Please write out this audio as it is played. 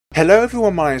Hello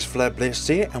everyone, my name is FlareBlitzed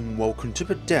here and welcome to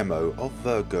the demo of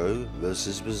Virgo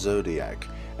versus the Zodiac.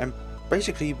 And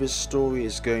basically this story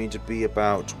is going to be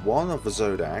about one of the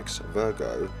Zodiacs,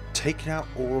 Virgo, taking out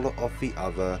all of the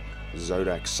other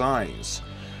Zodiac signs.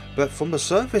 But from the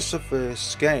surface of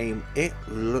this game it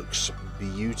looks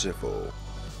beautiful.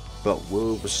 But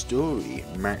will the story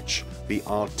match the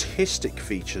artistic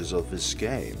features of this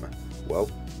game?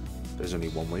 Well, there's only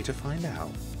one way to find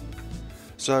out.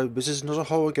 So this is not a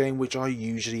horror game which I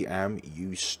usually am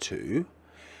used to,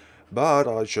 but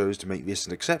I chose to make this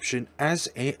an exception as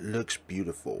it looks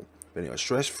beautiful. But anyway,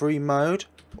 stress-free mode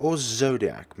or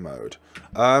Zodiac mode?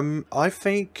 I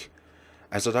think,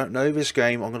 as I don't know this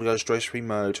game, I'm going to go stress-free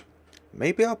mode.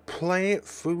 Maybe I'll play it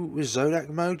through with Zodiac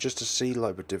mode just to see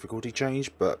like the difficulty change,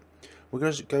 but we're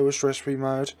going to go with stress-free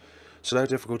mode.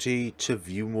 Select difficulty to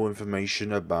view more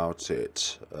information about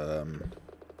it.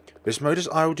 This mode is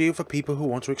ideal for people who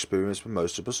want to experience the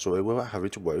most of the story without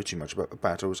having to worry too much about the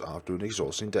battles after an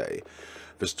exhausting day.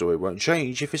 The story won't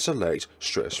change if you select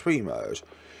stress-free mode.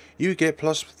 You get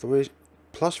plus 50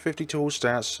 tool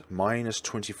stats, minus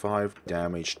 25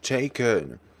 damage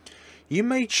taken. You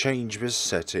may change this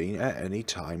setting at any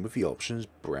time with the options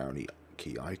brownie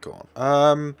key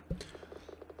icon.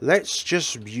 Let's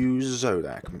just use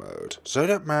Zodiac mode.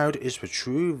 Zodiac mode is the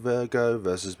true Virgo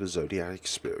versus the Zodiac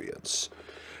experience.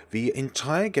 The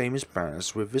entire game is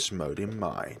balanced with this mode in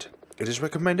mind. It is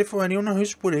recommended for anyone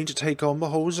who's willing to take on the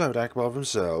whole Zodiac by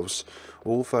themselves.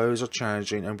 All foes are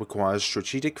challenging and require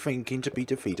strategic thinking to be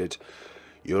defeated.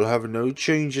 You'll have no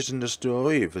changes in the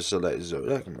story if you select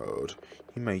Zodiac mode.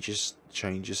 You may just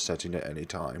change your setting at any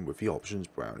time with the options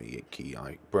brownie key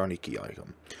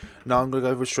icon. Now I'm going to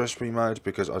go for stress-free mode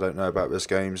because I don't know about this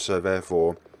game, so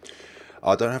therefore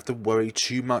I don't have to worry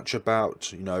too much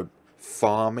about,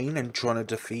 farming and trying to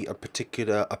defeat a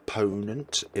particular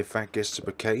opponent if that gets to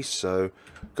the case. So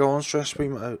go on stress-free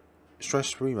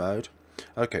mode.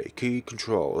 Okay, key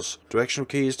controls. Directional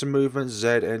key is to movement, Z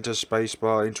enter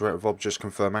spacebar, interact with objects,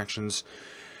 confirm actions,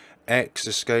 X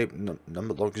escape,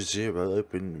 number log 0,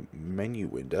 open menu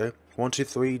window, 1 2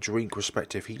 3 drink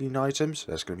respective healing items,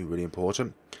 that's going to be really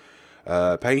important.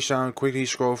 Page down, quickly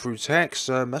scroll through text,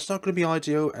 that's not going to be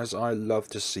ideal as I love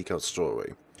to seek out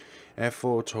story.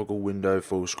 F4 toggle window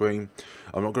full screen.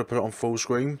 I'm not going to put it on full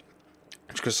screen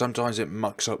because sometimes it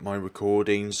mucks up my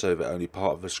recording so that only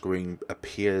part of the screen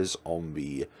appears on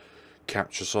the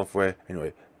capture software.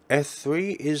 Anyway,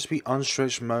 F3 is the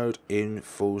unstretched mode in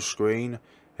full screen.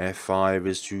 F5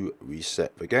 is to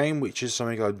reset the game, which is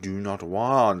something I do not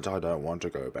want. I don't want to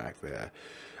go back there.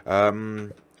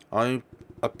 I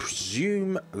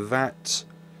presume that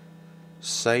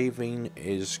saving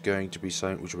is going to be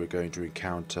something which we're going to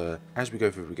encounter as we go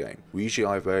through the game. We usually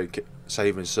either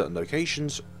save in certain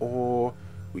locations or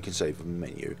we can save in the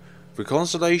menu. The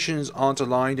constellations aren't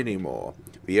aligned anymore.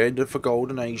 The end of the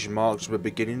Golden Age marks the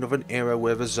beginning of an era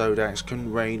where the Zodiacs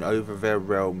can reign over their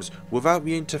realms without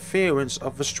the interference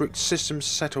of the strict systems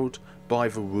settled by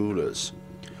the rulers.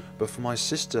 But for my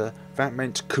sister, that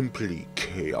meant complete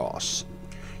chaos.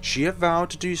 She had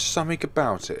vowed to do something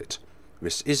about it.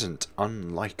 This isn't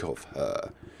unlike of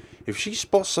her. If she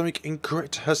spots something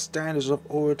incorrect to her standards of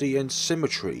order and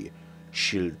symmetry,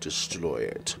 she'll destroy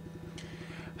it.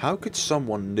 How could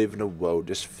someone live in a world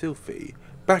this filthy?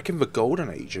 Back in the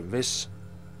Golden Age and this,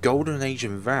 Golden Age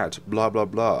and that, blah blah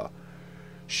blah.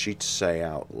 She'd say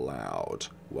out loud,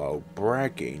 while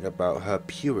bragging about her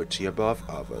purity above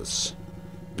others.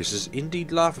 This is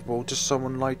indeed laughable to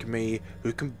someone like me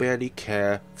who can barely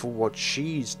care for what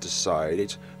she's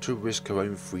decided to risk her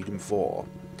own freedom for.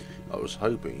 I was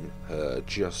hoping her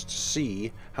just to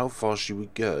see how far she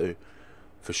would go,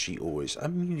 for she always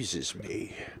amuses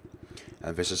me.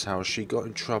 And this is how she got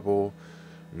in trouble,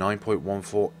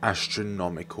 9.14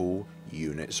 astronomical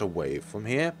units away from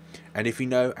here. And if you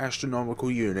know astronomical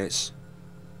units,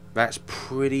 that's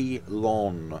pretty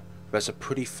long. That's a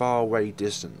pretty far away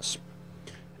distance.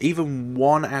 Even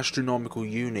one astronomical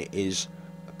unit is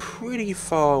pretty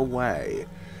far away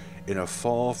in a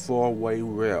far, far away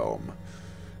realm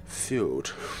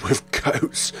filled with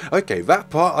ghosts. Okay,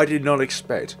 that part I did not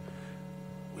expect.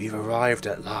 We've arrived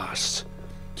at last.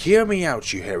 Hear me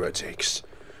out, you heretics.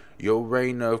 Your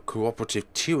reign of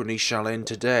cooperative tyranny shall end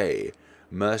today.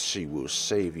 Mercy will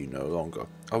save you no longer.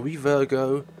 Are we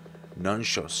Virgo? None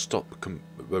shall stop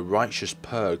the righteous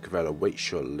purge that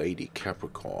awaits your lady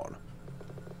Capricorn.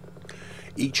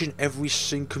 Each and every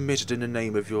sin committed in the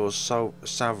name of your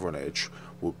sovereignty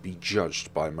will be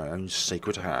judged by my own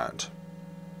sacred hand.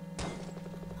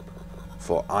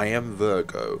 For I am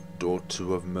Virgo,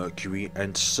 daughter of Mercury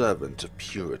and servant of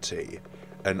purity.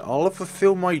 and I'll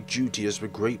fulfill my duty as the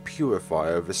great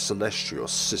purifier of the celestial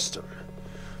system.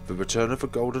 The return of the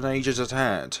golden age is at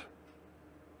hand.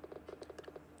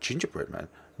 Gingerbread man,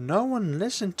 no one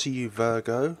listened to you,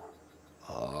 Virgo.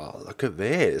 Oh, look at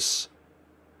this.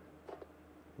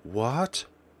 What?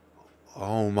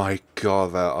 Oh my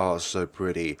god, that art's so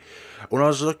pretty. When I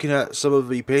was looking at some of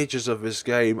the pictures of this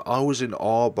game, I was in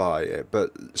awe by it,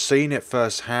 but seeing it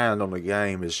firsthand on the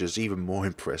game is just even more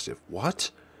impressive.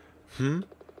 What?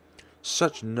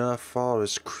 Such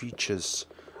nefarious creatures.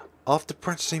 After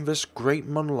practicing this great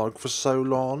monologue for so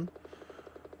long,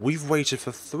 we've waited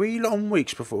for 3 long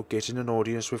weeks before getting an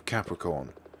audience with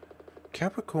Capricorn.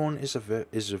 Capricorn is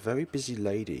a very busy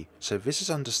lady, so this is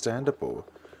understandable.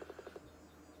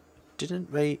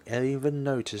 Didn't they even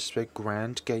notice their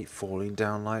grand gate falling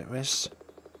down like this?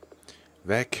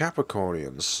 They're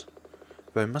Capricornians.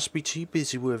 They must be too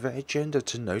busy with their agenda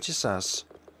to notice us.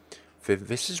 Then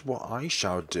this is what I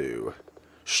shall do.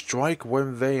 Strike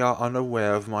when they are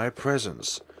unaware of my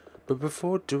presence. But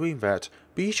before doing that,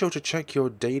 be sure to check your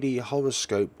daily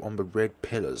horoscope on the red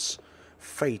pillars.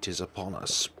 Fate is upon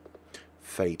us.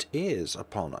 Fate is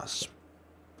upon us.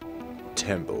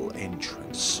 Temple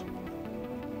entrance.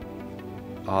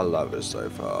 I love it so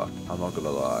far, I'm not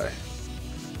gonna lie.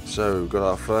 So, we've got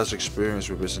our first experience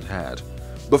with this in hand.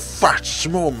 The fat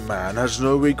small man has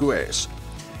no regrets.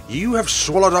 You have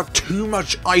swallowed up too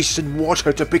much ice and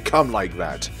water to become like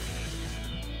that.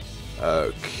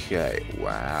 Okay,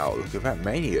 wow, look at that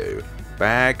menu.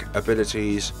 Bag,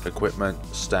 abilities, equipment,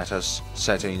 status,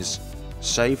 settings,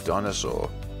 save dinosaur.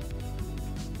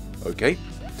 Okay.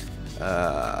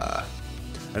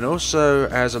 And also,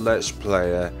 as a Let's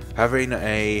Player, having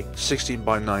a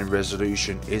 16:9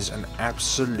 resolution is an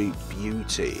absolute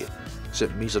beauty. So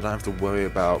it means I don't have to worry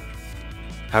about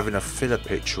having a filler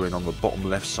picture in on the bottom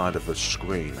left side of the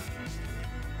screen.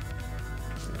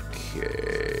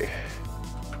 Okay.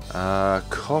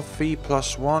 Coffee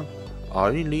 +1. I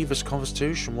only leave this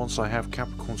conversation once I have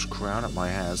Capricorn's crown at my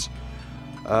hands.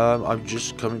 I'm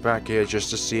just coming back here just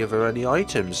to see if there are any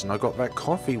items, and I got that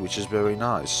coffee, which is very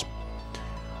nice.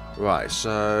 Right,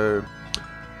 so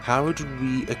how do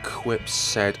we equip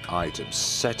said items?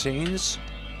 Settings?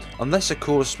 Unless, of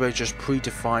course, they're just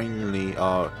predefinedly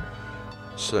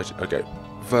selected. Okay,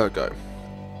 Virgo.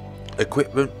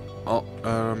 Equipment.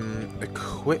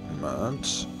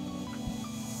 Equipment.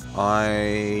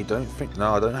 I don't think.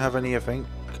 No, I don't have any. I think.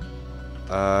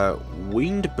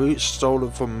 Winged boots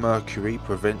stolen from Mercury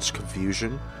prevents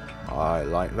confusion. I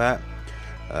like that.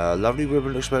 Lovely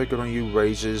ribbon looks very good on you.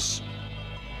 Raises.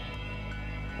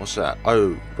 What's that?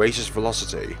 Oh, raises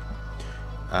velocity.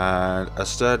 And a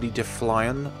sturdy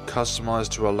Deflion, customized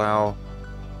to allow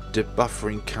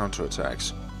debuffering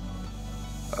counterattacks.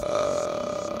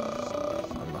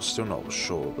 I'm still not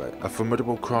sure, but a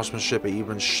formidable craftsmanship, it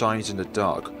even shines in the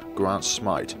dark. Grants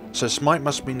smite. So smite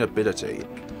must mean ability.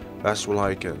 That's what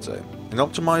I can say. And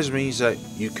optimize means that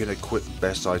you can equip the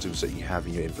best items that you have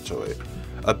in your inventory.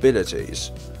 Abilities.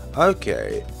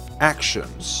 Okay.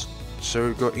 Actions. So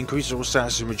we've got increases all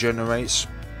stats and regenerates.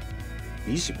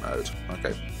 Easy mode.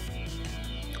 Okay.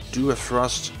 Do a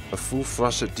thrust. A full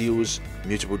thrust that deals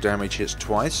mutable damage hits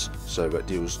twice. So that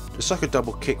deals... It's like a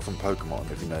double kick from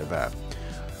Pokemon, if you know that.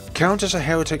 Counters a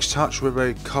Heretic's touch with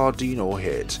a Cardinal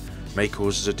hit. May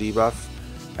causes a debuff.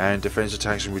 And defends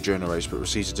attacks and regenerates, but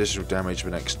receives additional damage the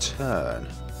next turn.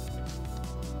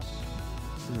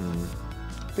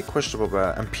 A bit questionable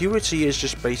about that. And Purity is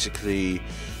just basically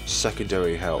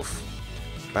secondary health.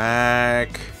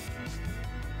 Bag.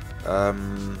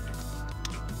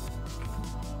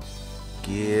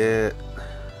 Gear.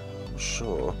 I'm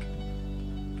sure.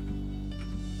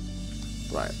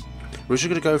 Right. We're just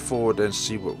going to go forward and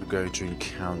see what we're going to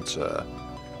encounter.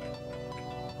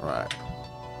 Right.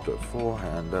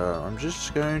 Beforehand, I'm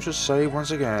just going to save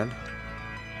once again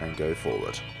and go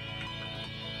forward.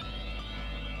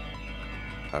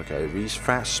 Okay, these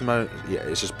fat smoke. Yeah,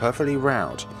 this is perfectly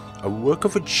round. A work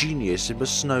of a genius in the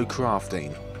snow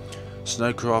crafting.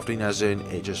 Snow crafting, as in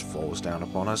it just falls down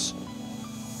upon us.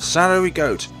 Salary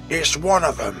goat, it's one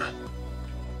of them.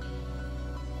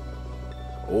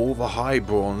 All the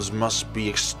highborns must be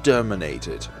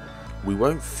exterminated. We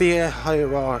won't fear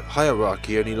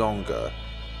hierarchy any longer.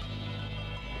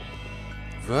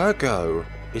 Virgo,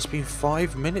 it's been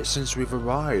 5 minutes since we've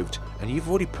arrived, and you've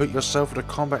already put yourself in a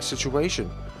combat situation.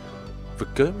 The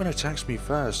goatman attacks me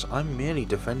first. I'm merely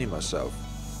defending myself.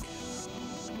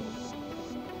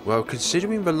 Well,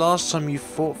 considering the last time you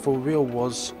fought for real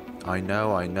was... I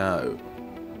know.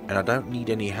 And I don't need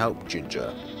any help,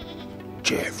 Ginger.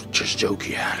 Jeff, just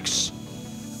Zodiacs.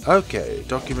 Okay,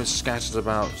 documents scattered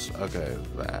about... Okay,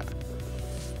 that.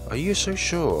 Are you so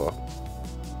sure?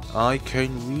 I can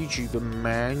read you the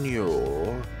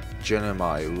manual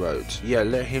Jeremiah wrote. Yeah,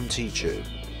 let him teach you.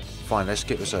 Fine, let's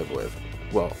get this over with.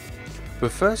 Well, the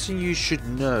first thing you should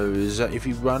know is that if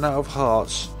you run out of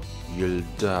hearts, you'll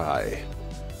die.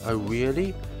 Oh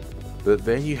really? But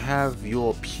then you have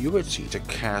your purity to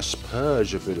cast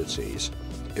purge abilities.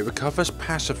 It recovers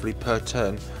passively per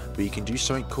turn, but you can do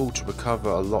something cool to recover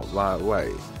a lot right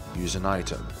away. Use an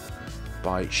item.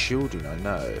 By shielding, I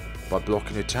know. By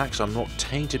blocking attacks, I'm not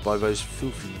tainted by those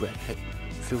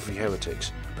filthy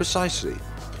heretics. Precisely.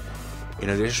 In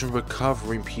addition to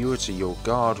recovering purity, your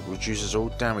guard reduces all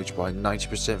damage by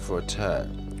 90% for a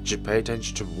turn. Just pay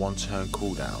attention to 1 turn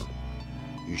cooldown.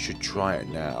 You should try it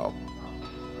now.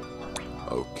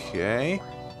 Okay.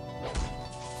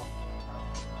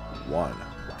 1.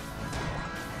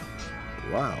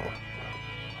 Wow.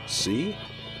 See?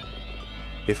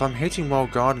 If I'm hitting while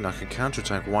guarding, I can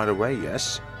counterattack right away,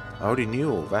 yes? I already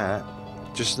knew all that.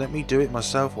 Just let me do it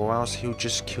myself or else he'll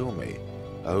just kill me.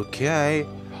 Okay.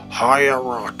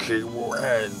 Hierarchy will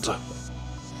end.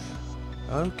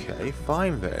 Okay,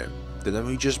 fine then. Then let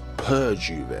me just purge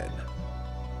you then.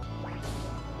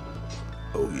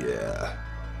 Oh yeah.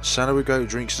 Salary Goat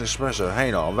drinks an espresso.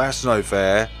 Hang on, that's no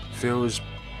fair. Feels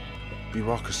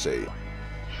bureaucracy.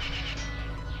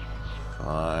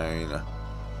 Fine.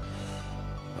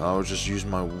 I'll just use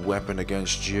my weapon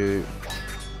against you.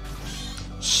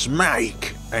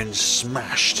 Smike and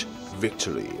smashed.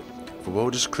 Victory. The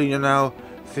world is cleaner now.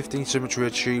 15 symmetry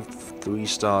achieved. 3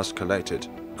 stars collected.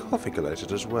 Coffee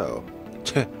collected as well.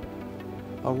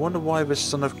 I wonder why the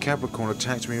son of Capricorn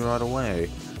attacked me right away.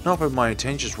 Not that my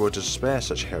intentions were to spare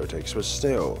such heretics, but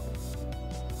still.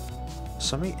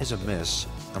 Something is amiss.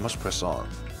 I must press on.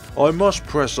 I must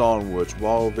press onwards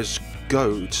while this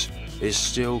goat is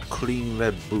still cleaning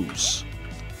their boots.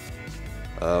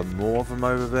 More of them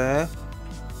over there.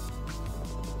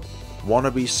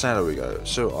 Wannabe salary goat.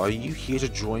 So are you here to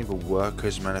join the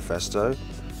Workers' Manifesto?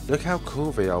 Look how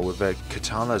cool they are with their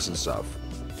katanas and stuff.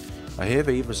 I hear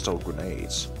they even stole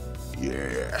grenades.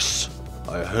 Yes.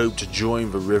 I hope to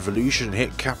join the revolution and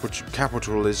hit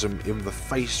capitalism in the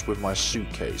face with my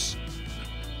suitcase.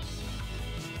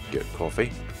 Get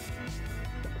coffee.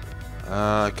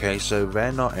 Okay, so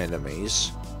they're not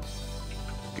enemies.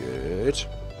 Good.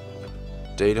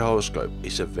 Data horoscope.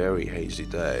 It's a very hazy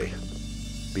day.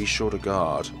 Be sure to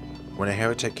guard. When a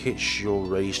heretic hits your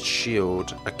raised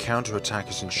shield, a counterattack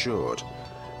is ensured.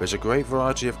 There's a great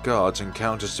variety of guards and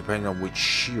counters depending on which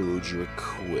shield you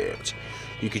equipped.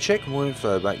 You can check more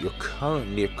info about your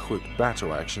currently equipped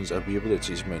battle actions at the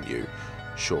abilities menu.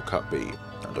 Shortcut B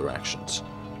under actions.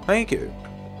 Thank you.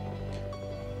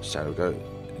 Shadow Goat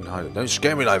in hiding. Don't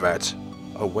scare me like that.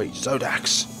 Oh wait,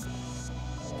 Zodiacs.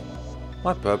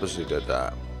 I purposely did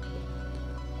that.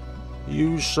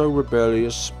 You so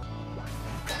rebellious.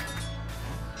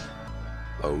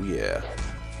 Oh yeah.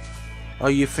 Oh,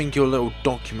 you think your little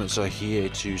documents are here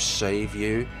to save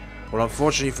you? Well,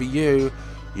 unfortunately for you,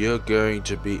 you're going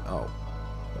to be... Oh.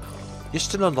 You're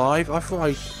still alive? I thought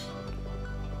I...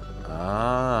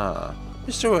 Ah.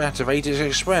 You still activated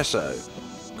espresso.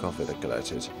 Coffee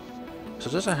collected. So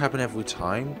does that happen every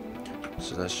time?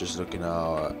 So let's just look in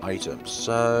our items.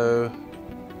 So...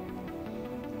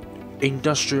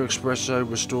 Industrial espresso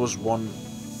restores one...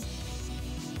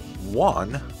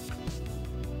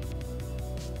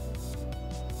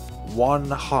 One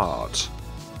heart.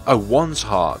 Oh, one's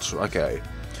heart. Okay.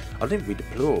 I didn't read the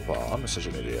plural part. I'm such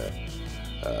an idiot.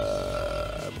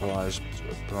 Prize,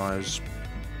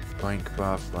 blank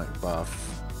buff.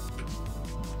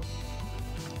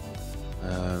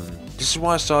 This is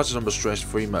why I started on the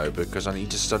stress-free mode, because I need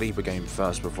to study the game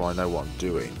first before I know what I'm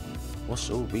doing. What's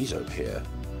all these over here?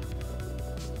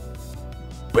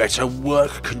 Better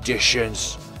work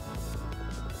conditions!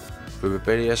 The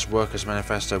rebellious Workers'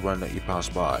 Manifesto won't let you pass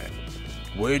by.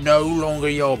 We're no longer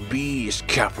your bees,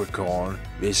 Capricorn.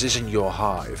 This isn't your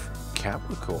hive.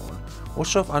 Capricorn? What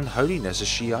sort of unholiness is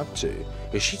she up to?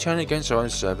 Is she turning against her own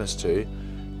servants too?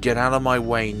 Get out of my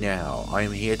way now. I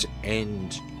am here to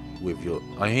end with your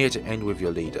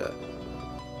leader.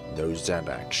 No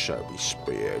Zodiac shall be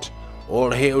spared.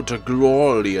 All hail to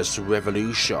glorious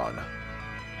revolution.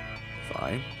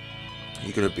 Fine.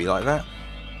 You gonna be like that?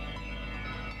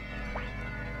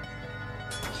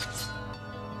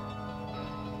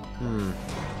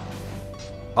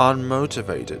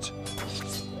 Unmotivated.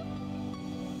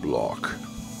 Block.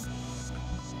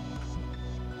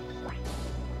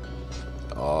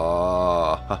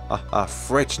 Ah,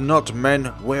 fret not,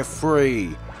 men, we're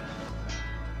free.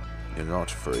 You're not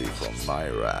free from my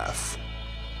wrath.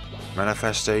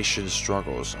 Manifestation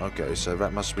struggles. Okay, so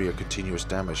that must be a continuous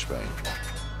damage thing.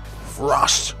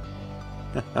 Frost!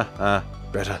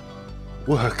 Better.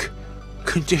 Work.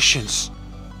 Conditions.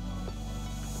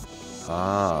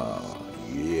 Ah,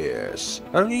 yes.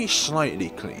 Only slightly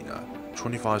cleaner.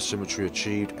 25 symmetry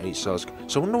achieved, 8 stars.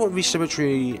 So I wonder what these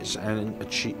symmetries and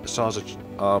stars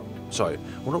are. Sorry.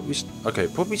 I wonder what these. Okay,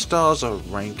 probably stars are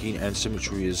ranking and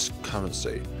symmetry is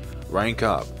currency. Rank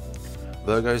up.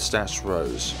 Virgo stats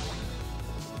rose.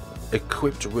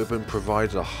 Equipped ribbon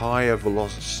provided a higher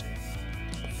velocity.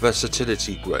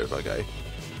 Versatility growth, okay.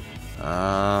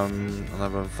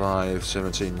 11, 5,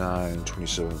 17, 9,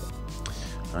 27.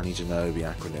 I need to know the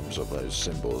acronyms of those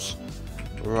symbols.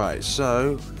 Right,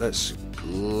 so let's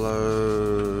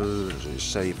load.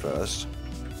 Save first.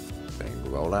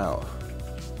 Then roll out.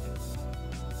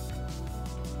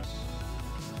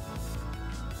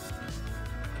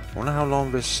 I wonder how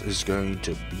long this is going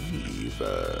to be,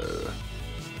 though.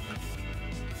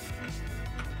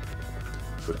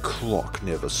 The clock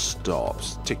never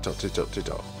stops. Tick tock, tick tock, tick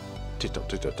tock. Tick tock,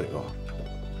 tick tock, tick tock.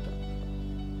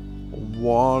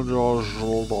 What does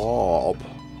stop?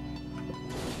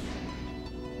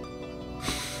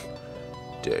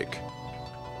 Dick.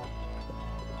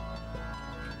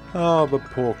 Oh, the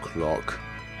poor clock.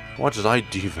 What did I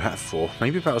do that for?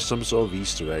 Maybe that was some sort of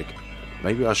Easter egg.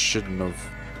 Maybe I shouldn't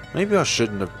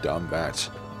have done that.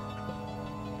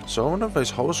 So I wonder if those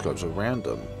horoscopes are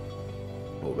random.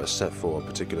 Or they're set for a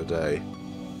particular day.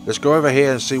 Let's go over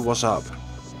here and see what's up.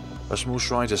 A small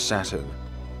shrine to Saturn.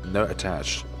 Note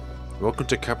attached. Welcome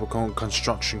to Capricorn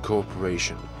Construction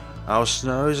Corporation. Our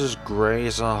snow is as grey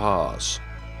as our hearts.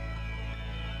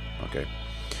 Okay.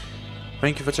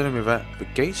 Thank you for telling me that. The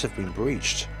gates have been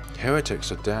breached.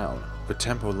 Heretics are down. The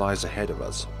temple lies ahead of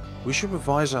us. We should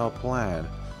revise our plan.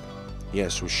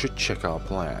 Yes, we should check our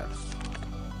plan.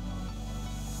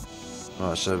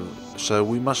 Right, so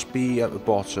we must be at the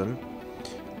bottom.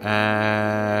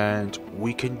 And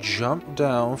we can jump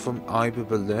down from either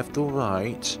the left or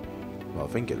right. Well, I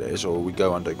think it is, or we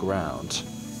go underground.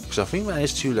 Because I think that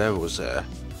is 2 levels there.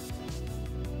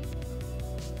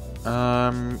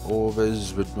 Or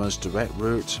there's the most direct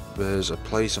route. There's a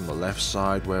place on the left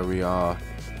side where we are.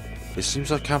 It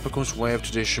seems like Capricorn's way of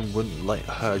tradition wouldn't let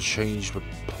her change the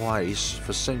place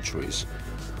for centuries.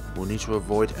 We'll need to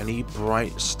avoid any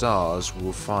bright stars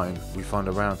we find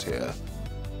around here.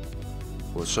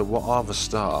 Well, so what are the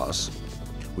stars?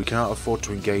 We cannot afford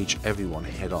to engage everyone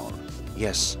head on.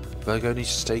 Yes, Virgo needs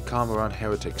to stay calm around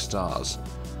heretic stars.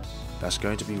 That's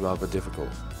going to be rather difficult.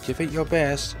 Give it your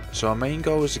best. So our main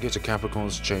goal is to get to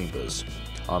Capricorn's chambers.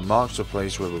 Our marks are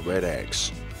placed with a red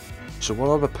X. So what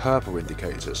are the purple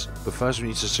indicators? But first we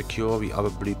need to secure the other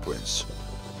blueprints.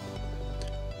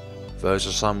 Those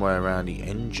are somewhere around the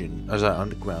engine, as our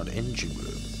underground engine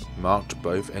room. Marked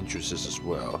both entrances as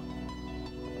well.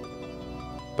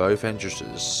 Both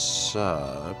entrances,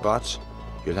 but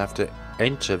you'll have to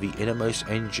enter the innermost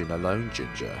engine alone,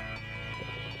 Ginger.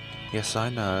 Yes, I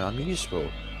know, I'm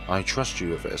useful. I trust you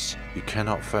with this. You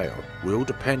cannot fail. We all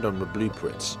depend on the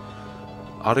blueprints.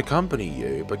 I'd accompany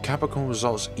you, but Capricorn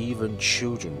recruits even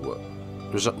children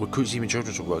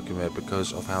to work in there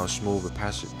because of how small the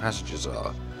passages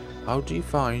are. I'll do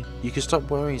fine. You can stop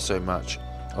worrying so much.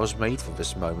 I was made for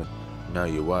this moment. No,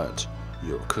 you weren't.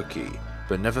 You're a cookie.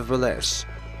 But nevertheless,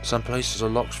 some places are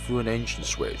locked through an engine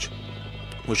switch.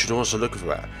 We should also look for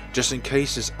that, just in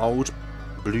case this old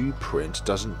blueprint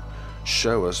doesn't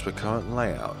show us the current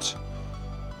layout.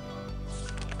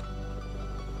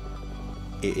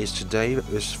 It is today that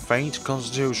this faint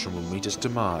constitution will meet its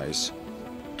demise.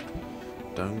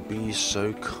 Don't be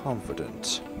so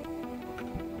confident.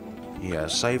 Yeah,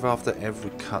 save after every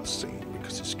cutscene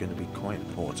because it's going to be quite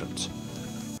important.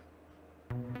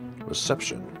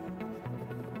 Reception.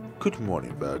 Good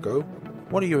morning, Virgo.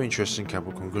 What are your interests in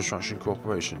Capricorn Construction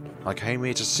Corporation? I came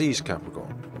here to seize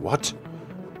Capricorn. What?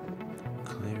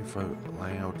 Clear throat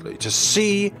loudly. To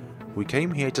see? We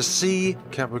came here to see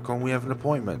Capricorn. We have an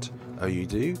appointment. Oh, you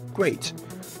do? Great.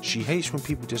 She hates when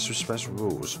people disrespect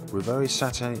rules. We're very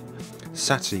Saturn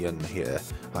here.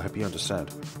 I hope you understand.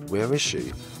 Where is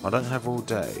she? I don't have all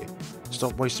day.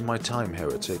 Stop wasting my time,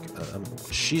 heretic.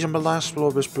 She's on the last floor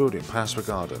of this building, past the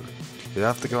garden. You'll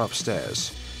have to go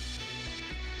upstairs.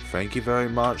 Thank you very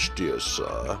much, dear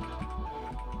sir.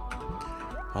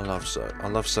 I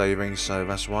love saving, so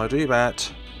that's why I do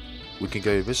that. We can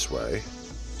go this way.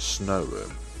 Snow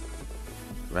room.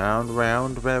 Round,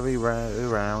 round, very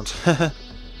round.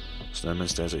 Snowman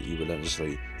stares at you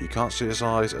relentlessly. You can't see his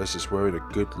eyes as he's wearing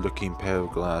a good-looking pair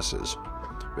of glasses.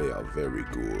 They are very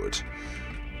good.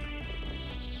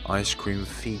 Ice cream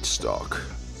feedstock.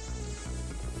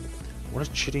 What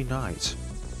a chilly night.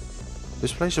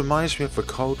 This place reminds me of the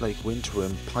cold lake winter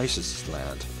in Pisces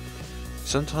land.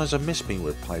 Sometimes I miss being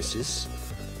with Pisces.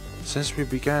 Since we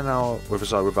began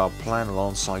with our plan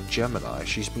alongside Gemini,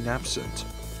 she's been absent.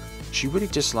 She really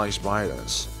dislikes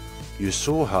violence. You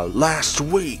saw her last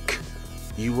week!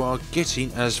 You are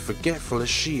getting as forgetful as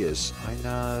she is. I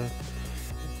know.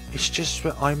 It's just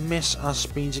that I miss us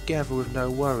being together with no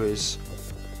worries.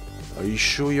 Are you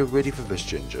sure you're ready for this,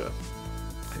 Ginger?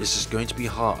 This is going to be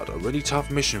hard, a really tough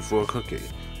mission for a cookie.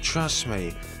 Trust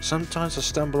me, sometimes I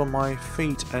stumble on my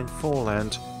feet and fall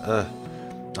and,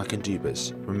 I can do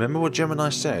this. Remember what Gemini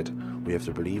said? We have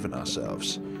to believe in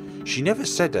ourselves. She never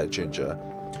said that, Ginger.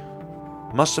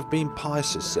 Must have been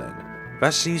Pisces then.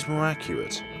 That seems more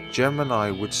accurate.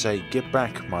 Gemini would say, get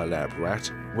back, my lab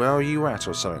rat. Where are you at?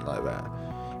 Or something like that.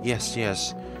 Yes,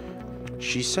 yes.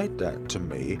 She said that to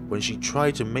me when she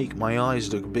tried to make my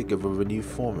eyes look bigger with a new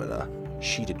formula.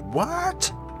 She did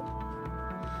what?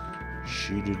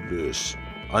 She did this.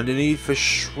 Underneath the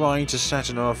shrine to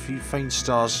Saturn are a few faint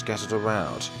stars scattered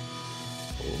around.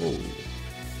 Oh.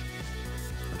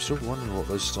 I'm still wondering what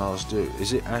those stars do.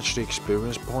 Is it actually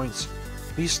experience points?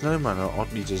 These snowmen are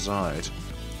oddly designed.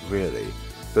 Really.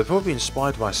 They're probably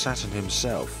inspired by Saturn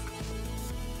himself.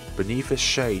 Beneath its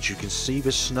shade you can see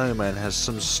the snowman has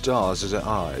some stars as its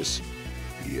eyes.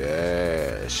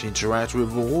 Yes, interact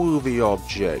with all the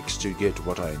objects to get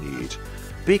what I need.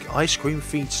 Big ice cream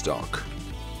feedstock.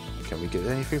 Can we get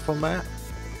anything from that?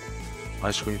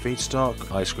 Ice cream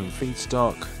feedstock, ice cream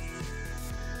feedstock.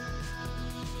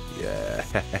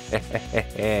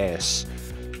 Yes.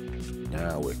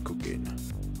 Now we're cooking.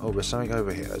 Oh, there's something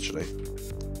over here actually.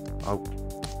 Oh,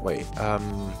 wait,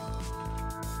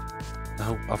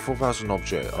 no, I thought that was an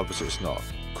object, obviously it's not.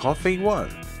 Coffee 1.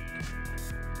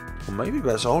 Well, maybe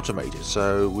that's automated,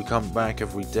 so we come back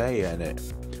every day and it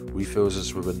refills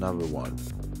us with another one.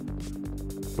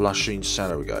 Blushing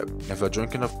Santa we go. If I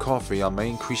drink enough coffee, I may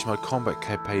increase my combat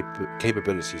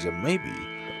capabilities and maybe,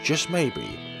 just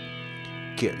maybe,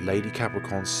 get Lady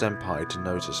Capricorn Senpai to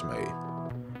notice me.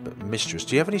 But mistress,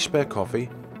 do you have any spare coffee?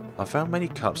 I found many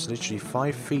cups literally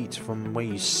 5 feet from where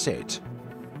you sit.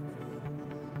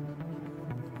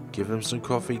 Give him some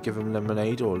coffee, give him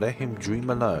lemonade, or let him dream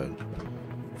alone.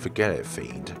 Forget it,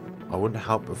 fiend. I wouldn't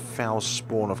help a foul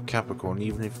spawn of Capricorn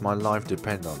even if my life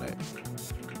depended on it.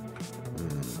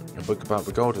 A book about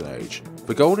the Golden Age.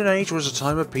 The Golden Age was a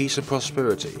time of peace and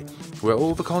prosperity, where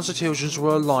all the constitutions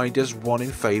were aligned as one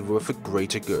in favour of the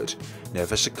greater good,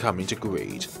 never succumbing to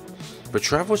greed. The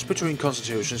travels between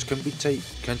constitutions could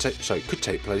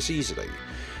take place easily,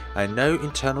 and no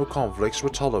internal conflicts were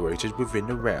tolerated within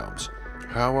the realms.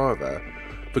 However,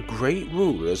 the great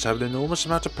rulers have an enormous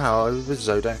amount of power over the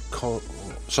Zodiac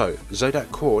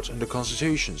court and the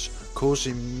constitutions,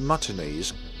 causing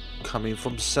mutinies coming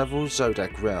from several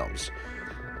Zodiac realms.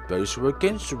 Those who were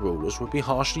against the rulers would be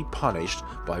harshly punished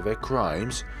by their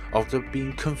crimes after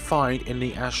being confined in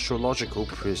the astrological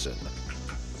prison.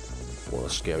 What a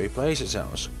scary place it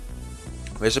sounds.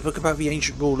 There's a book about the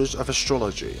ancient rulers of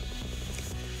astrology.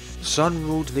 Sun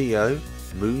ruled Leo,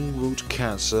 Moon ruled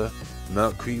Cancer,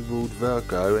 Mercury ruled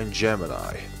Virgo and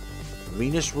Gemini.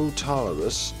 Venus ruled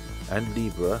Taurus and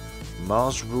Libra,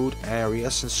 Mars ruled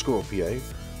Aries and Scorpio,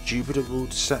 Jupiter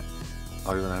ruled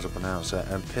I don't know how to pronounce that,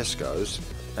 and Pisces,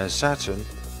 and Saturn,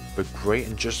 the great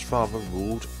and just father,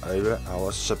 ruled over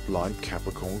our sublime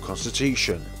Capricorn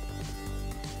constitution.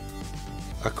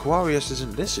 Aquarius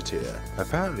isn't listed here.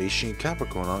 Apparently she and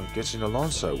Capricorn aren't getting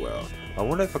along so well. I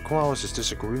wonder if Aquarius is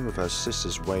disagreeing with her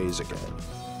sister's ways again.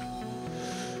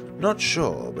 Not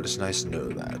sure, but it's nice to know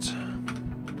that.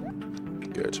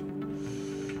 Good.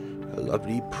 A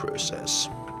lovely process.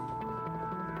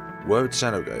 Word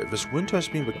Sanogo, this winter has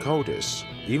been the coldest.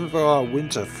 Even though our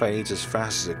winter fades as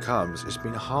fast as it comes, it's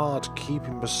been hard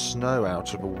keeping the snow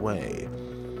out of the way.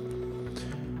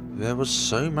 There was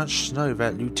so much snow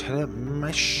that Lieutenant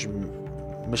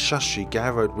Mishashi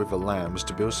gathered with the lambs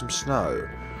to build some snow.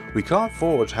 We can't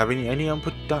afford having any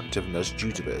unproductiveness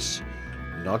due to this.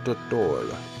 Not at all.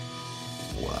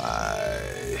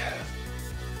 Why?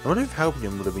 I wonder if helping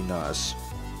him would have been nice.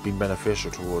 Been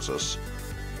beneficial towards us.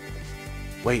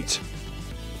 Wait.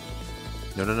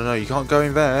 No, you can't go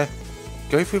in there.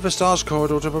 Go through the stars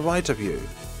corridor to the right of you.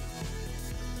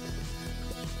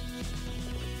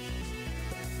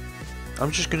 I'm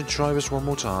just going to try this one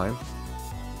more time.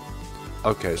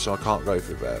 Okay, so I can't go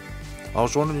through there. I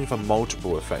was wondering if a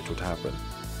multiple effect would happen.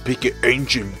 Bigger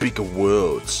engine, bigger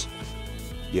worlds.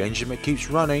 The engine that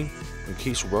keeps running and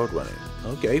keeps the world running.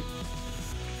 Okay.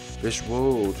 This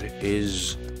world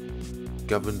is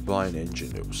governed by an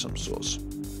engine of some sort.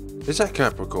 Is that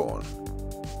Capricorn?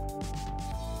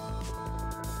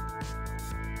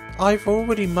 I've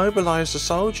already mobilized the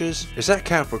soldiers. Is that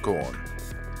Capricorn?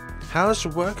 How's the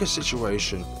worker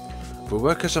situation? The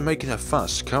workers are making a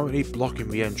fuss, currently blocking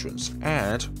the entrance,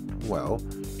 and, well,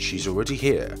 she's already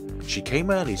here. She came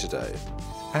early today.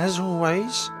 As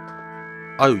always?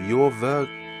 Oh,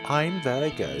 I'm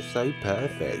Virgo, so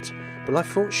perfect. But I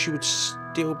thought she would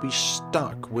still be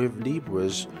stuck with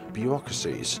Libra's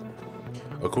bureaucracies.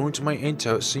 According to my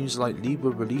intel, it seems like Libra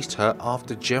released her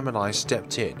after Gemini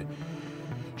stepped in.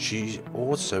 She's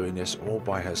also in this all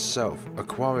by herself.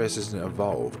 Aquarius isn't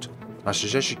involved. I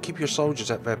suggest you keep your soldiers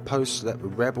at their posts so that the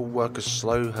rebel workers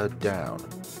slow her down.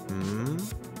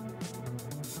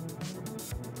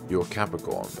 You're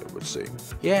Capricorn, it would seem.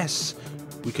 Yes,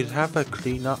 we could have her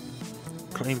clean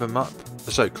them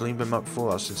up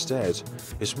for us instead.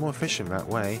 It's more efficient that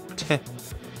way.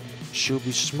 She'll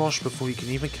be smoshed before you can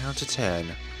even count to 10.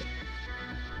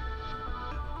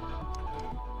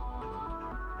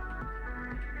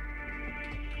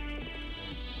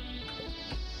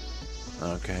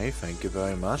 Okay, thank you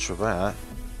very much for that.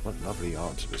 What lovely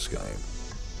art to this game.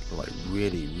 Like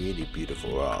really, really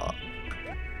beautiful art.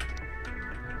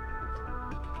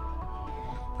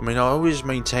 I mean, I always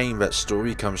maintain that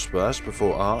story comes first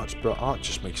before art, but art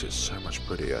just makes it so much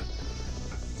prettier.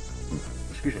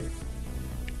 Excuse me.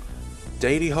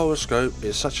 Daily horoscope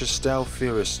is such a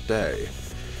stealth-furious day.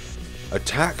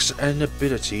 Attacks and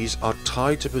abilities are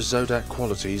tied to the Zodiac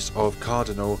qualities of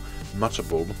cardinal,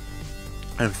 mutable,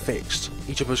 and fixed.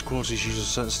 Each of those qualities uses a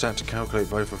certain stat to calculate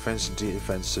both offensive and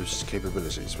defensive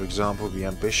capabilities. For example, the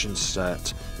ambition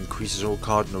stat increases all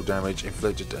cardinal damage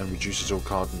inflicted and reduces all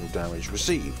cardinal damage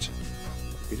received.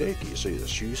 You see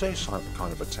this? You say some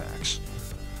kind of attacks.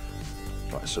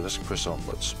 Right, so let's press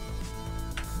onwards.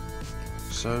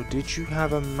 So, did you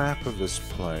have a map of this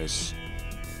place?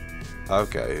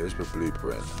 Okay, here's the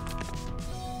blueprint.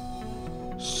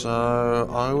 So,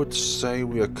 I would say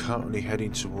we are currently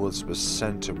heading towards the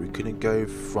center. We couldn't go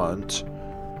front.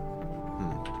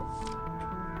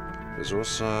 There's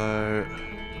also...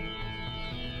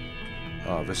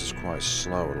 Oh, this is quite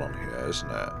slow along here, isn't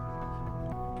it?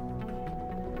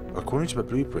 According to the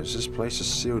blueprints, this place is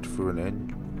sealed through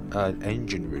an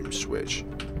engine room switch.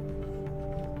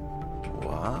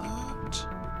 What?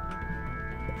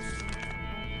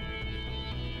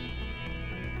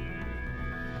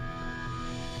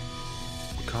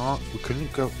 We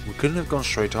couldn't have gone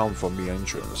straight on from the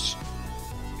entrance,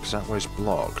 because that way's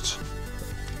blocked.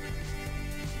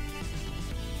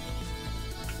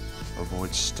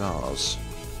 Avoid stars.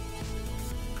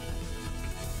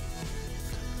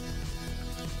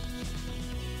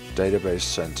 Database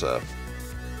center.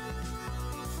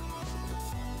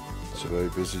 It's a very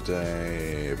busy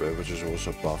day, but which is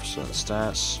also buff certain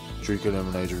stats. Drink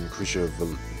eliminator increase your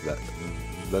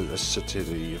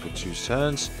velocity for 2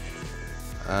 turns.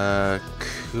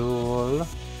 Cool.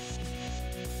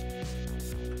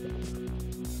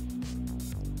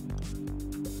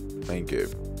 Thank you.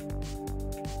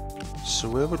 So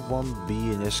where would one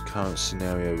be in this current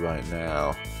scenario right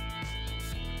now?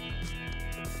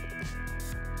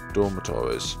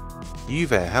 Dormitories. You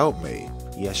there, help me.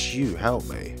 Yes, you, help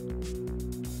me.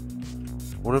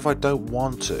 What if I don't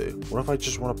want to? What if I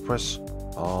just want to press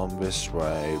on this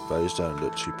way? Those don't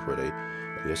look too pretty.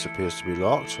 This appears to be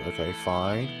locked. Okay,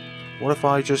 fine. What if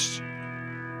I just...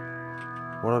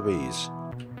 What are these?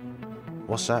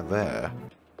 What's that there?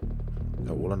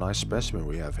 Oh, what a nice specimen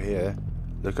we have here.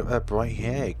 Look at that bright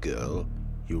hair, girl.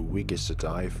 Your wig is to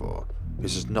die for.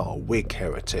 This is not a wig,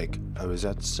 heretic. Oh, is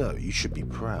that so? You should be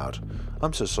proud.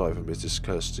 I'm so sorry for my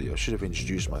discourtesy. I should have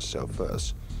introduced myself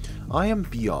first. I am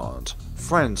Beyond.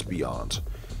 Friends Beyond.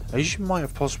 As you might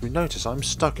have possibly noticed, I'm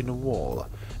stuck in the wall,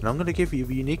 and I'm going to give you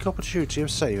the unique opportunity of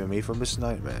saving me from this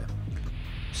nightmare.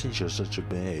 Since you're such a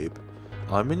babe,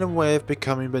 I'm in the way of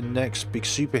becoming the next big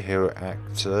superhero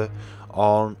actor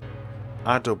on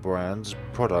Adelbrand's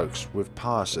products with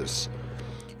passes.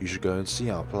 You should go and see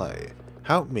our play.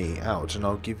 Help me out and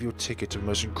I'll give you a ticket to the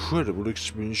most incredible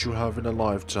experience you'll have in a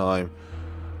lifetime.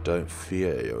 Don't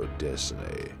fear your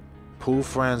destiny. Pull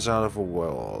Franz out of a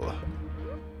well.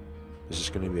 This is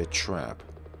going to be a trap.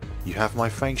 You have my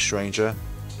thanks, stranger.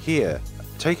 Here,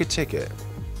 take a ticket.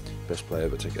 Best play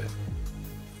ever ticket.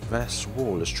 This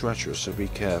wall is treacherous, so be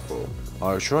careful.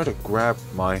 I tried to grab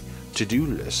my to-do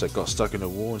list that got stuck in the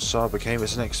wall and so I became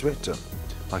its next victim.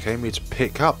 I came here to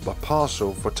pick up a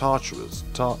parcel for Tartarus,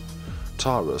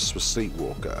 the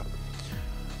sleepwalker.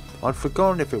 I'd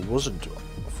forgotten if it wasn't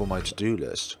for my to-do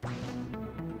list.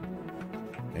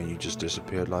 And you just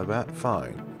disappeared like that?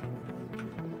 Fine.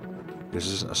 This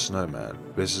isn't a snowman.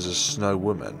 This is a snow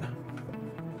woman.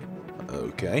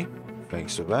 Okay.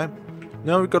 Thanks for that.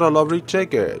 Now we've got a lovely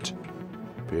ticket.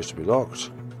 Appears to be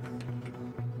locked.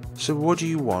 So what do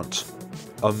you want?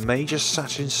 A major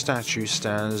satin statue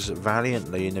stands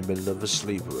valiantly in the middle of a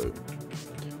sleep room.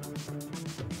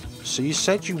 So you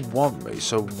said you want me,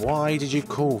 so why did you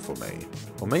call for me?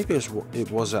 Or maybe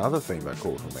it was the other thing that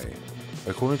called for me.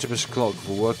 According to this clock,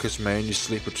 the workers may only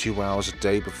sleep for 2 hours a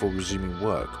day before resuming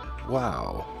work.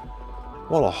 Wow.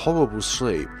 What a horrible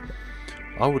sleep.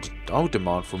 I would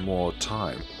demand for more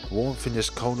time. Warmth in this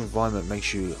cold environment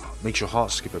makes your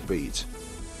heart skip a beat.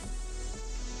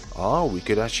 Oh, we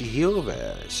could actually heal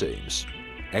there, it seems.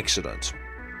 Excellent.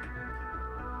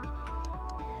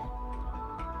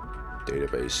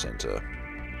 Database center.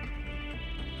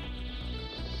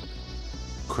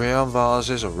 Crayon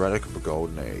vases, a relic of the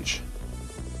Golden Age.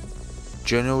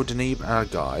 General Deneb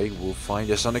Agai will find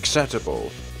this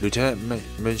unacceptable. Lieutenant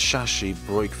Mishashi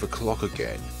broke the clock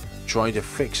again, trying to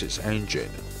fix its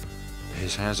engine.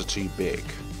 His hands are too big.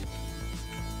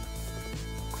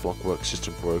 Clockwork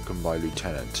system broken by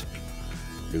Lieutenant.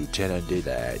 Lieutenant did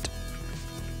that.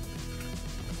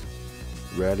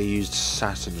 Rarely used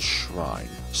Saturn Shrine.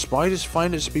 Spiders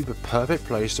find it to be the perfect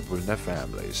place to bring their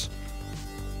families.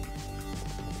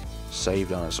 Save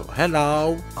dinosaur.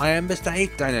 Hello, I am the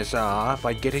Save Dinosaur.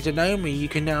 By getting to know me, you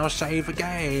can now save the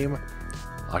game.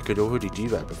 I could already do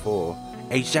that before.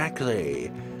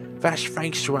 Exactly. That's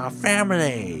thanks to our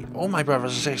family. All my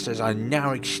brothers and sisters are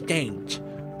now extinct.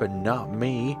 But not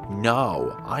me.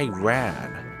 No, I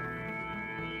ran.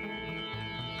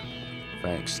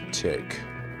 Thanks, Tick.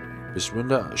 This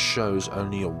window shows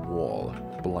only a wall.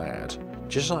 Bland.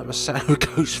 Just like the Santa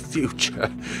Ghost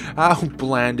future. How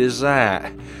bland is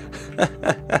that?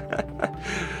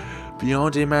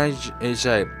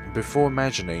 Before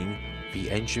imagining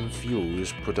the engine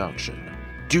fuels production.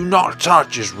 Do not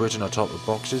touch is written atop the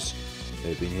boxes.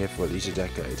 They've been here for at least a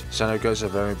decade. Santa Ghosts are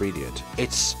very obedient.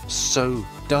 It's so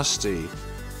dusty.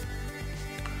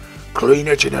 Clean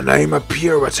it in the name of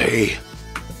purity.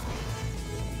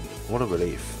 What a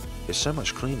relief. It's so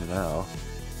much cleaner now.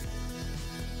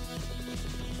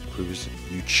 Proves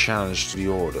you challenged the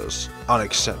orders.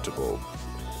 Unacceptable.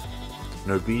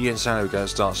 An obedient Santa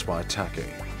Ghost starts by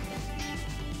attacking.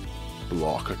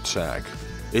 Block attack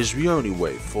is the only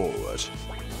way forward.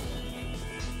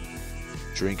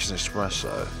 Drinks an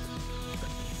espresso.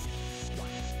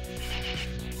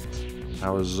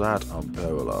 How is that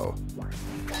unparalleled?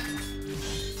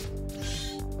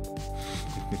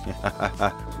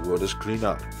 Waters clean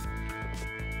up.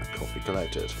 Coffee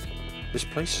collected. This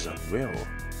place is unreal.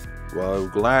 Well,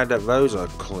 glad that those are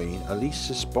clean. At least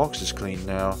this box is clean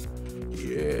now.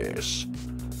 Yes.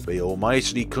 Be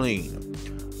almightily clean.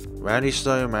 Randy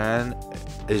Snowman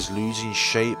is losing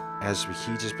shape as the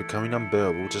heat is becoming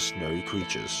unbearable to snowy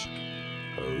creatures.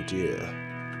 Oh dear.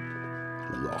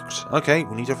 Locked. Okay,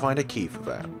 we need to find a key for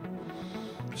that.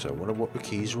 So I wonder what the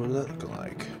keys will look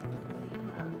like.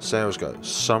 Sales guy.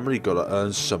 Somebody gotta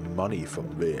earn some money from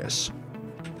this.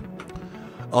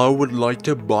 I would like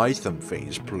to buy some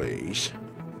things, please.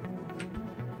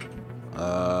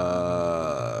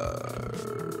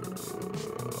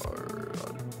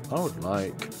 I would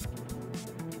like...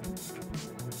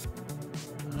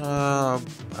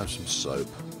 have some soap.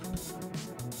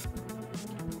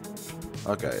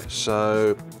 Okay,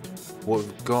 so what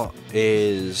we've got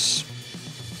is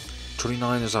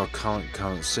 29 is our current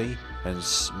currency, and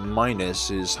minus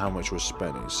is how much we're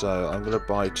spending. So I'm gonna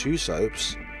buy 2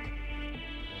 soaps.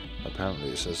 Apparently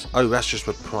it says, oh, that's just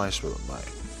the price we'll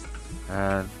make.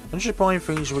 And I'm just buying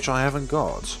things which I haven't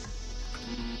got.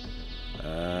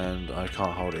 And I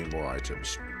can't hold any more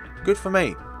items. Good for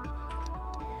me.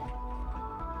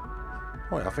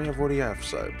 Wait, I think I've already have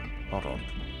soap. Hold on.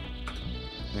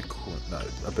 No,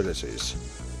 abilities.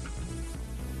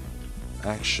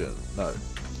 Action. No.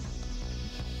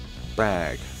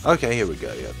 Bag. Okay, here we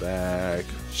go. Yeah, bag.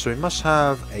 So we must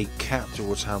have a cap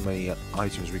towards how many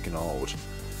items we can hold.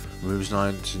 Removes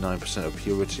 99% of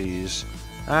purities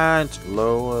and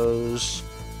lowers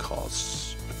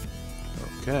costs.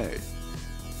 Okay.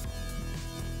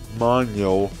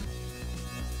 Manual.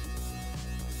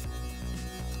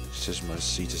 System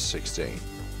C to 16.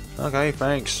 Okay,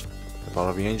 thanks. The part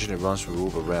of the engine that runs through all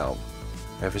the realm.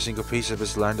 Every single piece of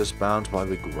this land is bound by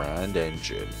the grand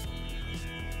engine.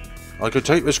 I could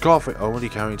take this coffee. I'm already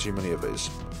carrying too many of these.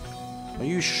 Are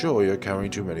you sure you're carrying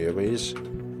too many of these?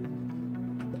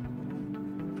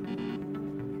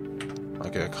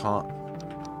 Okay, I can't.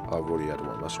 I've already had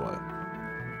one, that's why.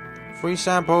 Free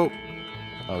sample.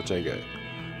 I'll take it.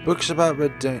 Books about the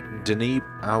Deneb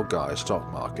Algai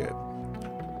stock market.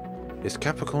 It's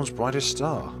Capricorn's brightest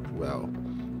star. Well,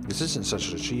 this isn't such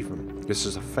an achievement. This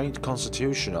is a faint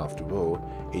constitution after all.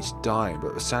 It's dying,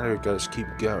 but the salary goats keep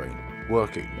going,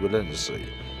 working relentlessly.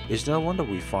 It's no wonder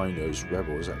we find those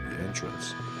rebels at the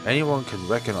entrance. Anyone can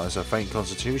recognize a faint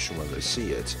constitution when they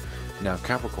see it. Now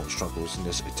Capricorn struggles in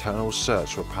this eternal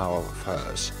search for power of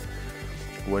hers.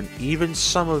 When even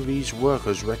some of these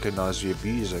workers recognize the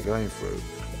abuse they're going through.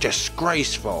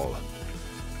 Disgraceful!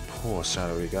 Poor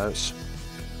salary goats.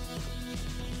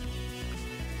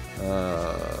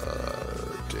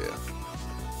 Dear.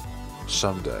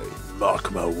 Someday,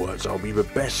 mark my words, I'll be the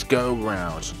best go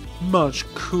round. Much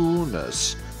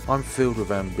coolness. I'm filled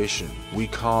with ambition. We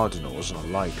cardinals are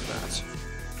like that.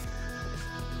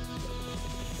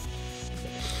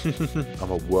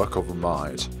 I'm a work of the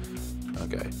mind.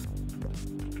 Okay.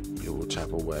 You will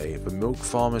tap away. The milk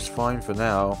farm is fine for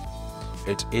now.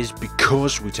 It is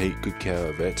because we take good care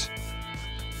of it.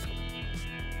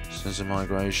 Sense of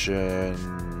migration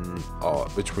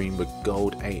between the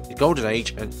golden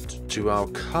age and to our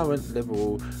current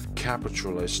liberal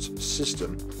capitalist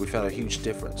system, we found a huge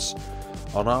difference.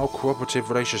 On our cooperative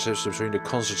relationships between the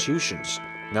constitutions,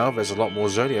 now there's a lot more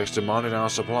Zodiacs demanding our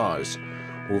supplies.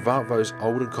 Without those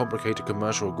old and complicated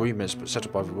commercial agreements set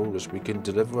up by the rulers, we can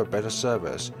deliver a better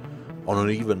service on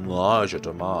an even larger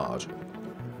demand.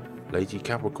 Lady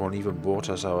Capricorn even brought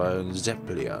us our own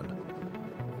Zeppelin,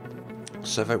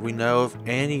 so that we know of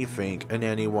anything and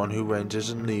anyone who enters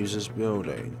and leaves this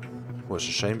building. Well, it's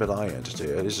a shame that I entered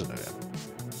here, isn't it?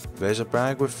 There's a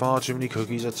bag with far too many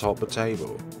cookies atop the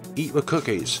table. Eat the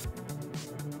cookies!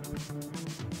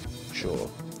 Sure.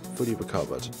 Fully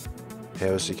recovered.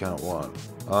 Heresy count 1.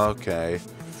 Okay.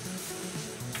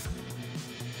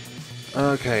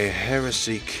 Okay,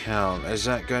 heresy count. Is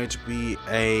that going to be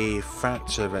a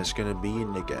factor that's going to be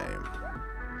in the game?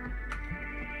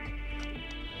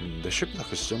 There should be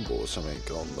like a symbol or something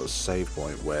on the save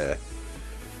point where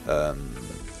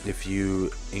if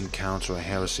you encounter a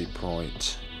heresy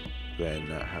point, then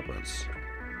that happens.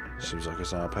 Seems like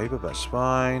it's out of paper, that's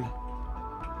fine.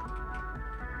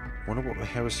 Wonder what the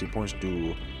heresy points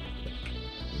do.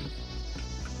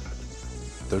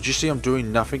 Don't you see I'm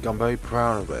doing nothing? I'm very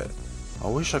proud of it. I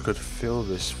wish I could fill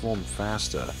this form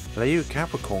faster. Lady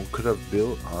Capricorn could have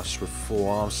built us with 4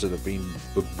 arms instead of being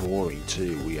the boring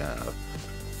 2 we have.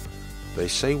 They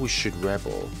say we should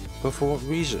rebel, but for what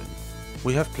reason?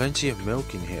 We have plenty of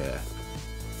milk in here.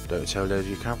 Don't tell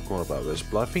Lady Capricorn about this,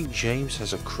 but I think James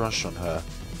has a crush on her.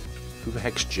 Who the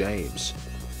heck's James?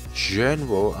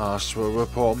 General asked for a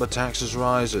report on the taxes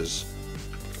rises.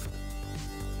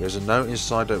 There's a note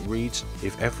inside that reads,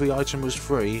 if every item was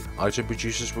free, item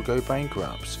producers will go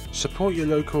bankrupt. Support your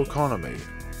local economy.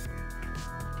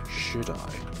 Should I?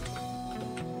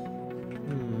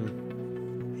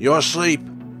 You're asleep!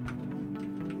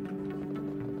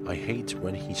 I hate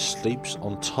when he sleeps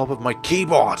on top of my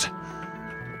keyboard!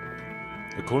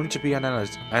 According to the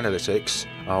analytics,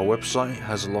 our website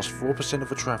has lost 4% of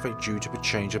the traffic due to the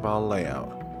change of our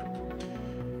layout.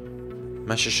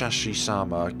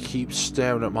 Masashashi-sama keeps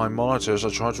staring at my monitor as I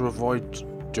try to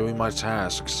avoid doing my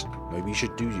tasks. Maybe you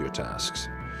should do your tasks.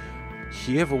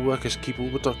 Here the workers keep all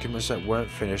the documents that weren't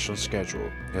finished on schedule.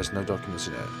 There's no documents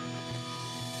in it.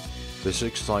 This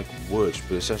looks like wood,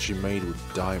 but it's actually made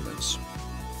with diamonds.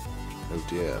 Oh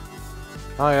dear.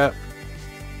 Hiya!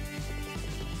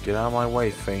 Get out of my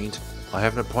way, fiend. I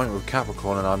have an appointment with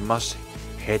Capricorn and I must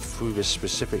head through this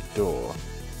specific door.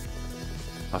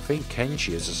 I think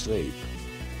Kenji is asleep.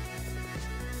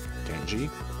 Kenji?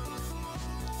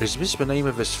 Is this the name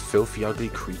of this filthy, ugly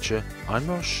creature? I'm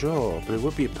not sure, but it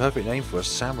would be a perfect name for a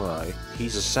samurai.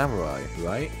 He's a samurai,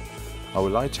 right? I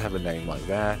would like to have a name like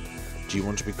that. Do you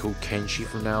want to be called Kenji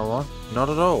from now on? Not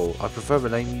at all. I prefer the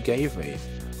name you gave me.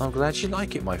 I'm glad you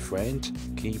like it, my friend.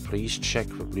 Can you please check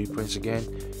the blueprints again?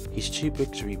 He's too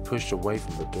big to be pushed away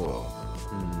from the door.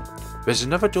 There's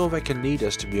another door that can lead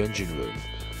us to the engine room.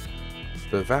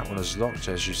 But that one is locked,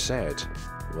 as you said.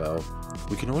 Well,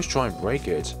 we can always try and break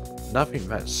it. Nothing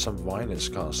that some violence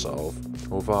can't solve.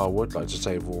 Although I would like to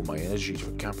save all my energy to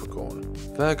a Capricorn.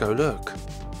 Virgo, look!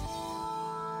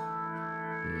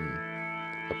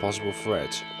 A possible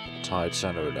threat. Tired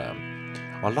Sanoram.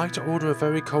 I'd like to order a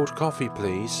very cold coffee,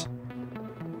 please.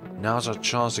 Now's our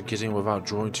chance to get in without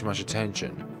drawing too much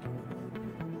attention.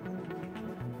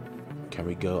 Can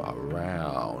we go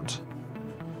around?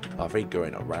 I think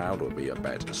going around would be a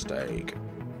bad mistake.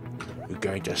 We're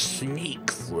going to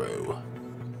sneak through.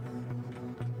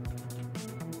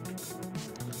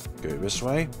 Go this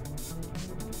way.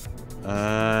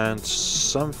 And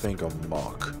something on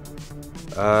mock.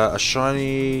 A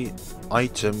shiny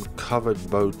item covered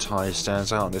bow tie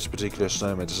stands out in this particular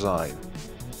snowman design.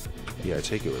 Yeah,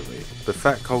 take it with me. The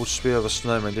fat cold spear of a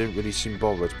snowman didn't really seem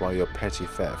bothered by your petty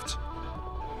theft.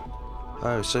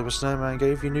 Oh, so the snowman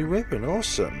gave you a new ribbon.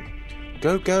 Awesome.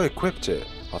 Go, equipped it.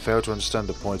 I fail to understand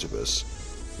the point of this.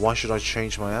 Why should I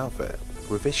change my outfit?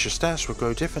 With this, your stats will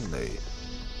grow differently.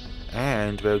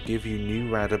 And they'll give you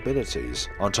new rad abilities.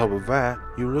 On top of that,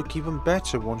 you'll look even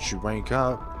better once you rank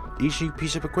up. Each new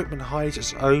piece of equipment hides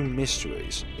its own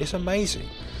mysteries. It's amazing.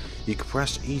 You can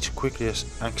press E to quickly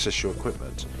access your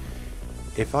equipment.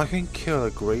 If I can kill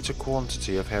a greater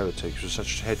quantity of heretics with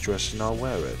such a headdress, then I'll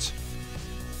wear it.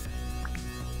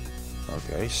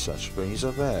 Okay, such things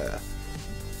are there.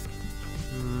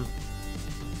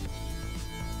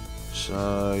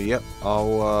 So, yep,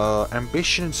 our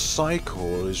ambition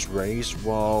cycle is raised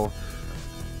while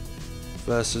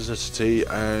versatility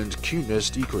and cuteness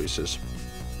decreases.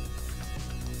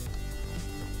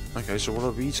 Okay, so what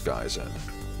are these guys then?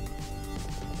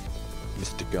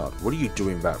 Mr. God, what are you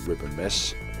doing with that ribbon,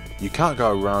 miss? You can't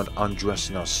go around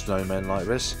undressing our snowmen like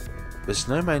this. The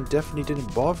snowman definitely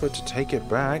didn't bother to take it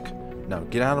back. Now,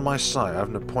 get out of my sight. I have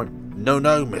an appointment.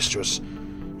 No, mistress.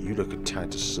 You look a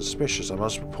tad suspicious. I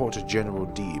must report to General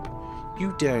Deeb.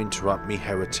 You dare interrupt me,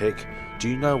 heretic. Do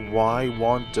you know why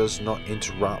one does not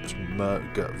interrupt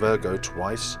Virgo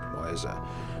twice? Why is that?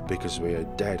 Because we are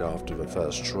dead after the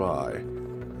first try.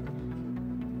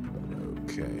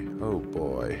 Okay. Oh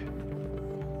boy.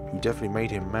 You definitely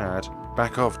made him mad.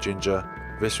 Back off, Ginger.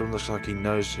 This one looks like he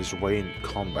knows his way in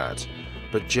combat.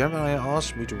 But Gemini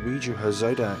asked me to read you her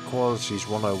Zodiac Qualities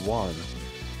 101.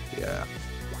 Yeah.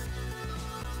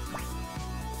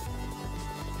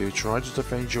 You tried to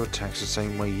defend your attacks the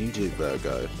same way you did,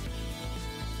 Virgo.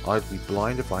 I'd be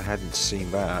blind if I hadn't seen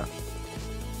that.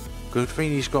 Good thing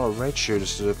he's got a red shield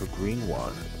instead of a green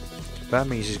one. That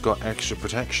means he's got extra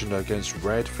protection against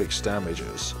red fixed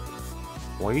damages.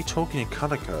 Why are you talking in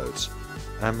colour codes?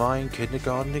 Am I in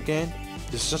kindergarten again?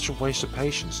 This is such a waste of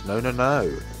patience. No.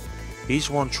 He's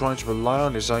one trying to rely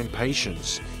on his own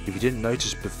patience. If you didn't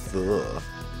notice before,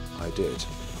 I did.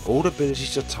 All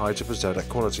abilities are tied to the Zodiac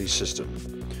quality system.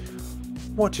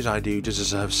 What did I do to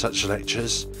deserve such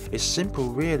lectures? It's simple,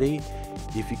 really.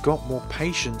 If you got more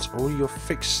patience, all your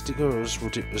fixed skills will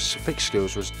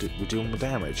deal more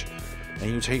damage,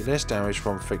 and you take less damage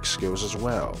from fixed skills as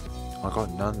well. I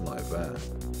got none like that.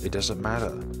 It doesn't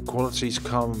matter. Qualities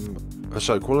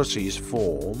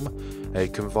form a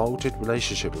convoluted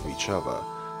relationship with each other.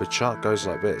 The chart goes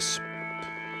like this.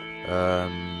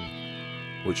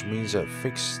 Which means that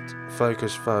fixed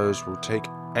focus foes will take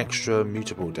extra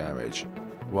mutable damage,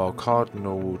 while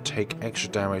Cardinal will take extra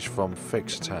damage from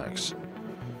fixed attacks.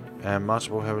 And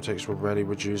multiple heretics will rarely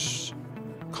reduce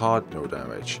Cardinal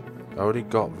damage. I already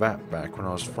got that back when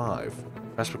I was 5.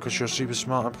 That's because you're super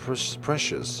smart and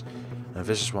precious. And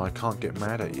this is why I can't get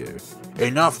mad at you.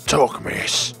 Enough talk,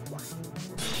 miss!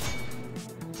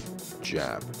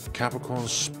 Jab.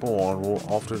 Capricorn's spawn will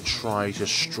often try to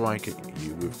strike at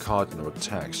you with cardinal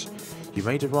attacks. You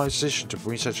made the right decision to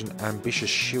bring such an ambitious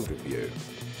shield with you.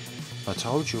 I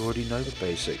told you already know the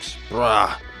basics.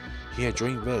 Brah! Here,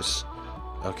 drink this.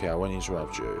 Okay, I won't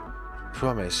interrupt you.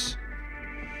 Promise.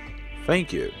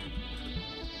 Thank you.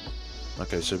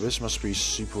 Okay, so this must be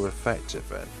super effective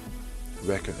then.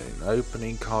 Reckoning.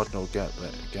 Opening cardinal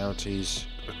guarantees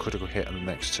a critical hit on the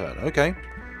next turn. Okay.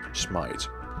 Smite.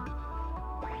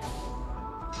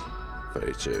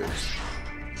 32.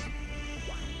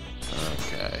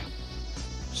 Okay.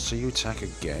 So you attack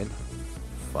again.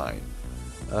 Fine.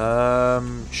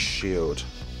 Shield.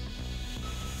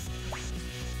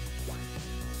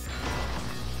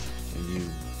 And you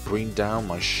bring down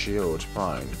my shield.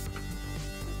 Fine.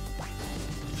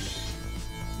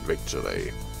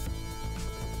 Victory.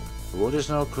 The wood is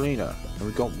now cleaner, and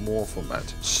we got more from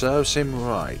that. Serves him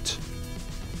right.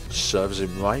 Serves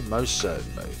him right, most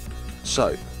certainly.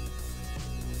 So,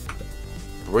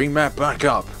 bring that back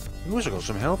up. We also got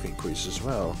some health increase as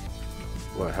well.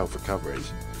 Well, health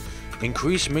recoveries.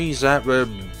 Increase means that the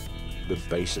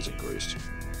base is increased.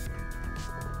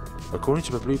 According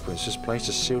to the blueprints, this place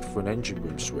is sealed for an engine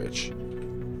room switch.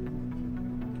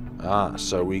 Ah,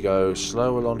 so we go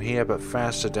slow along here but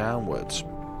faster downwards.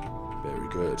 Very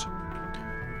good.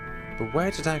 But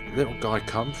where did that little guy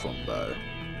come from, though?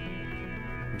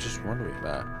 I'm just wondering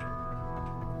that.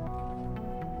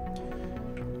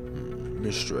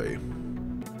 Mystery.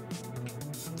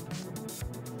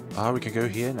 Ah, we can go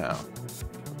here now.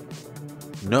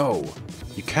 No!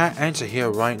 You can't enter here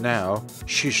right now.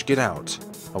 Shush, get out.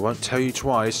 I won't tell you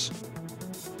twice.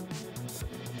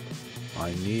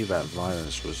 I knew that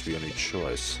violence was the only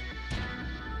choice.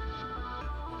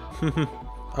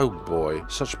 Oh boy,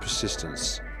 such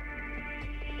persistence.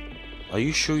 Are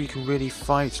you sure you can really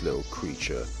fight, little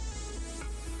creature?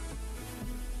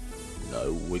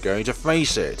 No, we're going to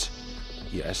face it.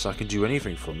 Yes, I can do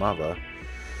anything for Mother.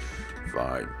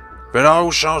 Fine. Then I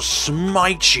shall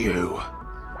smite you!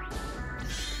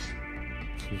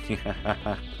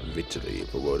 Victory,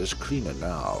 the world is cleaner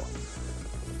now.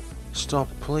 Stop,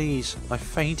 please. I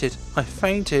fainted. I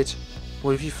fainted.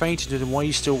 Well, if you fainted, then why are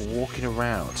you still walking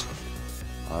around?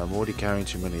 I'm already carrying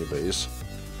too many of these.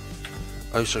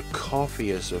 Oh, so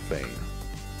coffee is a thing.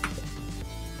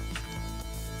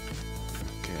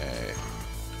 Okay.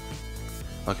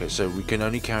 Okay, so we can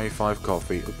only carry 5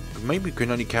 coffee. Maybe we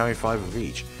can only carry 5 of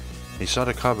each. Inside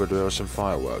a cupboard there are some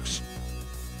fireworks.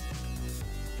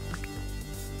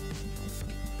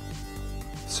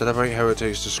 Celebrate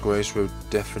Heretics disgrace with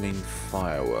deafening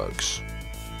fireworks.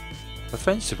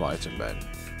 Offensive item then.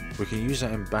 We can use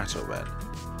that in battle then.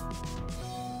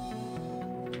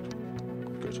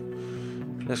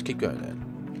 Good. Let's keep going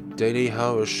then. Daily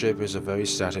heroship is a very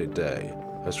static day.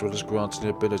 As well as granting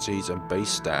abilities and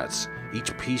base stats,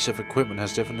 each piece of equipment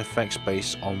has different effects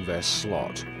based on their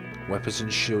slot. Weapons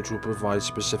and shields will provide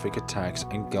specific attacks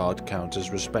and guard counters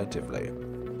respectively.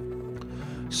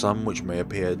 Some which may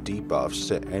appear debuffs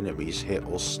to enemies hit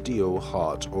or steal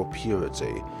heart or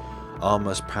purity.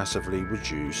 Armors passively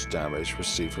reduce damage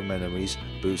received from enemies,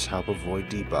 boots help avoid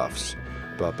debuffs.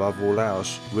 But above all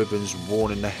else, ribbons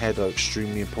worn in the head are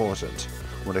extremely important.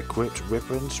 When equipped,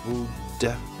 ribbons will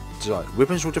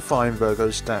define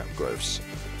Virgo's stat growths.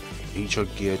 Each are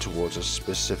geared towards a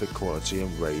specific quality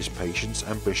and raise patience,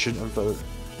 ambition and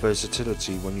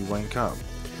versatility when you rank up.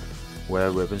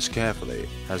 Wear ribbons carefully,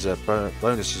 as their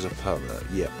bonuses are permanent.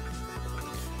 Yep.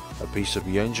 A piece of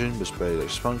the engine displayed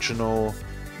as functional.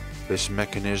 This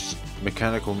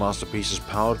mechanical masterpiece is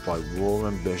powered by raw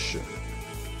ambition.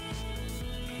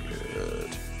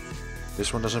 Good.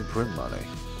 This one doesn't print money.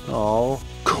 Oh,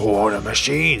 corner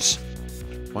machines!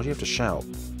 Why do you have to shout?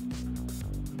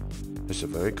 It's a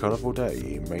very colourful day.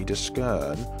 You may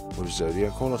discern which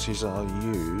Zodiac qualities are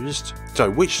used. So,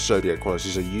 which Zodiac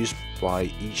qualities are used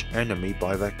by each enemy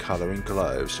by their colouring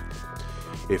clothes.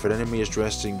 If an enemy is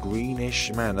dressed in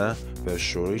greenish manner, they'll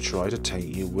surely try to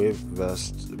taint you with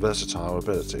versatile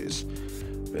abilities.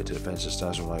 Their defensive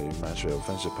stats will likely match their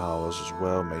offensive powers as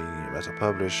well, meaning that a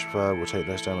published foe will take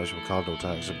less damage from cardinal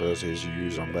attacks abilities you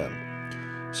use on them.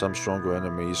 Some stronger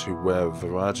enemies who wear a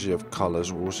variety of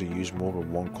colours will also use more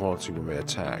than one quality when they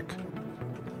attack.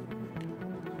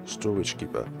 Storage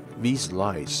Keeper. These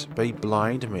lights, they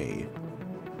blind me.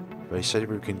 They said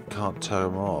we can't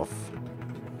turn them off.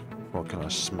 What, can I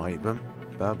smite them?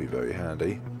 That'd be very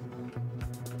handy.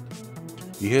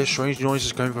 You hear strange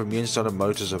noises coming from the inside of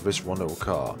motors of this one little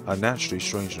car. Are naturally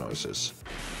strange noises.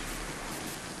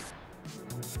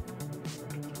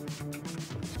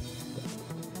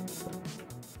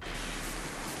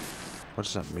 What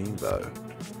does that mean though?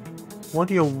 What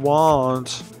do you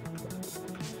want?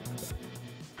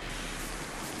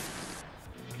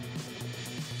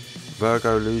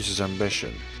 Virgo loses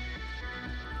ambition.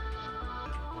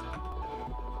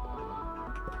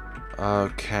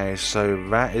 Okay, so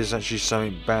that is actually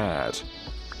something bad.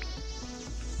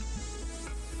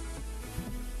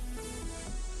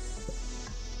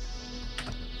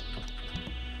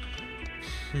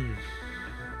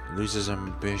 Loses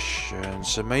ambition.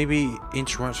 So maybe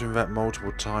interacting with that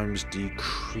multiple times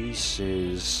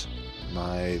decreases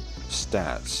my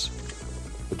stats.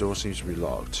 The door seems to be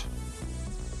locked.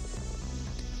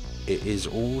 It is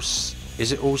all.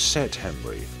 Is it all set,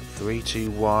 Henry? 3,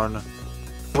 2, 1.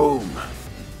 Boom!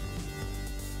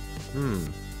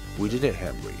 We did it,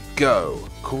 Henry. Go!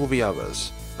 Call the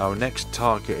others. Our next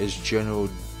target is General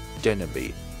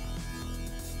Deneby.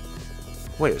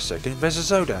 Wait a second, there's a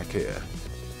Zodiac here.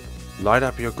 Light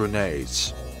up your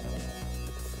grenades.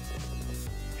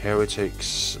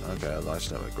 Heretics. Okay,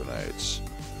 lighting up with grenades.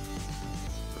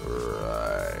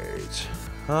 Right.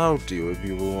 I'll deal with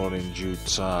you all in due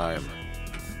time.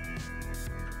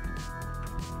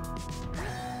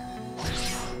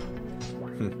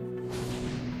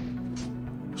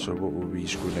 So what will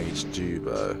these grenades do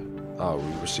though? Oh,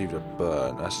 we received a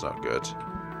burn. That's not good.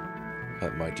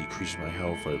 That might decrease my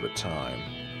health over time.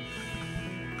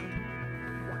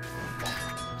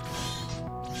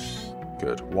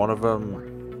 Good. One of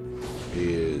them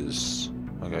is...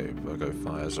 Okay, Virgo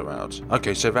fires are out.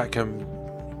 Okay, so that can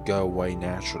go away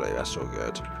naturally. That's all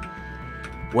good.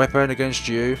 Weapon against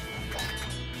you.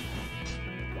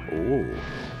 Ooh.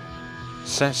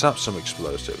 Sets up some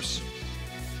explosives.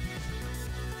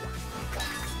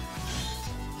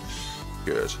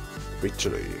 Good.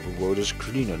 Victory. The world is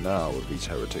cleaner now with these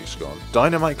heretics gone.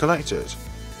 Dynamite collected.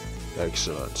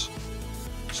 Excellent.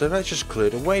 So that just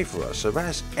cleared a way for us. So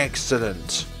that's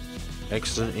excellent.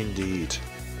 Excellent indeed.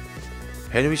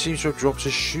 Henry seems to have dropped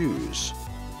his shoes.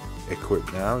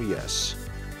 Equipped now, yes.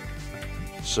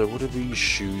 So what do these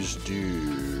shoes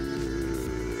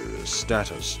do?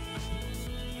 Status.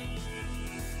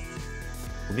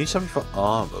 We need something for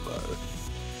armor though.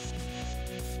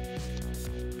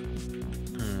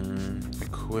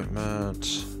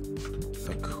 Equipment.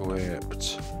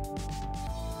 Equipped.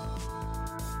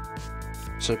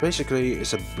 So basically,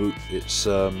 it's a boot. It's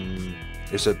an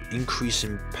increase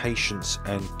in patience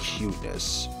and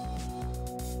cuteness.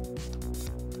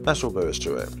 That's all there is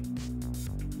to it.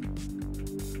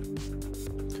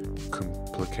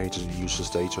 Complicated and useless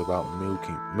data about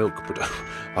milk production.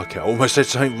 Okay, I almost said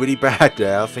something really bad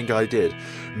there. I think I did.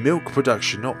 Milk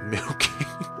production, not milking.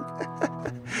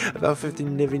 About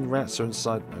 15 living rats are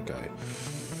inside. Okay.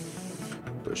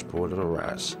 Those poor little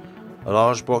rats. A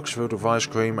large box filled with ice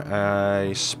cream,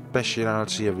 a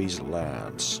speciality of these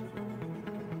lands.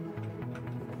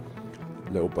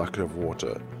 Little bucket of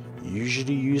water,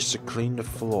 usually used to clean the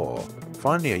floor.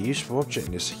 Finally, a useful object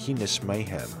in this heinous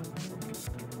mayhem.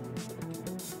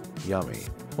 Yummy.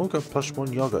 Oh, got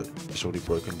 +1 yogurt. It's already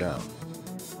broken down.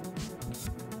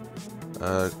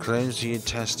 Cleanse the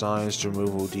intestines to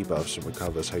remove all debuffs and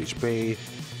recovers HP.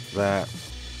 That.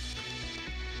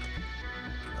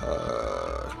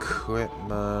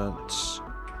 Equipment.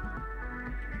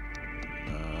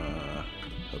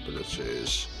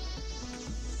 Abilities.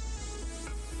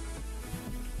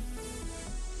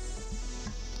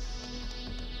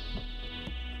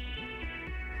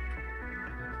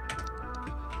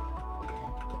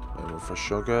 For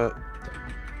sugar,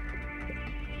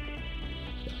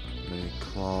 mini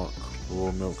clock,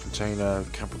 raw milk container,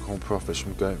 Capricorn profits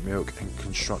from goat milk and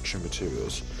construction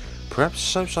materials. Perhaps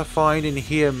soaps I find in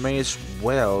here may as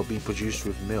well be produced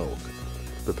with milk,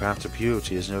 but perhaps the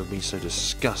purity has never been so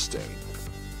disgusting.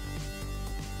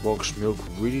 Boxed milk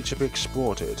ready to be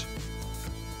exported.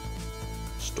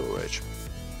 Storage.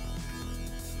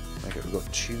 Okay, we've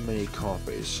got too many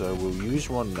copies, so we'll use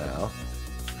one now.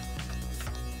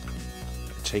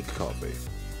 Take copy.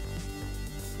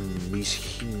 These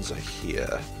hints are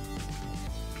here.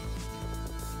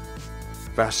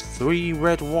 That's 3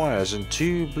 red wires and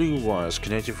 2 blue wires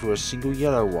connected through a single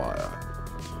yellow wire.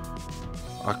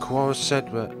 Aquara said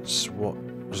that's what.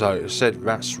 So it said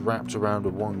that's wrapped around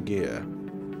with 1 gear.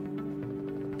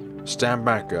 Stand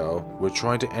back, girl. We're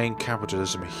trying to end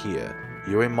capitalism here.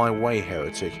 You're in my way,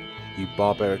 heretic. You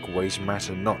barbaric ways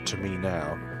matter not to me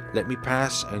now. Let me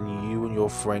pass, and you and your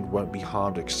friend won't be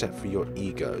harmed except for your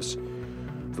egos.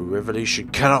 The revolution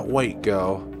cannot wait,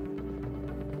 girl.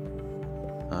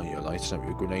 Oh, you're lighting up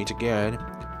your grenade again.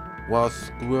 Well,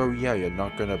 screw yeah, you're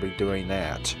not going to be doing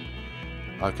that.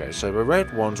 Okay, so the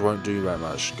red ones won't do that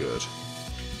much good.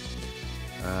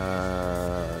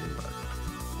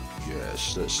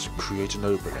 Yes, let's create an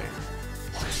opening.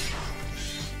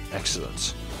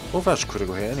 Excellent. Well, that's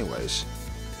critical here anyways.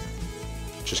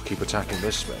 Just keep attacking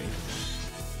this thing.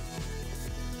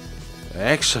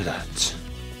 Excellent.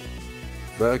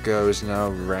 Virgo is now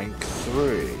rank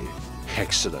 3.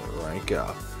 Excellent rank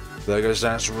up. There goes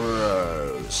that's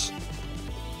Rose.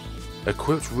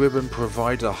 Equipped ribbon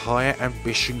provides a higher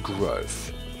ambition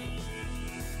growth.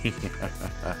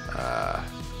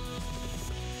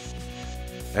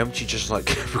 Empty just like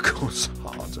Capricorn's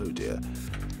heart, oh dear.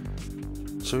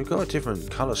 So we've got a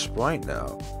different colour sprite now.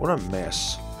 What a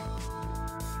mess.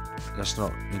 Let's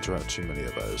not interact too many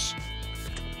of those.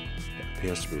 It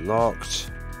appears to be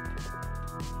locked.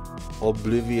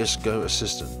 Oblivious Go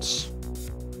Assistance.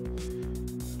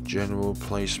 General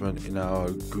placement in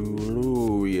our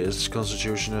glorious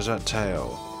constitution is at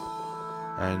tail.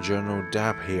 And General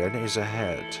Dab here is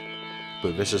ahead.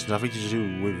 But this has nothing to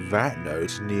do with that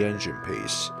note in the engine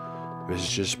piece. This is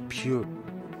just pure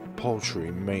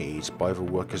poultry made by the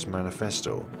Workers'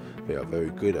 Manifesto. They are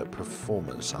very good at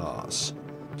performance arts.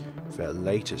 Their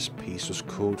latest piece was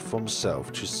called From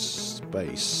Self to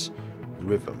Space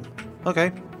Rhythm.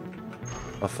 Okay.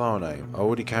 A file name. I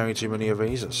already carry too many of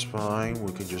these, that's fine.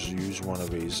 We can just use one of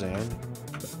these then.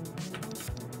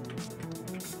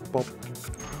 Pop.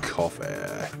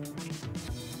 Coffee.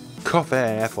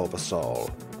 Coffee for the soul.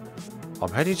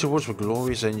 I'm heading towards the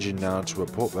glorious engine now to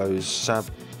report those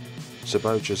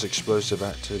Sabota's explosive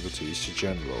activities to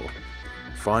General.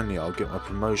 Finally, I'll get my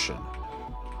promotion.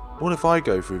 What if I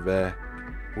go through there?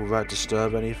 Will that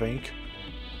disturb anything?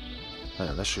 Hang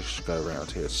on, let's just go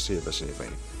around here to see if there's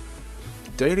anything.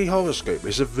 Daily horoscope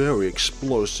is a very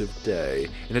explosive day.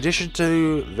 In addition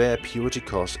to their purity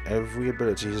cost, every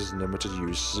ability has limited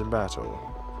uses in battle.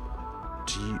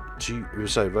 To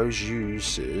those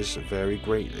uses vary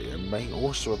greatly and may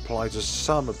also apply to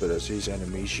some abilities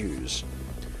enemies use.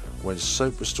 When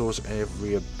soap restores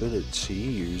every ability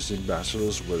used in battle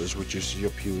as well as reduces your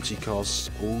purity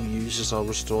costs, all uses are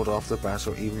restored after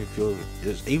battle even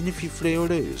if you flee or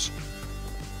lose.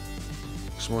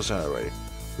 Small salary.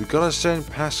 We gotta send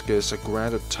Pascas a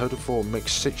grand total for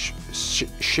mixed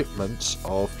shipments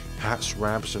of hats,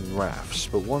 rabs and rafts,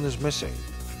 but one is missing.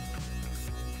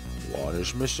 One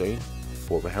is missing.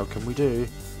 What the hell can we do?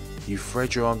 You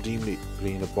thread your arm deeply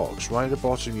in a box. Right at the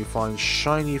bottom you find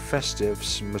shiny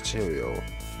Festives material.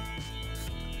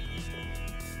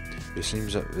 It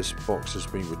seems that this box has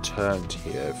been returned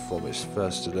here from its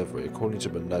first delivery. According to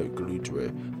the note glued to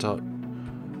it,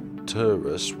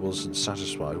 Turris wasn't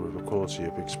satisfied with the quality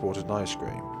of exported ice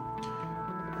cream.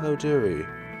 Oh dearie.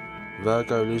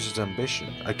 Virgo loses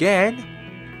ambition. Again?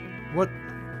 What?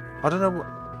 I don't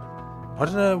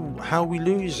know how we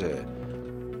lose it.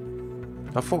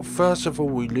 I thought first of all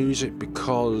we lose it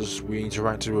because we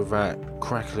interacted with that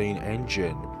crackling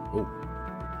engine. Oh.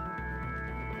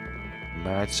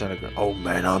 Mad celebrate. Oh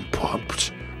man, I'm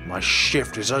pumped. My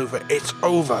shift is over. It's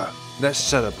over. Let's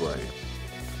celebrate.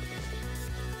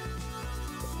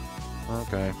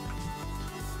 Okay.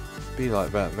 Be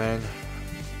like that then.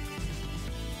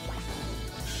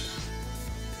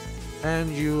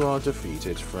 And you are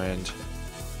defeated, friend.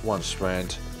 Once,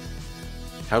 friend.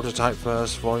 How to type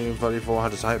first, volume 34, how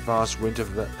to type fast, winter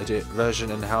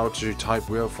version, and how to type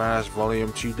real fast,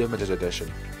 volume 2 limited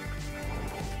edition.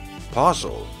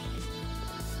 Parcel.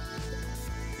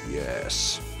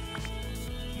 Yes.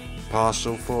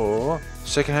 Parcel for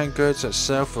secondhand goods that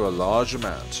sell for a large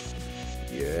amount.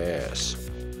 Yes.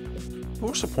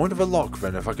 What's the point of a lock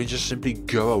then if I can just simply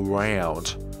go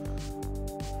around?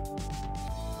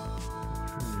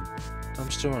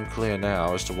 I'm still unclear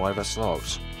now as to why that's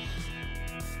locked.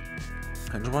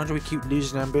 And why do we keep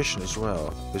losing ambition as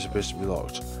well? It's supposed to be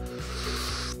locked.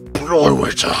 Blow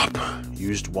it up!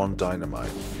 Used one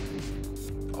dynamite.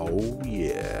 Oh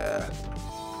yeah.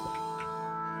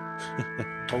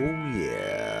 Oh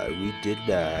yeah, we did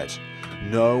that.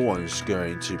 No one's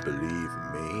going to believe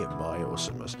me and my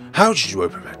awesomeness. How did you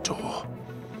open that door?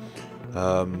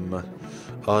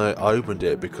 I opened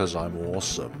it because I'm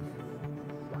awesome.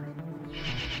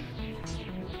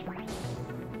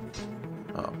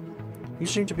 Oh. You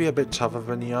seem to be a bit tougher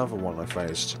than the other one I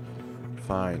faced.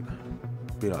 Fine.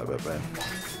 Be like that then.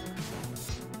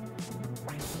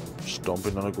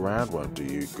 Stomping on the ground won't do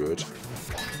you good.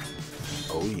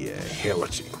 Oh yeah,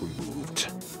 heretic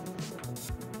removed.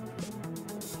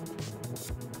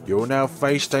 You'll now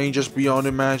face dangers beyond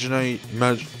imagining,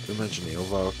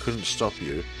 although I couldn't stop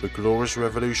you. The glorious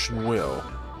revolution will.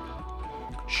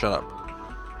 Shut up.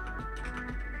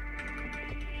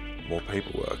 More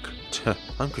paperwork.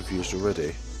 I'm confused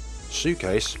already.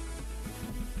 Suitcase.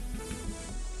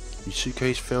 The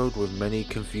suitcase filled with many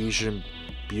confusion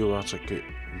bureaucratic.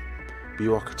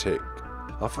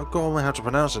 I've forgotten how to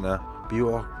pronounce it now.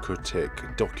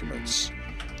 Bureaucratic documents.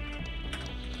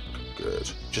 Good.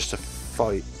 Just a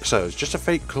fight. So it's just a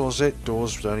fake closet.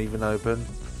 Doors don't even open.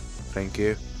 Thank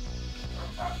you.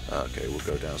 Okay, we'll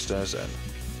go downstairs then.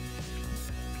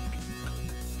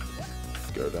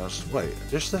 Go downstairs. Wait,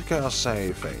 just look at our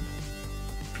save thing.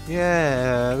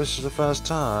 Yeah, this is the first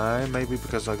time. Maybe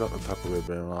because I got the purple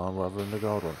ribbon on rather than the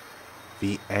gold one.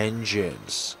 The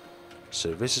engines.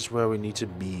 So this is where we need to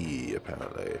be,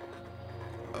 apparently.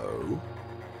 Oh?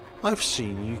 I've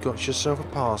seen you got yourself a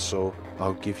parcel.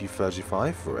 I'll give you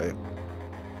 35 for it.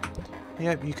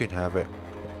 Yep, you can have it.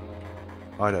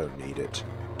 I don't need it.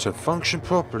 To function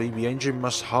properly, the engine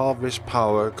must harvest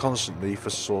power constantly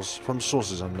from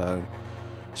sources unknown.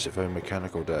 It's a very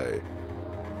mechanical day.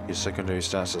 Your secondary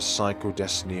stats are Cycle,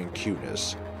 Destiny, and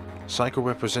Cuteness. Cycle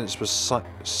represents the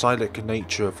cyclic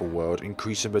nature of the world,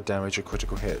 increasing the damage of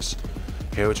critical hits.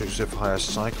 Heretics with higher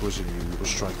cycles than you will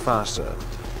strike faster.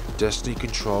 Destiny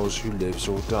controls who lives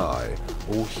or die.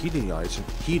 All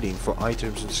healing for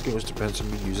items and skills depends on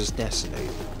the user's destiny.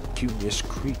 Cuteness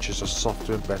creatures are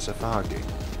softer and better for hugging.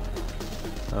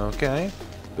 Okay,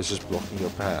 this is blocking your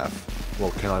path.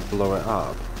 Well, can I blow it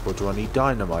up? Or do I need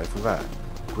dynamite for that?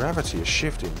 Gravity is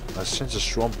shifting. I sense a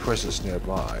strong presence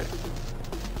nearby.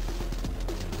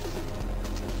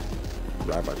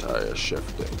 Gravity is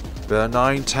shifting. There are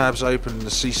 9 tabs open in the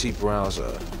CC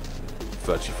browser.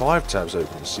 35 tabs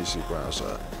open in the CC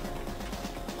browser.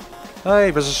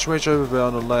 Hey, there's a switch over there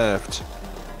on the left.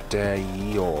 Dare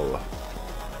ye all.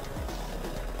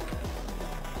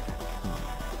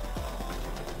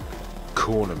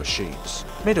 Corner machines.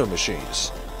 Middle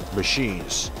machines.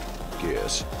 Machines.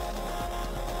 Gears.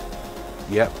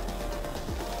 Yep.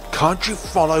 Can't you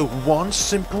follow one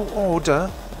simple order?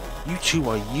 You two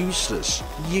are useless.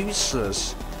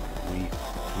 Useless.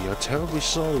 We are terribly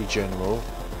sorry, General.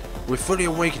 We're fully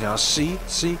awake now, see?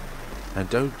 And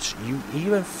don't you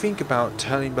even think about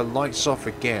turning the lights off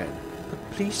again.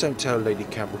 But please don't tell Lady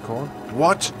Capricorn.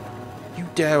 What? You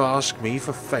dare ask me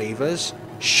for favors?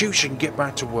 Shoot and get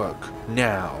back to work.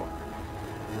 Now.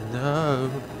 No.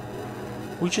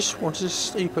 We just wanted to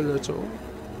sleep a little.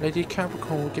 Lady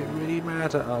Capricorn would get really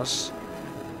mad at us.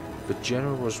 The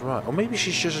General was right. Or maybe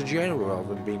she's just a general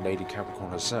rather than being Lady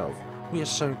Capricorn herself. We are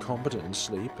so incompetent and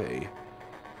sleepy.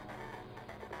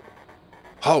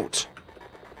 Halt!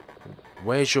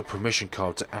 Where's your permission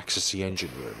card to access the engine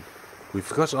room? We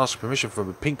forgot to ask permission from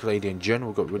the Pink Lady and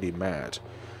General got really mad.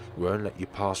 We won't let you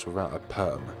pass without a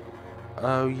perm.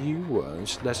 Oh, you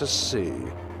won't? Let us see.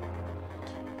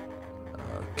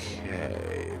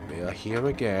 Okay, we are here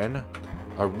again.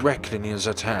 A reckoning is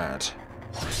at hand.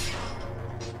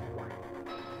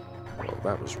 Well,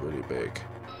 that was really big.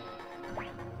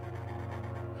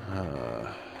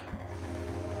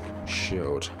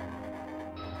 Shield.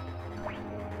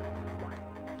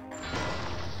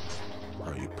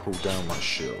 Oh, you pulled down my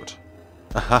shield.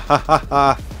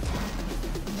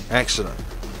 Excellent.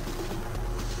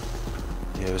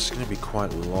 Yeah, it's going to be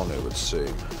quite long, it would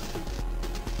seem.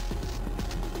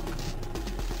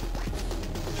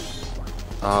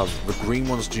 The green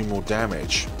ones do more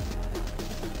damage.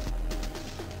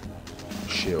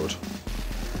 Shield.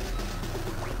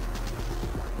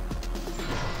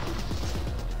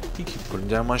 You keep putting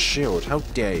down my shield. How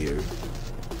dare you?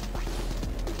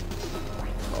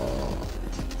 Oh.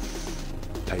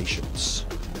 Patience.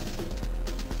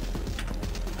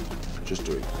 Just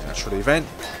doing natural event.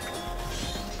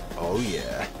 Oh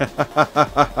yeah.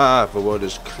 The world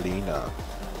is cleaner.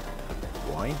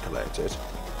 Wine collected.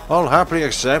 I'll happily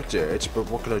accept it, but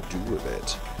what can I do with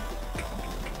it?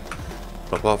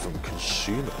 Apart from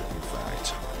consume it, in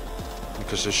fact.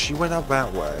 Because if she went up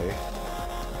that way,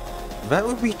 that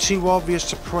would be too obvious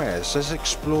to press. Let's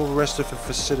explore the rest of the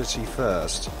facility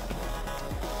first.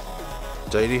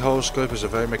 Daily horoscope is a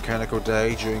very mechanical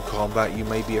day. During combat, you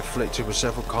may be afflicted with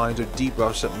several kinds of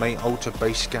debuffs that may alter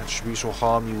basic attributes or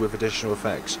harm you with additional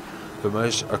effects. The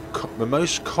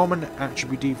most common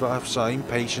attribute debuffs are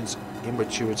impatience,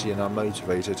 immaturity, and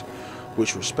unmotivated,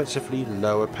 which respectively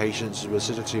lower patience,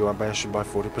 lucidity, or ambition by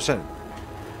 40%.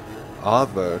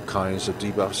 Other kinds of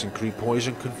debuffs include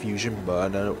poison, confusion,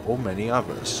 burn, or many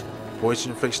others.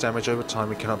 Poison inflicts damage over time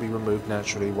and cannot be removed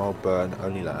naturally, while burn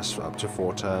only lasts for up to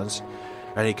 4 turns.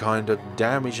 Any kind of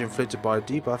damage inflicted by a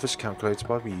debuff is calculated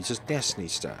by the user's destiny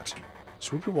stat. So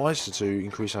it would be wiser to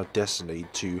increase our destiny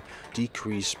to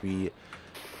decrease the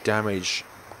damage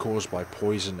caused by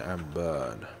poison and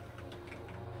burn.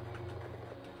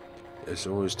 It's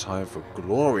always time for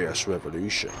glorious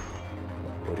revolution.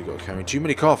 What do you got carrying? Too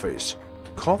many coffees.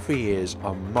 Coffee is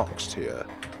amongst here.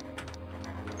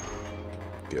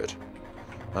 Good.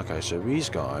 Okay, so these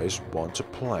guys want to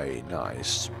play.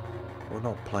 Nice. Well,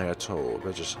 not play at all.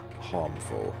 They're just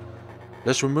harmful.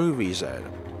 Let's remove these then.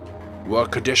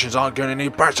 Work conditions aren't getting any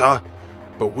better,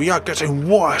 but we are getting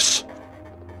worse.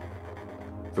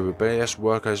 The rebellious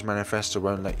workers' manifesto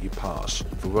won't let you pass.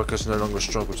 The workers no longer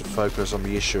struggle to focus on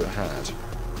the issue at hand.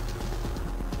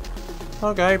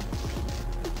 Okay.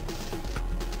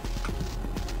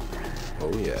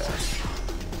 Oh yeah.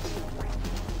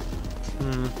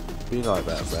 Be like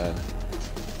that then.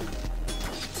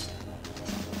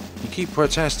 You keep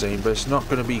protesting, but it's not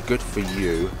going to be good for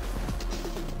you.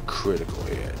 Critical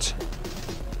hit.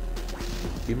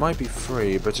 You might be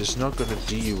free, but it's not going to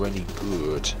do you any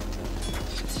good.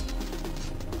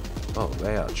 Oh,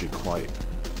 they're actually quite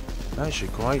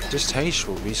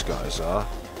distasteful, these guys are.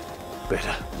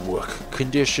 Better work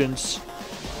conditions.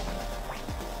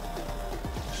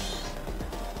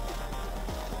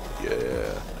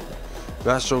 Yeah.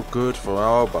 That's all good for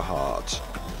our heart.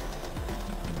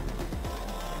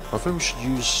 I think we should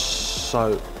use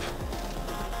soap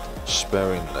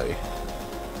sparingly.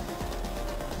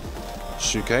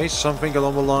 Suitcase, something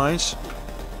along the lines.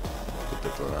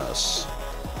 Good for us.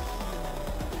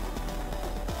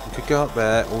 We could go up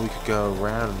there, or we could go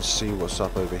around and see what's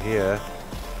up over here.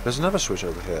 There's another switch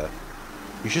over here.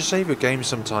 You should save your game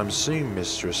sometime soon,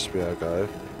 Mistress Virgo.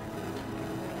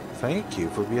 Thank you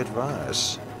for the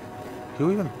advice.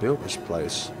 Who even built this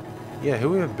place? Yeah,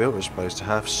 who even built this place to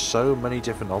have so many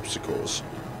different obstacles?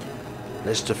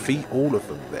 Let's defeat all of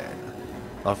them then.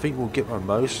 I think we'll get the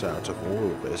most out of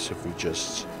all of this if we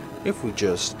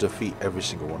just defeat every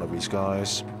single one of these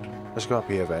guys. Let's go up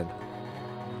here then.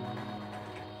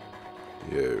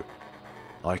 You.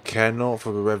 I care not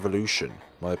for the revolution.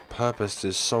 My purpose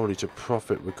is solely to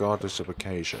profit regardless of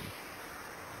occasion.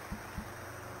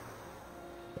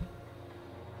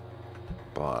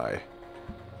 Bye.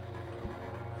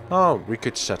 Oh, we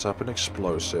could set up an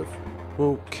explosive.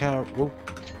 We'll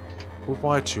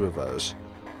buy 2 of those.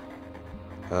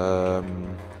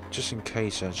 Just in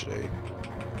case, actually.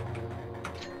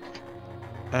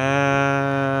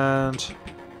 And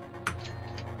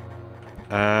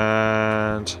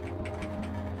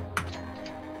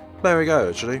there we go,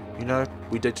 actually. You know,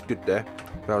 we did good there.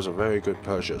 That was a very good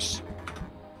purchase.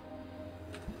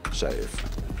 Save.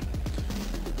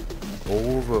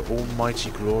 All the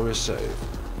almighty glorious save.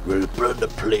 We'll burn the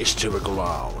place to the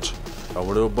ground. And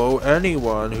we'll bow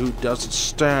anyone who doesn't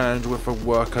stand with the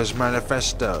Workers'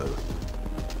 Manifesto.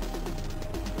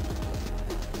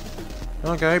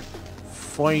 Okay.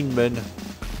 Fine, men.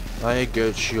 I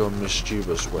get your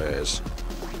mischievous ways.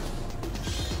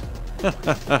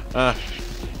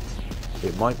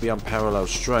 It might be unparalleled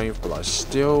strength, but I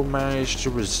still managed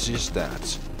to resist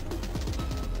that.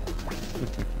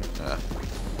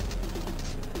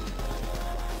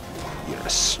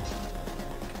 Yes.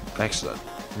 Excellent.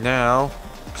 Now,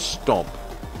 stomp.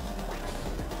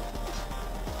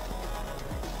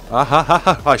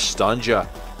 Ah, I stunned ya.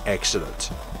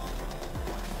 Excellent.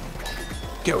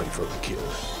 Going for the kill.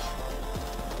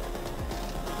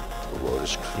 The world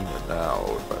is cleaner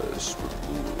now, but it's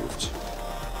removed.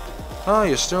 Oh,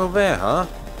 you're still there, huh?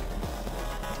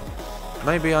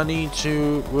 Maybe I need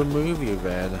to remove you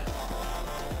then.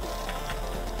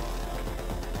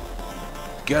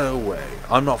 Get away.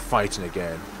 I'm not fighting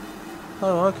again.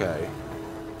 Oh, okay.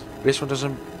 This one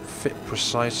doesn't fit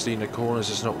precisely in the corners.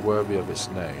 It's not worthy of its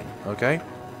name. Okay?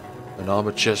 An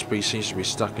armored chest piece seems to be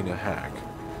stuck in a hack.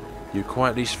 You require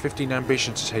at least 15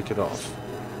 ambition to take it off.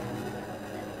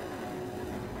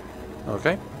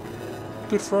 Okay.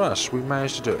 Good for us. We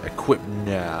managed to do it. Equip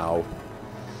now.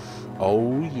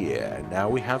 Oh yeah. Now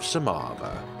we have some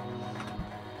armor.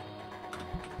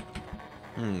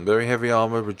 Very heavy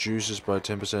armor reduces by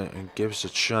 10% and gives a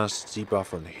chance to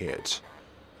debuff on hit.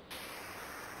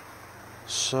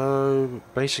 So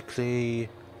basically,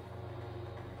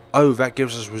 oh, that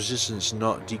gives us resistance,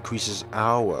 not decreases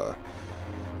our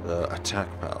attack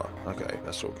power. Okay,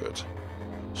 that's all good.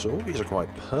 So all these are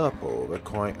quite purple. They're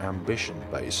quite ambition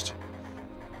based.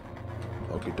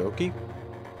 Okie dokie.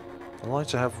 I like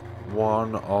to have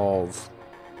one of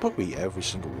probably every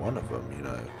single one of them, you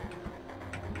know.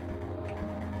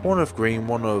 One of green,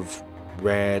 one of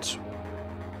red,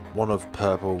 one of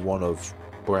purple, one of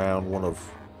brown, one of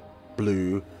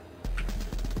blue,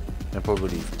 and probably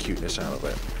leave cuteness out of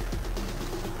it.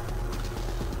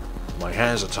 My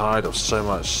hands are tired of so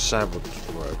much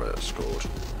whatever it's called.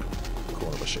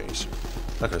 Corner machines.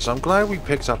 Okay, so I'm glad we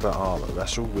picked up that armor.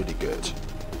 That's all really good.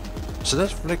 So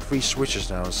let's flick these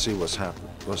switches now and see what's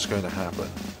going to happen.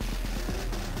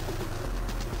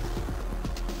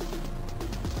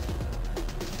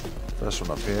 First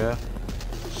one up here.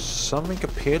 Something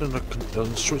appeared on the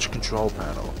switch control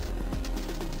panel.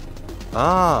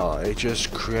 Ah, it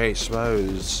just creates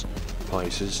those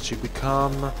places to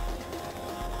become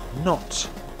not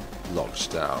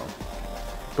locked down.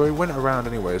 But we went around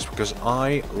anyways because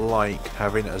I like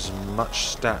having as much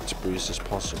stat boost as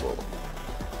possible.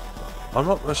 I'm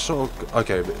not a sort of...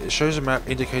 Okay, but it shows a map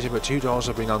indicating that 2 doors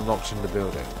have been unlocked in the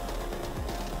building.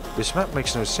 This map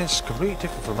makes no sense. It's completely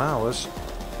different from ours.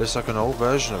 It's like an old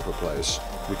version of the place.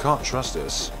 We can't trust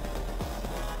this.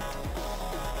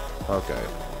 Okay.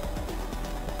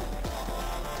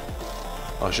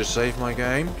 I should save my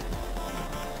game.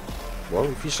 Well,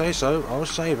 if you say so, I'll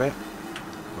save it.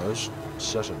 Most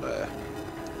certainly.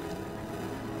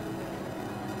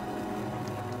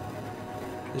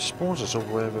 It spawns us all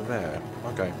the way over there.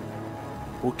 Okay.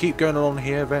 We'll keep going along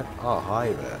here then. Ah,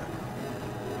 hi there.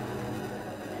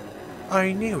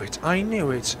 I knew it, I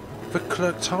knew it. The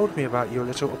clerk told me about your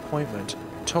little appointment.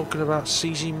 Talking about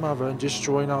seizing Mother and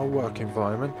destroying our work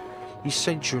environment. He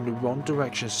sent you in the wrong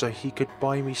direction so he could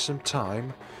buy me some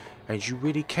time. And you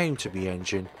really came to me,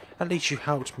 Engine. At least you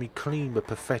helped me clean the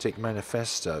pathetic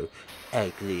manifesto.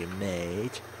 Ugly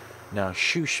maid. Now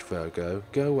shoosh, Virgo.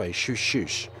 Go away, shoosh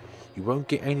shoosh. You won't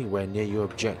get anywhere near your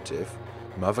objective.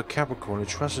 Mother Capricorn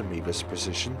entrusted me this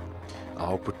position.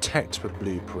 I'll protect the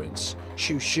blueprints.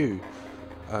 Shoo shoo.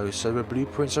 Oh, so the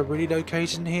blueprints are really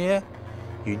located in here?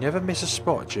 You never miss a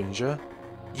spot, Ginger.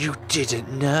 You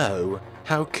didn't know?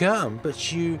 How come?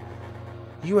 But you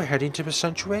were heading to the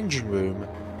central engine room.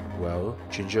 Well,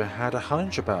 Ginger had a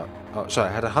hunch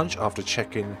had a hunch after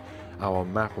checking our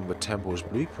map on the temple's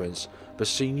blueprints. But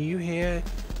seeing you here,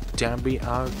 Danby,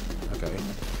 okay.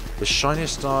 the shining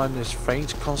star in his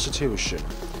faint constitution.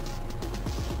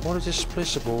 What a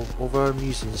despicable, although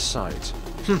amusing sight.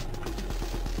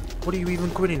 What are you even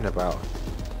grinning about?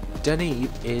 Denny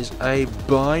is a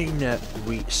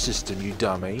binary system, you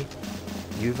dummy.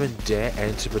 You even dare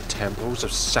enter the temples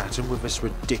of Saturn with this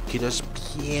ridiculous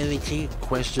purity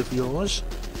quest of yours?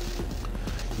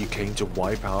 You came to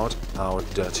wipe out our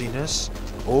dirtiness?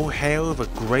 All hail the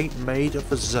great maid of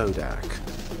the Zodiac.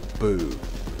 Boo.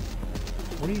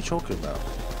 What are you talking about?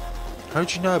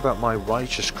 How'd you know about my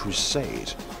righteous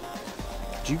crusade?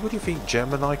 Do you really think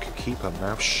Gemini could keep her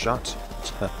mouth shut?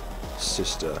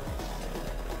 Sister.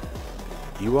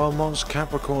 You are amongst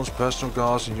Capricorn's personal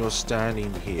guards and you're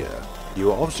standing here.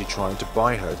 You are obviously trying to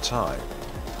buy her time.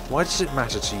 Why does it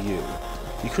matter to you?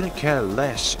 You couldn't care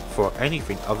less for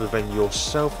anything other than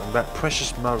yourself and that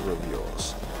precious mother of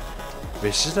yours.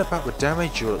 This isn't about the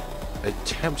damage your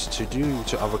attempts to do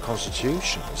to other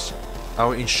constitutions.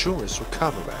 Our insurance will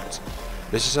cover that.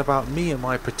 This is about me and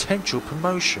my potential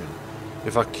promotion.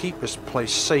 If I keep this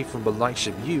place safe from the likes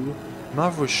of you,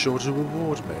 Mother is sure to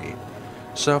reward me.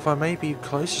 So if I may be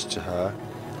closest to her,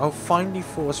 I'll finally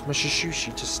force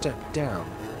Mishishushi to step down.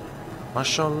 I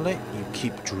shall let you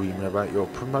keep dreaming about your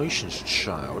promotions,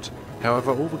 child.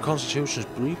 However, all the Constitution's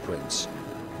blueprints,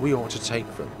 we ought to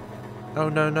take them. Oh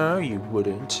no, you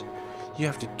wouldn't. You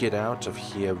have to get out of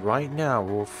here right now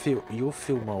or you'll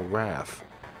feel my wrath.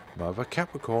 Mother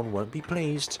Capricorn won't be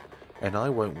pleased, and I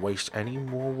won't waste any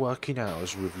more working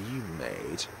hours with you,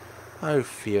 maid. Oh,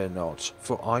 fear not,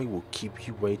 for I will keep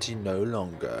you waiting no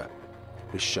longer.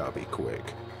 This shall be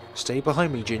quick. Stay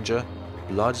behind me, Ginger.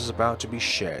 Blood is about to be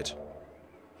shed.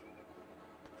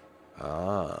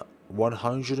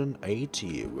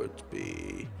 180 it would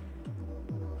be.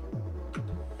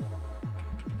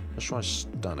 Let's try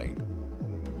stunning.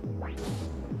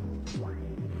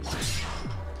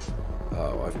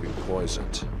 Oh, I've been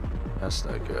poisoned. That's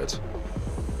no good.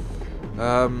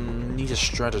 Need to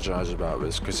strategize about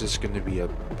this because it's going to be a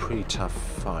pretty tough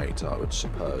fight, I would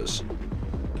suppose.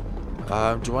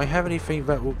 Do I have anything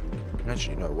that will...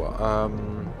 Actually, you know what?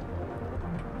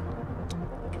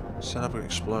 Set up an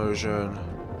explosion.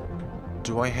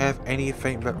 Do I have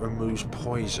anything that removes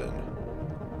poison?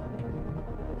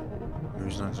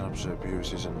 Removes 99%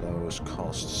 abuses and lowers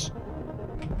costs.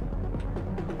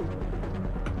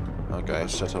 Okay,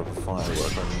 set up a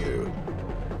firework on you.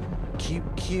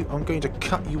 Cute, I'm going to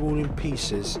cut you all in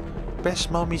pieces.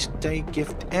 Best Mummy's Day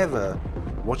gift ever.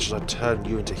 Watch as I turn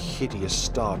you into hideous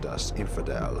stardust,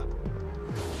 infidel.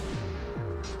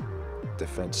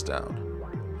 Defense down.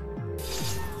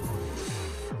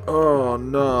 Oh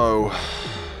no.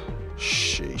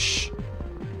 Sheesh.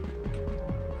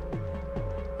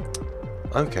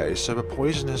 Okay, so the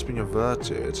poison has been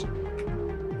averted,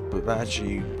 but that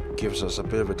actually gives us a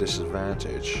bit of a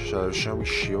disadvantage. So shall we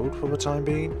shield for the time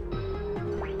being?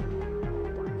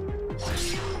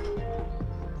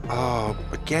 Oh,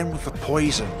 again with the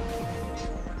poison.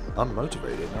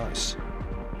 Unmotivated, nice.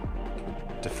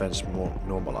 Defense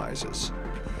normalizes.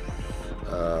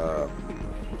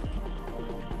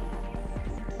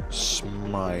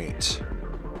 Smite.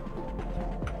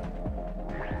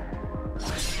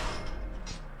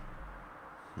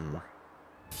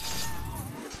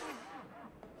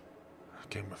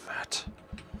 Again with that.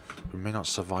 We may not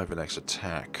survive the next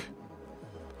attack.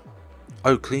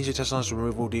 Oh, cleans your intestines,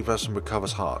 remove all defects and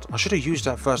recovers heart. I should have used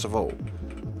that first of all.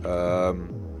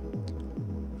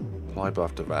 Apply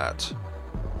buff to that.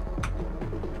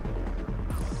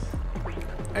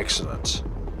 Excellent.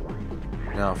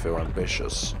 Now I feel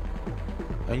ambitious.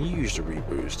 And you used a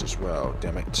reboost as well,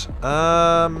 damn it.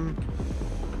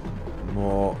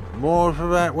 More for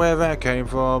that, where that came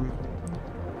from.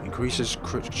 Increases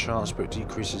crit chance but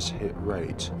decreases hit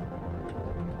rate.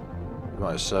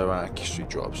 Right, so accuracy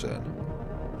drops in.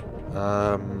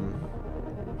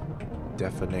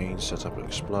 Deafening, set up an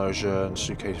explosion,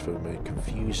 suitcase for me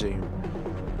confusing.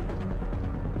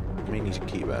 We need to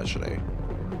keep actually.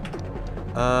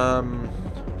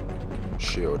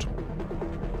 Shield.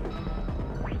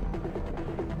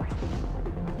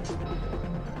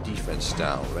 Defense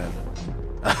down then.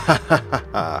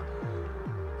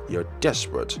 You're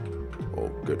desperate. Oh,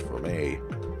 good for me.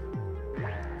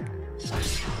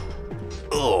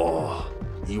 Oh,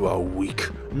 you are weak.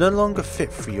 No longer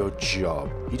fit for your job.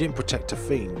 You didn't protect a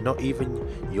fiend, not even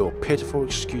your pitiful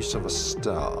excuse of a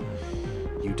star.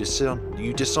 You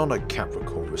dishonor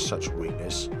Capricorn with such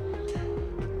weakness.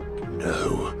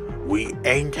 No, we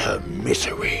end her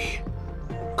misery.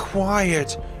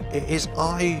 Quiet! It is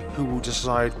I who will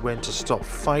decide when to stop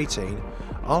fighting.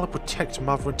 I'll protect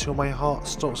Mother until my heart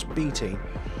stops beating.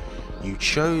 You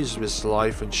chose this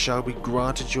life and shall be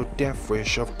granted your death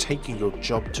wish of taking your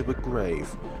job to the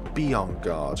grave. Be on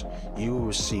guard. You will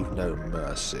receive no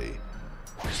mercy.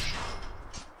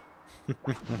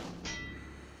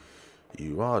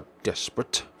 You are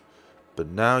desperate, but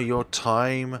now your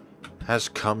time has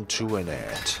come to an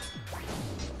end.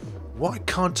 Why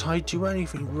can't I do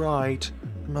anything right?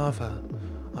 Mother,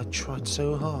 I tried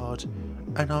so hard,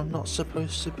 and I'm not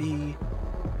supposed to be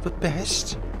the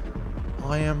best?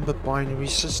 I am the binary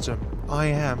system. I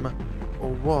am, or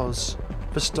was,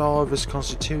 the star of this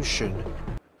constitution.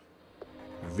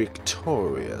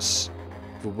 Victorious.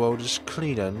 The world is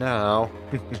cleaner now.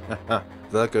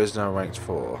 Virgo is now ranked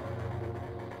 4.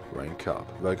 Rank up.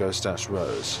 Virgo stats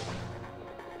rose.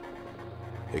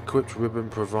 Equipped ribbon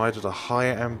provided a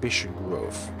higher ambition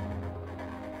growth.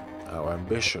 Our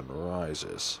ambition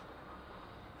rises.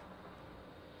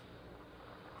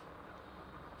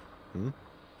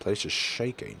 Place is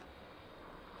shaking.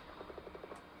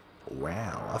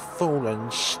 Wow, a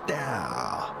fallen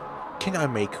star. Can I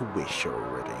make a wish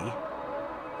already?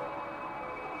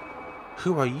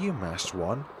 Who are you, Masked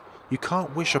One? You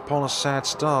can't wish upon a sad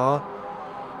star.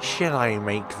 Shall I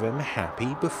make them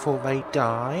happy before they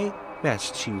die?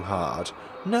 That's too hard.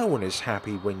 No one is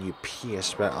happy when you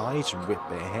pierce their eyes and rip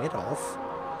their head off.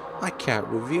 I can't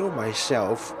reveal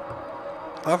myself.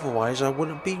 Otherwise I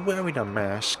wouldn't be wearing a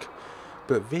mask.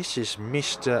 But this is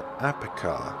Mr.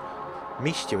 Apicor.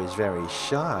 Mr. is very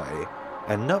shy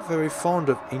and not very fond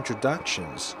of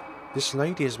introductions. This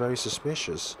lady is very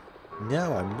suspicious.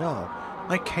 No, I'm not.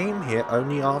 I came here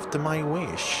only after my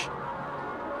wish.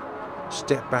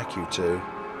 Step back, you two.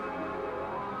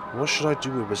 What should I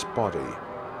do with this body?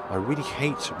 I really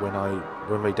hate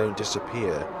when they don't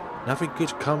disappear. Nothing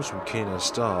good comes from killing a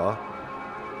star.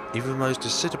 Even the most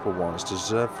despicable ones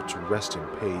deserve to rest in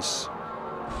peace.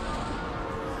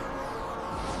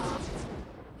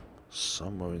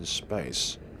 Somewhere in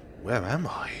space. Where am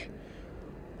I?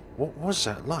 What was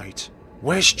that light?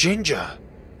 Where's Ginger?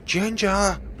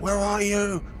 Ginger! Where are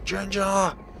you?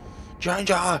 Ginger!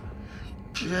 Ginger!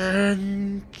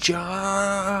 Ginger!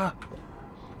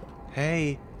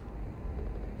 Hey.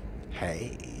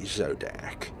 Hey,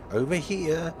 Zodiac. Over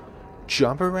here.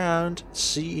 Jump around.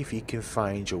 See if you can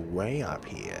find your way up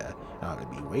here. I'll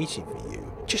be waiting for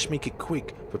you. Just make it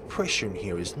quick. The pressure in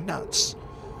here is nuts.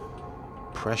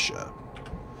 Pressure?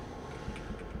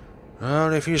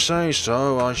 Well, if you say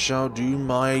so, I shall do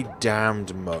my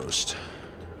damned most.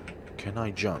 Can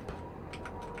I jump?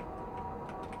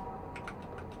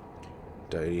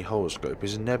 Daily horoscope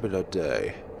is a nebula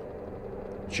day.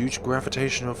 Due to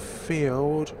gravitational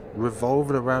field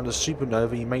revolving around a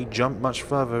supernova, you may jump much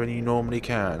further than you normally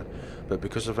can, but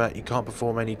because of that you can't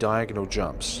perform any diagonal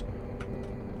jumps.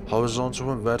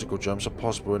 Horizontal and vertical jumps are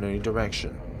possible in any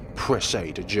direction. Press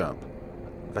A to jump.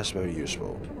 That's very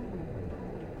useful.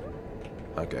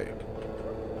 Okay.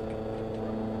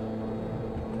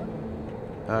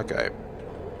 Okay.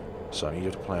 So I need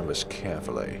you to plan this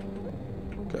carefully.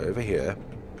 Go over here.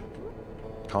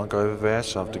 Can't go over there,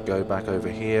 so I have to go back over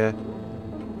here.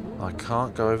 I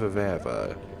can't go over there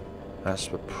though. That's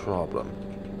the problem.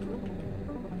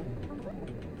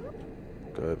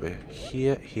 Go over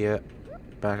here, here,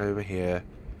 back over here.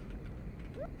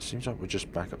 Seems like we're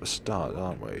just back at the start,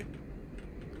 aren't we?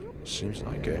 Seems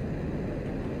like it.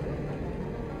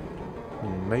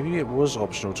 Maybe it was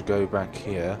optional to go back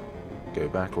here. Go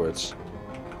backwards.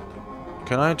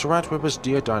 Can I interact with this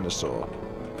dear dinosaur?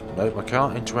 Nope, I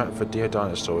can't interact with the dear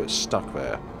dinosaur. It's stuck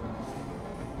there.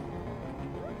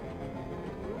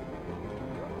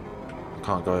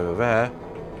 Can't go over there.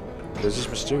 There's this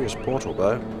mysterious portal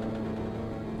though.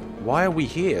 Why are we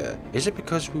here? Is it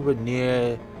because we were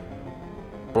near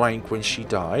blank when she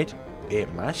died?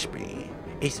 It must be.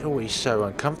 It's always so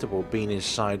uncomfortable being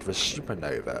inside the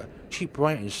supernova. Too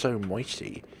bright and so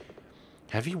moisty.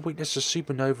 Have you witnessed a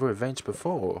supernova event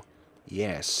before?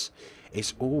 Yes.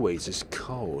 It's always this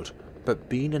cold. But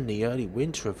being in the early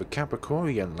winter of the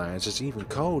Capricornian lands is even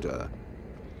colder.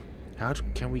 How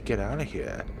can we get out of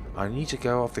here? I need to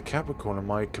go off the Capricorn and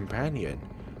my companion.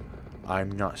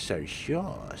 I'm not so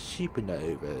sure.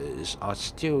 Supernovas are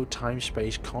still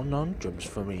time-space conundrums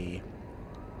for me.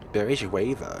 There is a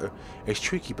way though. It's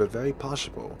tricky but very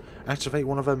possible. Activate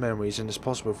one of her memories and it's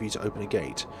possible for you to open a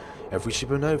gate. Every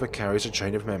supernova carries a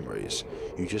chain of memories.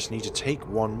 You just need to take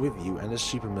one with you and the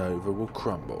supernova will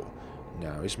crumble.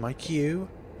 Now is my cue.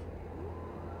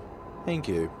 Thank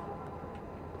you.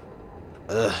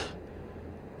 Ugh.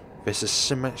 This is a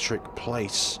symmetric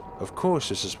place. Of course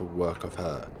this is the work of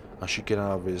her. I should get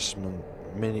out of this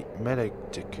melancholy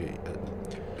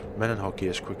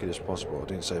as quickly as possible. I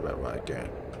didn't say that right again.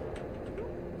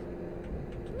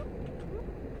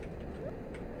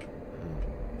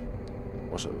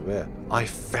 what's over there? I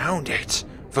found it!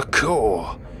 The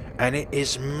core! And it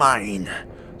is mine!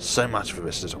 So much for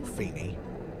this little feeny.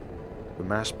 The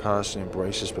masked person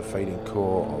embraces the fading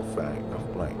core of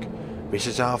blank. This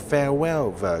is our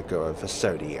farewell, Virgo of the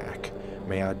Zodiac.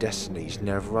 May our destinies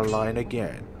never align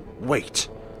again. Wait!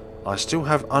 I still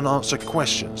have unanswered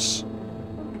questions.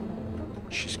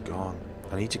 She's gone.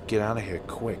 I need to get out of here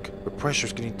quick. The pressure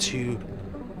is getting too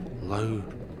low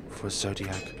for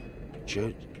Zodiac.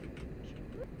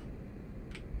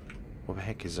 What the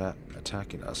heck is that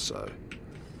attacking us so?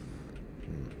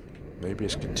 Maybe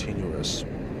it's continuous.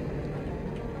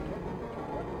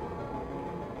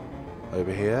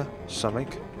 Over here, something.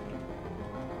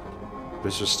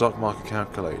 This is a stock market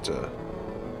calculator.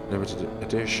 Limited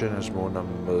edition has more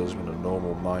numbers than a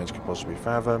normal mind could possibly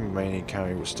fathom, mainly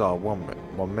carrying with star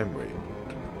one memory.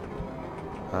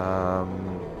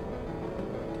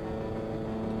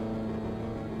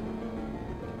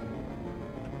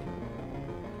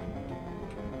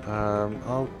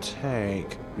 I'll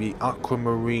take the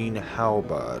aquamarine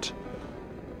halberd.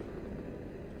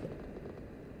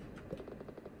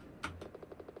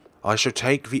 I shall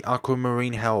take the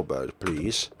aquamarine halberd,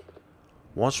 please.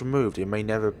 Once removed, it may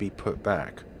never be put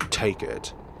back. Take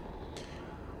it.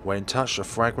 When touched, a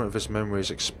fragment of his memory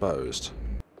is exposed.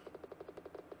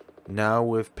 Now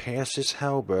with Pierce's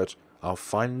halberd, I'll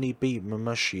finally beat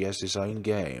Mamushi as his own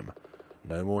game.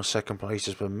 No more second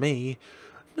places for me.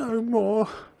 No more.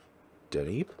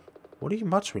 Delib? What are you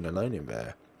muttering alone in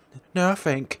there?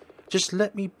 Nothing. Just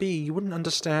let me be. You wouldn't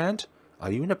understand.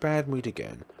 Are you in a bad mood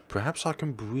again? Perhaps I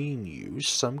can bring you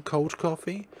some cold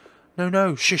coffee?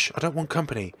 No, shush, I don't want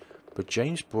company. But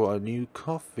James brought a new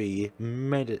coffee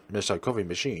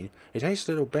machine. It tastes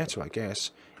a little better, I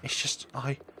guess. It's just,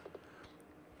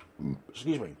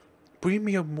 excuse me. Bring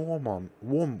me a warm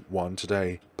one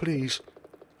today, please.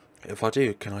 If I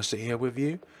do, can I sit here with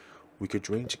you? We could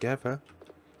drink together.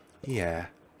 Yeah.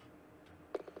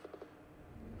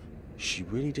 She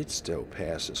really did steal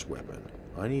Pierce's weapon.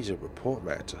 I need to report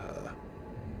that to her.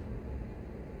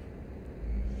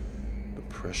 The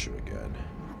pressure again.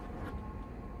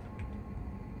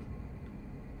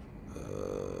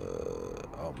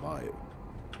 Oh my.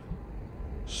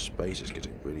 Space is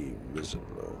getting really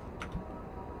visible.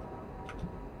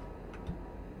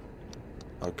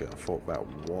 Okay, I thought that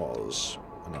was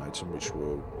an item which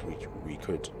we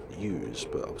could use,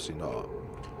 but obviously not.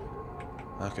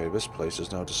 Okay, this place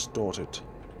is now distorted.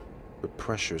 The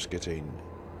pressure is getting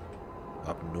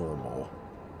abnormal.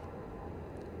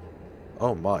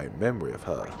 Oh my, memory of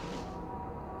her.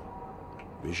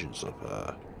 Visions of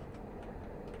her.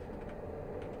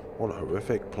 What a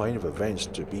horrific plane of events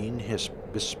to be in this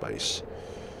space.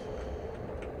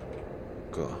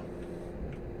 God.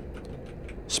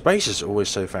 Space is always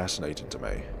so fascinating to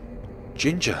me.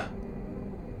 Ginger.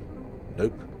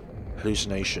 Nope.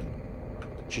 Hallucination.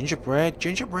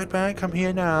 Gingerbread man, come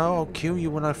here now. I'll kill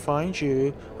you when I find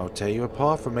you. I'll tear you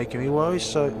apart for making me worry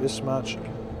this much.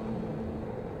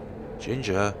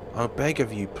 Ginger, I'll beg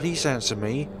of you, please answer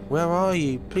me. Where are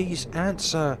you? Please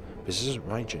answer. This isn't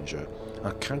right, Ginger.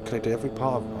 I've calculated every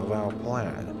part of our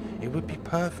plan. It would be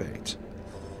perfect.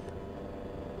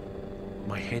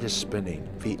 My head is spinning.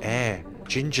 The air.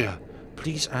 Ginger,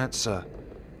 please answer.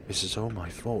 This is all my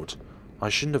fault. I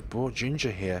shouldn't have brought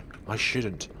Ginger here. I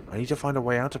shouldn't. I need to find a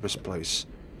way out of this place.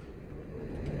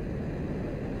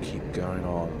 Keep going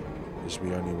on is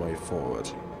the only way forward.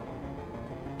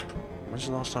 When's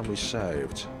the last time we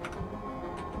saved?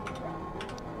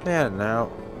 There now.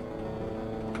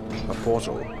 A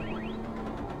portal.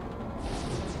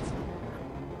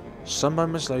 Some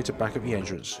moments later, back at the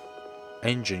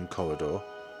engine corridor.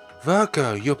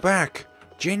 Virgo, you're back!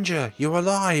 Ginger, you're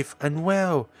alive and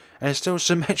well and still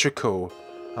symmetrical.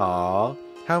 Ah,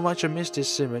 how much I missed this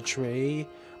symmetry.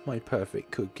 My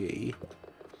perfect cookie.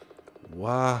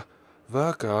 Wow,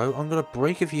 Virgo, I'm gonna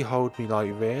break if you hold me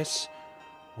like this.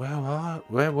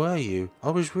 Where were you?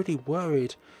 I was really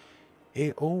worried.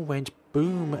 It all went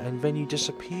boom and then you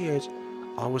disappeared.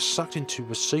 I was sucked into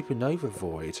a supernova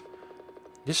void.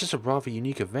 This is a rather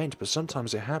unique event, but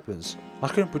sometimes it happens. I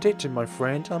couldn't predict it, my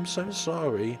friend. I'm so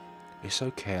sorry. It's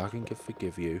okay, I can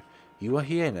forgive you. You are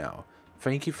here now.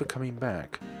 Thank you for coming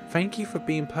back. Thank you for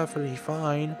being perfectly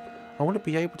fine. I want to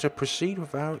be able to proceed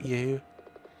without you.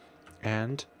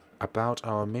 And about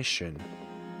our mission.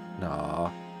 Nah.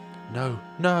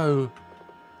 No.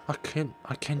 I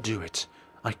can do it.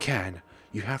 I can.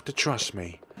 You have to trust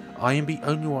me. I am the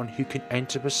only one who can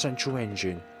enter the central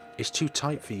engine. It's too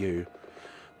tight for you.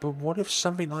 But what if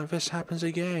something like this happens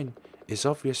again? It's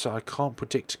obvious that I can't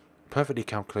perfectly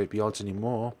calculate the odds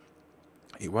anymore.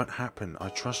 It won't happen, I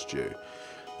trust you.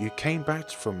 You came back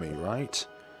for me, right?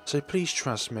 So please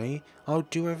trust me. I'll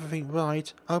do everything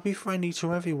right. I'll be friendly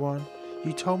to everyone.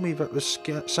 You told me that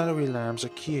the celery lambs are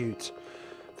cute.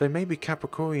 They may be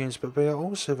Capricornians, but they are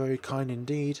also very kind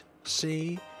indeed.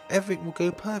 See? Everything will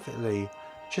go perfectly.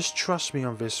 Just trust me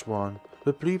on this one.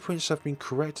 The blueprints have been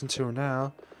correct until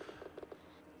now.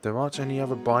 There aren't any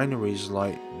other binaries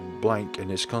like blank in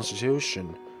this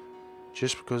constitution.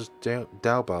 Just because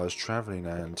Dalbar is travelling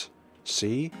and...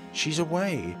 See? She's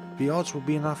away. The odds will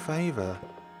be in our favour.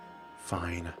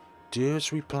 Fine. Do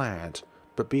as we planned.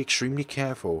 But be extremely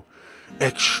careful.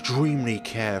 Extremely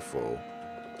careful.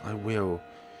 I will.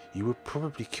 You would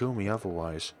probably kill me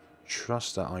otherwise.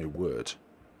 Trust that I would.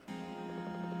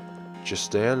 Just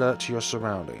stay alert to your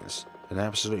surroundings. And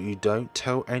absolutely don't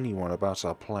tell anyone about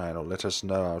our plan or let us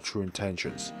know our true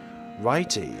intentions.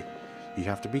 Righty. You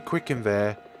have to be quick in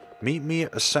there. Meet me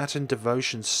at a Saturn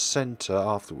Devotion Center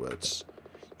afterwards.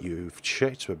 You've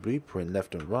checked the blueprint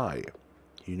left and right.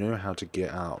 You know how to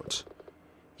get out.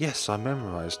 Yes, I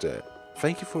memorized it.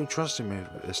 Thank you for entrusting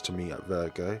this to me,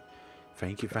 Virgo.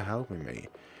 Thank you for helping me.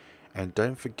 And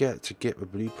don't forget to get the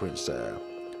blueprints there.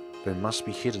 They must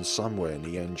be hidden somewhere in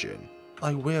the engine.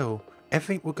 I will.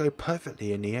 Everything will go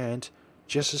perfectly in the end,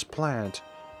 just as planned.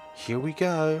 Here we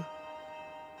go.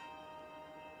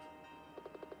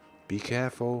 Be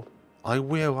careful. I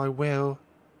will, I will.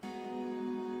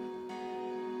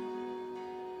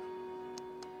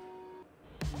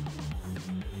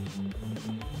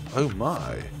 Oh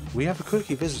my, we have a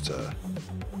Cookie visitor.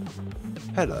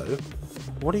 Hello.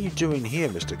 What are you doing here,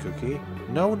 Mr. Cookie?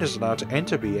 No one is allowed to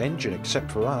enter the engine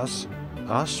except for us.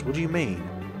 Us? What do you mean?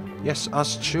 Yes,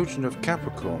 us children of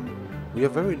Capricorn. We are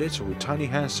very little with tiny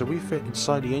hands, so we fit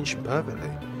inside the engine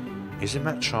perfectly. Isn't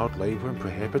that child labour and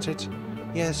prohibited?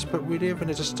 Yes, but we live in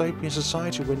a dystopian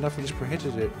society where nothing is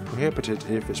prohibited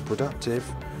if it's productive.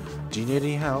 Do you need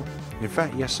any help? In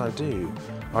fact, yes I do.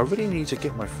 I really need to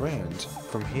get my friend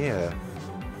from here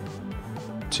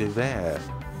to there.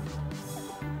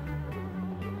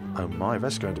 Oh my,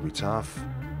 that's going to be tough.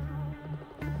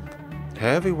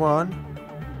 Hey everyone!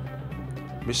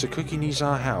 Mr. Cookie needs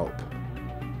our help.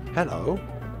 Hello?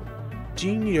 Do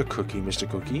you need a cookie, Mr.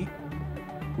 Cookie?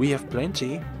 We have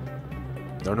plenty.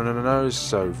 No,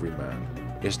 Savory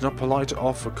Man. It's not polite to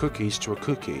offer cookies to a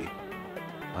cookie.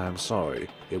 I am sorry.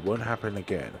 It won't happen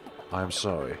again. I am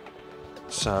sorry.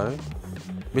 So,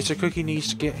 Mr. Cookie needs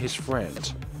to get his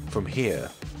friend from here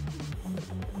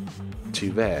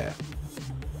to there.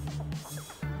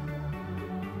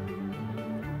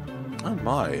 Oh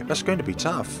my, that's going to be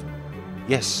tough.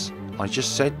 Yes, I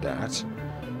just said that.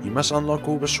 You must unlock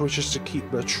all the switches to keep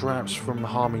the traps from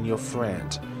harming your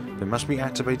friend. They must be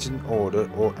activated in order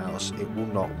or else it will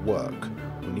not work.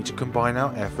 We need to combine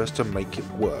our efforts to make it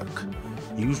work.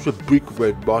 Use the big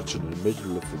red button in the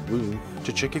middle of the room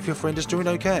to check if your friend is doing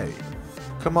okay.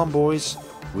 Come on boys,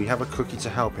 we have a cookie to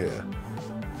help here.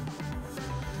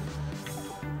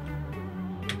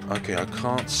 Okay, I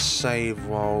can't save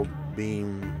while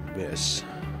being this.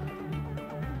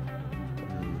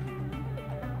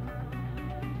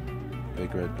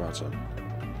 Big red button.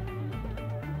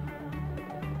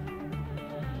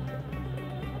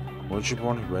 Wouldn't you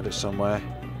want to read it somewhere?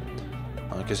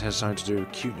 I guess it has something to do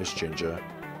with cuteness, Ginger.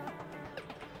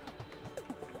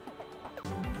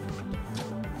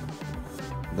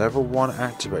 Level 1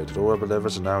 activated. All other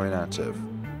levels are now inactive.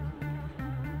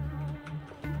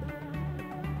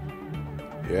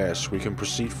 Yes, we can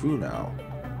proceed through now.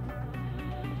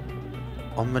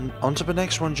 On to the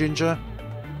next one, Ginger.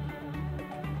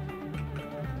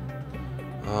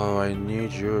 Oh, I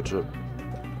need you to...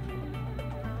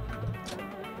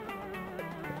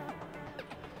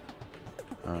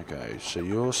 Okay, so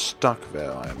you're stuck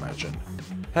there, I imagine.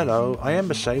 Hello, I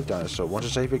am a save dinosaur. Want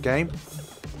to save your game?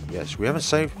 Yes, we haven't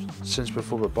saved since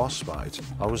before the boss fight.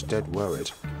 I was dead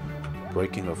worried.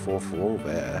 Breaking the fourth wall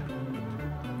there.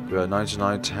 There are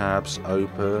 99 tabs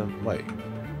open. Wait.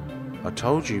 I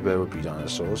told you there would be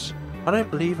dinosaurs. I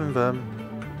don't believe in them.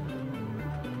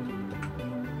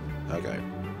 Okay.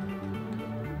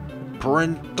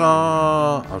 Printer!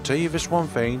 I'll tell you this one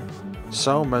thing.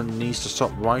 Salman needs to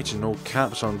stop writing all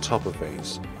caps on top of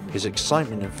things. His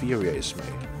excitement infuriates me.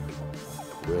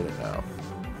 Really now.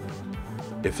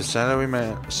 If the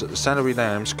salary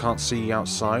lambs can't see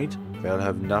outside, they'll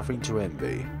have nothing to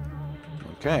envy.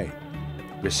 Okay.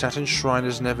 The Saturn Shrine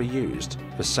is never used.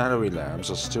 The salary lambs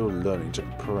are still learning to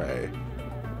pray.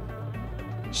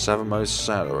 Sevenmost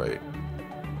salary.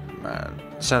 Man.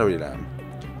 Salary lamb.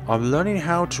 I'm learning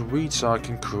how to read so I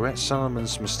can correct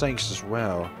Solomon's mistakes as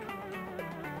well.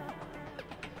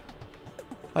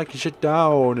 I can sit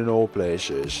down in all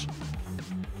places.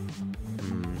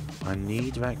 I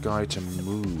need that guy to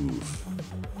move.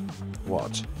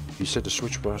 What? You said the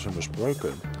switch button was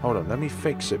broken. Hold on, let me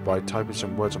fix it by typing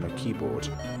some words on my keyboard.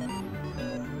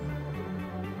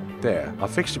 There, I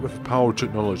fixed it with the power of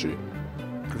technology.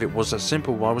 If it was that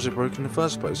simple, why was it broken in the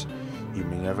first place? You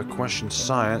may never question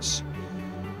science.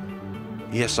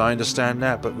 Yes, I understand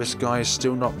that, but this guy is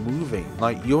still not moving.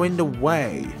 Like, you're in the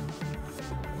way.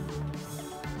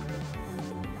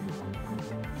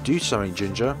 Do something,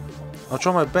 Ginger. I'll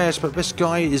try my best, but this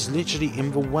guy is literally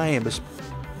in the way of this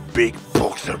big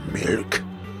box of milk.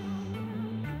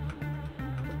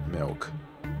 Milk.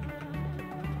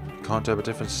 Can't tell the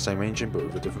difference, the same engine, but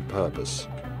with a different purpose.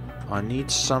 I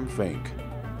need something.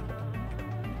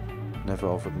 Never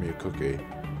offered me a cookie.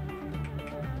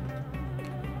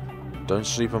 Don't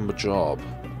sleep on the job.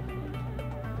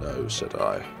 No, said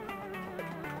I.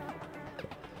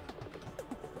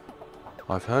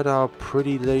 I've heard our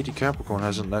pretty Lady Capricorn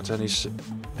hasn't let any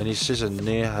scissor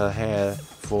near her hair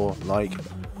for, like,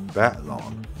 that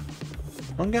long.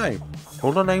 Okay.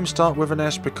 All the names start with an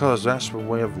S because that's the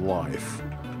way of life.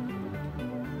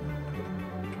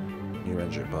 New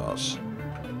engine pass.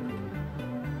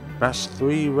 That's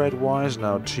 3 red wires,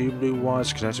 now 2 blue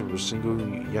wires connected with a single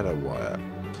yellow wire.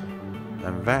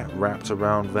 And that wrapped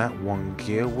around that one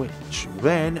gear, which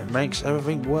then makes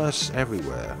everything worse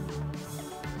everywhere.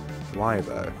 Why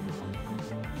though?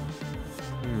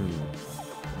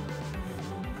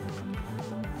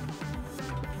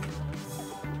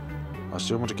 I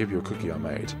still want to give you a cookie I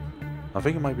made. I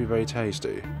think it might be very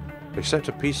tasty. Accept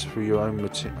a piece of your own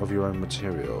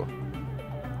material.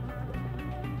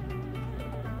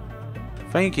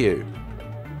 Thank you!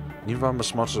 Neither I'm as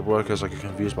smart as a worker as I get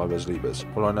confused by those levers.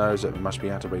 All I know is that it must be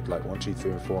activated like 1, 2,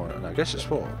 3 and 4, and I guess it's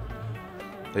 4.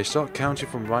 They start counting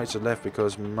from right to left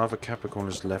because Mother Capricorn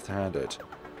is left-handed.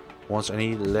 Once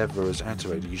any lever is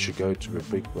activated, you should go to the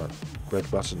big red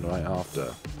button right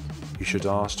after. You should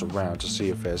ask around to see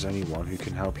if there's anyone who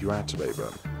can help you activate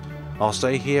them. I'll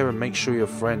stay here and make sure your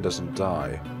friend doesn't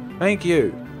die. Thank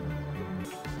you!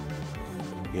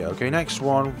 Yeah, okay, next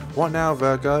one. What now,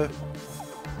 Virgo?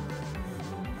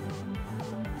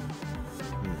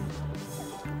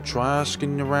 Try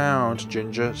asking around,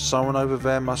 Ginger. Someone over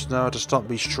there must know how to stop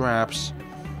these traps.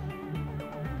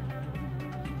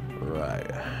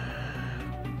 Right.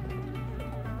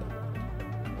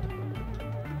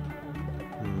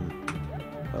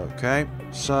 Okay,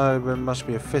 so there must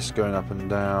be a fist going up and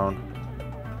down.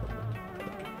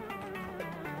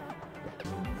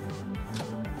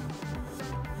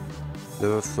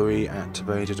 Level 3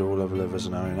 activated, all other levers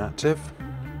are now inactive.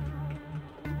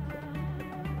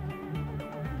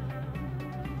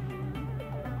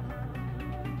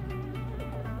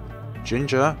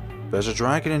 Ginger, there's a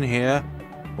dragon in here,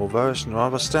 although it's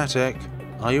rather static.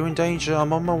 Are you in danger?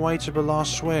 I'm on my way to the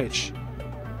last switch.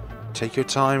 Take your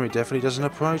time, it definitely doesn't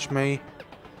approach me.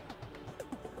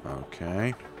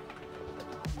 Okay.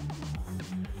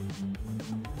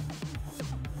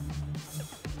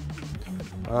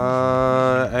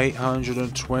 Uh,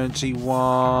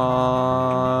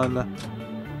 821.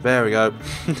 There we go.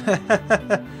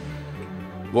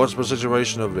 What's the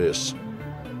situation of this?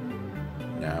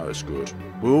 Now it's good.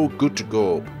 We're all good to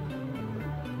go.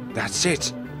 That's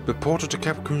it! The portal to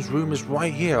Capricorn's room is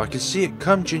right here. I can see it.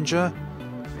 Come, Ginger.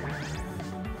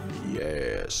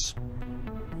 Yes.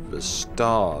 The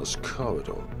stars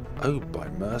corridor. Oh, by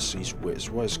mercy's whiz.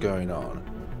 What is going on?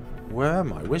 Where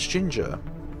am I? Where's Ginger?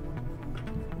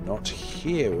 Not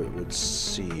here, it would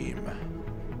seem.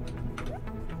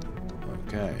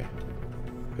 Okay.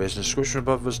 There's an inscription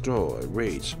above this door. It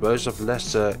reads, "Those of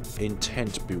lesser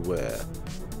intent beware.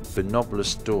 The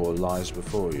noblest door lies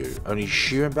before you. Only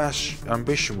sheer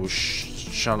ambition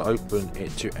shall open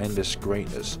it to endless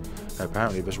greatness."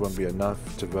 Apparently this won't be enough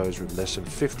to those with less than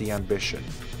 50 ambition.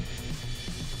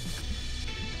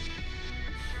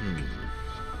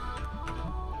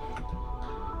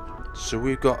 So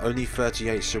we've got only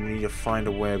 38, so we need to find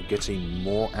a way of getting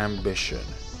more ambition.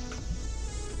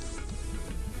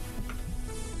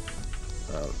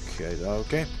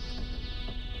 Okay.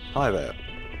 Hi there.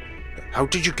 How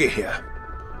did you get here?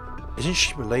 Isn't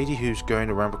she the lady who's going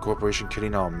around the corporation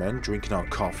killing our men, drinking our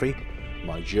coffee?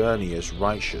 My journey is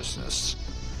righteousness.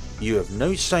 You have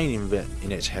no say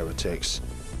in it, heretics.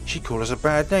 She called us a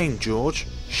bad name, George.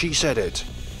 She said it.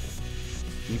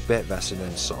 You bet that's an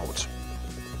insult.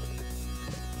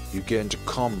 You get into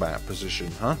combat position,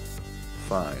 huh?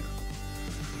 Fine.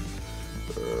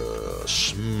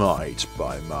 Smite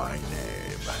by my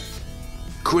name.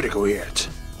 Critical hit.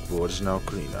 Board is now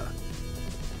cleaner.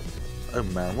 Oh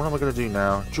man, what am I going to do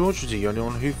now? George was the only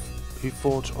one who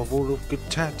thought of all the good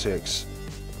tactics.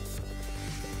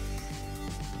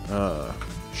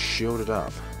 Shielded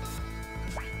up.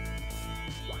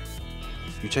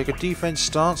 You take a defense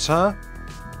stance, huh?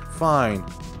 Fine.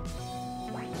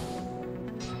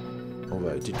 Although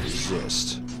it did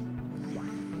resist.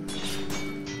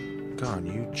 Go on,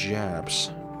 you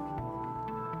jabs.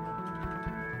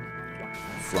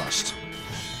 Thrust.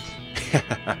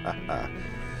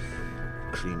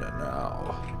 Cleaner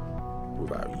now.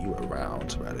 Without you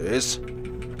around, that is.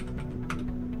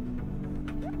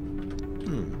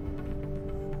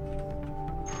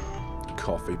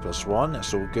 Coffee +1,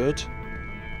 that's all good.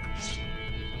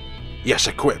 Yes,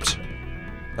 equipped!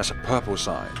 That's a purple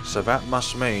sign, so that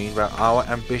must mean that our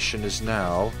ambition is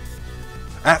now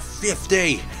at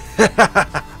 50!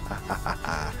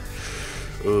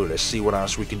 Oh, let's see what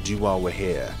else we can do while we're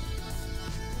here.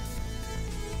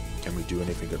 Can we do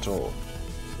anything at all?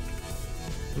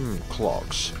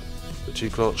 Clocks. The two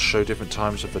clocks show different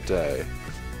times of the day.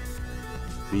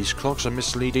 These clocks are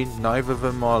misleading, neither of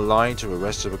them are aligned to the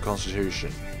rest of the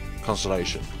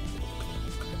constellation.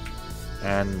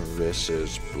 And this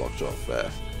is blocked off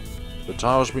there. The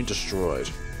tile's been destroyed.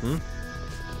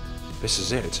 This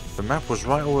is it. The map was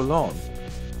right all along.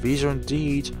 These are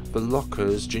indeed the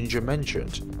lockers Ginger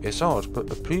mentioned. It's odd, but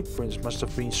the blueprints must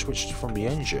have been switched from the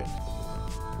engine.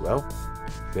 Well,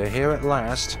 they're here at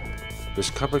last. This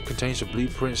cupboard contains the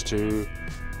blueprints to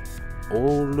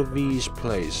all of these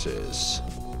places.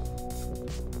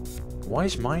 Why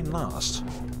is mine last?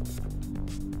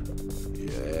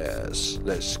 Yes,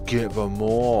 let's get them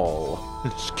all.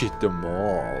 Let's get them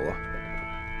all.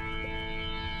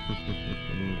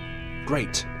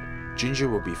 Great. Ginger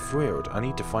will be thrilled. I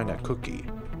need to find that cookie.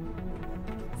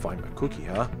 Find my cookie,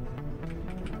 huh?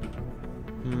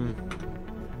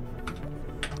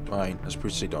 Fine, let's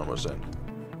proceed onwards then.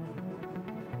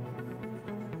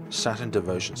 Saturn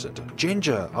Devotion Center.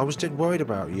 Ginger, I was dead worried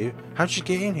about you. How'd you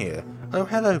get in here? Oh,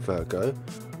 hello, Virgo.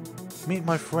 Meet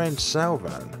my friend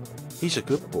Salvan. He's a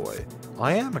good boy.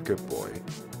 I am a good boy.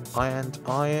 And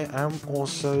I am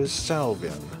also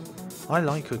Salvian. I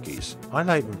like cookies. I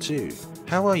like them too.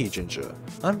 How are you, Ginger?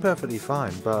 I'm perfectly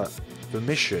fine, but the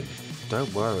mission,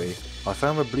 don't worry. I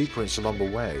found the blueprints along the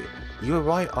way. You were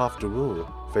right after all.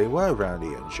 They were around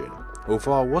the engine.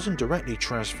 Although I wasn't directly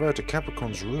transferred to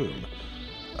Capricorn's room,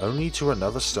 only to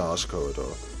another star's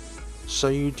corridor. So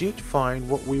you did find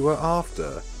what we were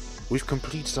after. We've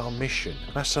completed our mission.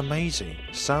 That's amazing.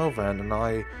 Salvan and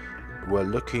I were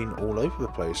looking all over the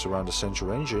place around the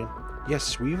central engine.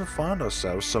 Yes, we even found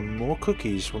ourselves some more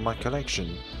cookies from my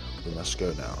collection. We must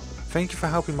go now. Thank you for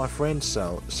helping my friend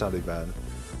Sullivan.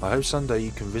 I hope someday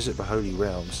you can visit the Holy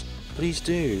Realms. Please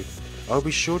do. I'll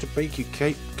be sure to bake you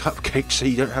cupcakes so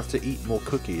you don't have to eat more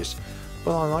cookies.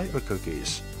 But I like the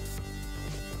cookies.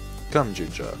 Come,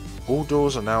 Ginger. All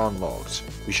doors are now unlocked.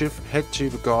 We should head to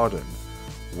the garden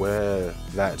where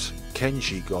that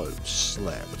Kenji god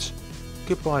slept.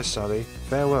 Goodbye, Sully.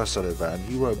 Farewell, Sullivan.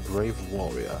 You were a brave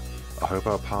warrior. I hope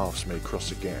our paths may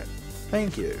cross again.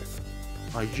 Thank you.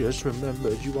 I just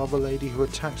remembered you are the lady who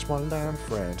attacked my lamb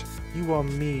friend. You are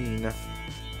mean.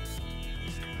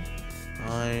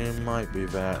 I might be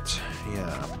that,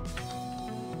 yeah.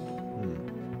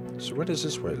 So where does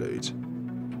this way lead?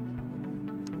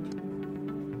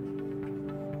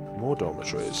 More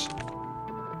dormitories.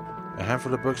 A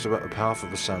handful of books about the path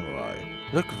of the samurai.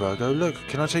 Look, Virgo, look.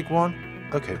 Can I take one?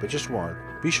 Okay, but just one.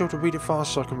 Be sure to read it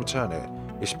fast so I can return it.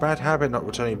 It's a bad habit not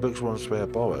returning books once they are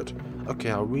borrowed. Okay,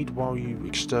 I'll read while you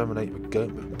exterminate the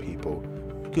goatman people.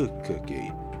 Good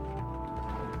cookie.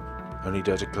 Only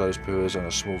dirty clothes purrs and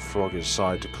a small frog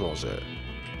inside the closet.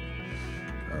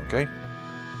 Okay.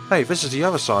 Hey, this is the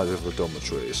other side of the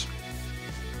dormitories.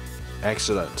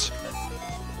 Excellent.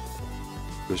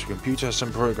 This computer has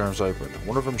some programs open.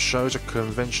 One of them shows a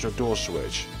conventional door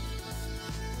switch.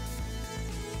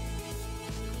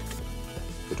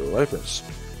 The door opens.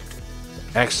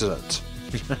 Excellent.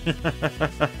 Now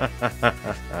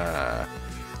I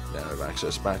have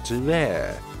access back to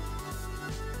there.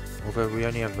 Although we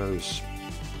only have those.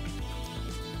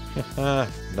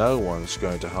 No one's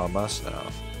going to harm us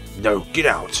now. No, get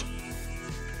out!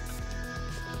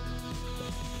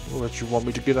 What do you want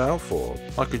me to get out for?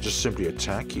 I could just simply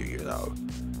attack you, you know.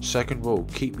 Second rule,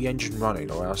 keep the engine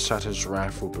running or else Saturn's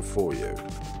wrath will befall you.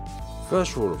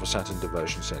 First rule of the Saturn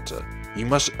Devotion Center. You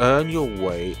must earn your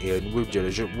way in with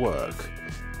diligent work.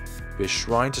 This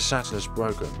shrine to Saturn is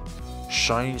broken,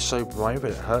 shining so bright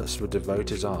that it hurts the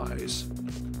devoted eyes.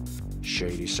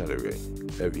 Shady celery.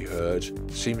 Have you heard?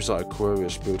 Seems like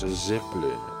Aquarius built a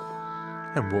Zeppelin.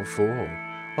 And what for?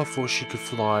 I thought she could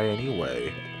fly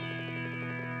anyway.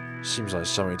 Seems like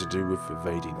something to do with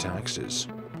evading taxes.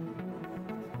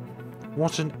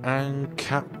 What an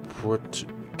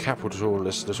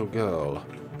capitalist little girl.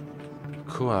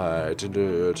 Quiet,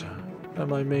 dude.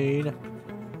 Am I mean?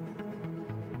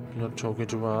 You're not talking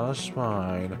to us?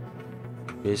 Fine.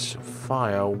 This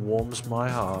fire warms my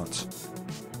heart.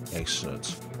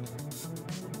 Excellent.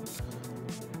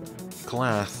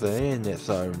 Glathy in its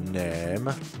own name.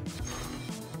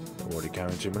 Already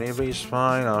carrying too many of these.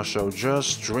 Fine, I shall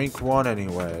just drink one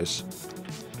anyways.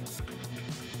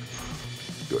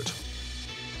 Good.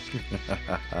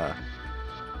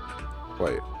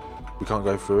 Wait, we can't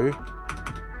go through?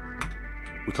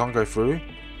 We can't go through?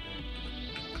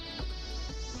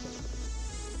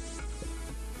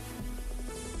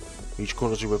 Each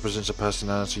quality represents a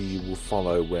personality you will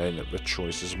follow when the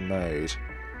choice is made.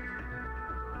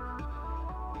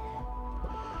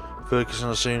 Focus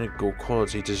on a single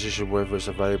quality decision, whether it's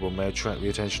available, may attract the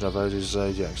attention of other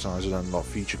Zodiac signs and unlock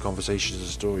future conversations and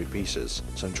story pieces.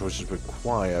 Some choices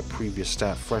require previous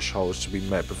stat thresholds to be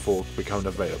met before becoming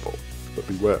available. But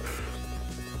beware.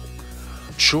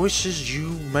 Choices you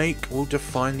make will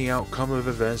define the outcome of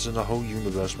events and the whole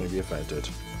universe may be affected.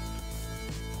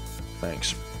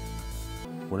 Thanks.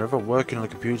 Whenever working on a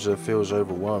computer feels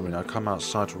overwhelming, I come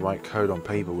outside to write code on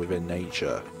paper within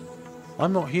nature.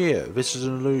 I'm not here. This is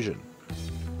an illusion.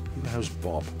 Who the hell's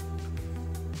Bob?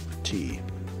 Tea.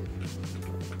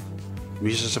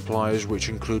 Research supplies which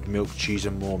include milk, cheese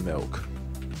and more milk.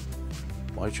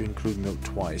 Why'd you include milk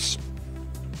twice?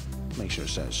 Makes no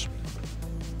sense.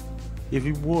 If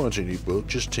you want any book,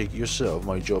 just take it yourself.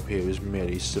 My job here is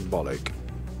merely symbolic.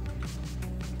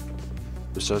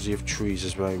 The study of trees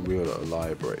is very real at a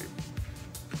library.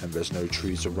 And there's no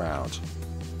trees around.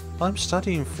 I'm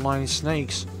studying flying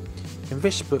snakes. In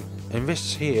this book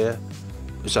here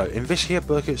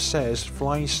book it says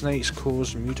flying snakes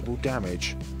cause mutable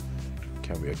damage.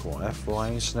 Can we acquire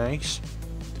flying snakes?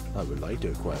 I would like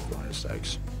to acquire flying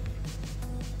snakes.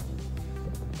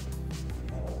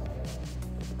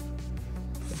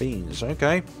 Fiends,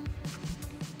 okay.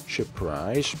 Ship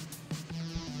prize.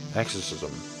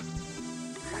 Exorcism.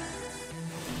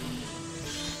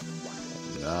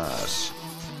 Nice.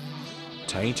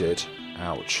 Tainted.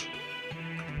 Ouch.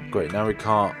 Great, now we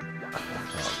can't...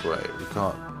 Oh, great, we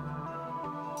can't...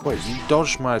 Wait, you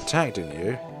dodged my attack, didn't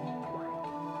you?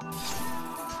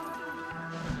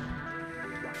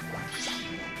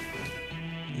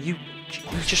 You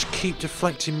just keep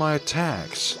deflecting my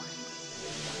attacks.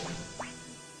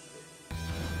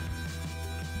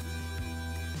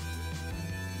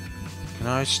 Can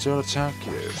I still attack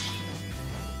you?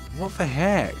 What the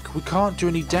heck? We can't do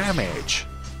any damage.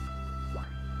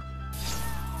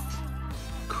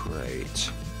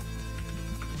 Great.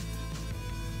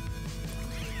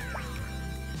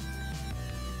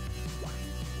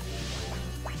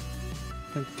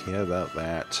 Don't care about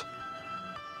that.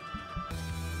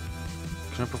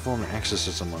 Can I perform an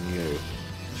exorcism on you?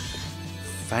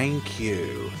 Thank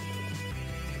you.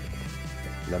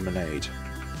 Lemonade.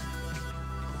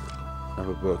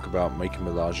 Another book about making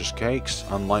the largest cakes.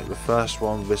 Unlike the first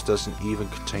one, this doesn't even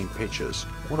contain pictures.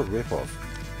 What a rip-off.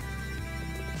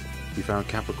 We found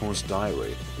Capricorn's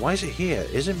diary. Why is it here?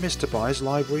 Isn't Miss Dubai's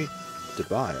library?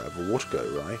 Dubai, over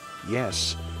Watergo, right?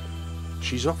 Yes.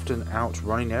 She's often out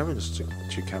running errands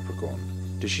to Capricorn.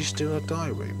 Did she steal her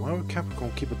diary? Why would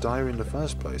Capricorn keep a diary in the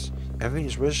first place? Everything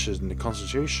is registered in the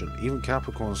Constitution, even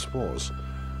Capricorn's sports.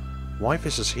 Why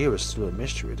this is here is still a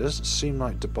mystery. It doesn't seem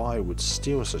like Dubai would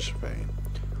steal such a thing.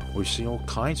 We've seen all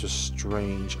kinds of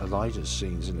strange allegiance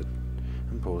scenes in the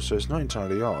temple, so it's not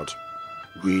entirely odd.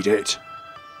 Read it.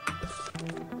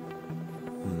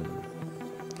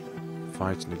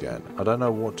 Fighting again. I don't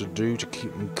know what to do to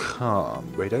keep them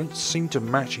calm. They don't seem to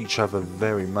match each other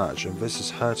very much, and this is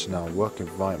hurting our work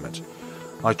environment.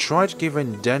 I tried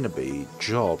giving Deneby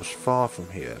jobs far from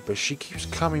here, but she keeps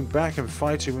coming back and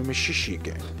fighting with Mishishi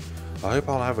again. I hope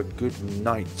I'll have a good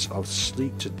night of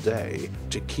sleep today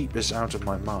to keep this out of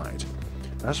my mind.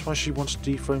 That's why she wants to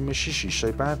dethrone Mishishi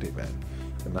so badly then.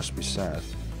 It must be sad.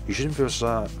 You shouldn't feel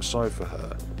sorry for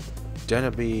her.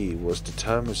 Deneby was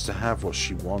determined to have what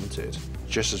she wanted,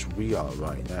 just as we are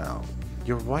right now.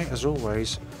 You're right as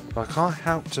always, but I can't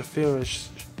help to feel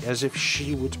as if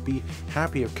she would be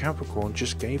happy if Capricorn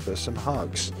just gave her some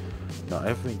hugs. Not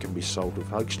everything can be solved with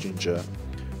hugs, Ginger.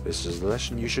 This is a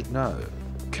lesson you should know.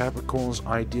 Capricorn's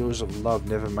ideals of love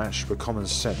never matched with common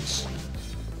sense.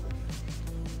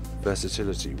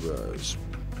 Versatility rose.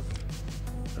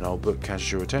 An old book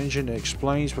catches your attention. It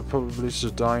explains the probabilities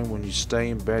of dying when you stay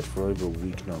in bed for over a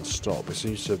week non-stop. It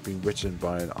seems to have been written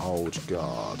by an old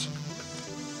guard.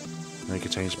 And it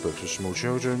contains books for small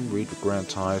children. Read the grand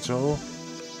title.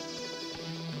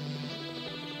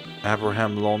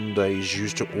 Abraham Londays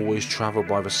used to always travel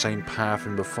by the same path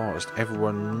in the forest.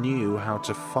 Everyone knew how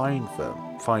to find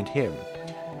him,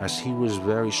 as he was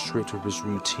very strict with his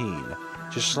routine.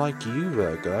 Just like you,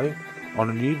 Virgo. On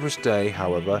a numerous day,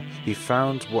 however, he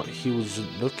found what he was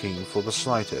looking for the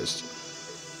slightest.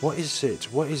 What is it?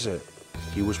 What is it?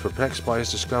 He was perplexed by his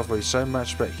discovery so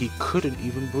much that he couldn't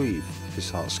even breathe.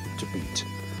 His heart skipped a beat.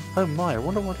 Oh my, I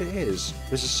wonder what it is.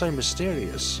 This is so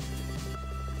mysterious.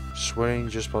 Swaying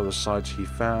just by the sight he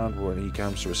found, when he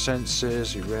comes to his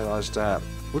senses, he realized that...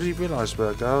 What did he realize,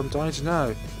 Virgo? I'm dying to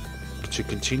know. To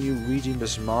continue reading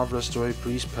this marvelous story,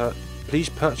 please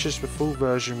purchase the full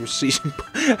version with season...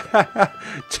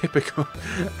 Typical.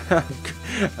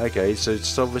 Okay, so to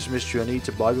solve this mystery, I need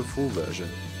to buy the full version.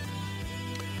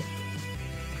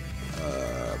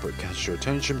 But catch your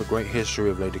attention, The Great History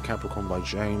of Lady Capricorn by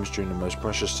James. During the most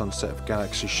precious sunset of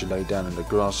galaxies, she lay down in the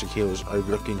grassy hills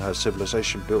overlooking her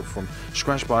civilization built from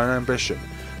scratch by an ambition.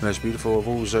 The most beautiful of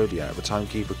all Zodiac, the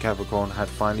timekeeper Capricorn had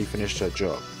finally finished her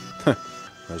job.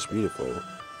 Most beautiful.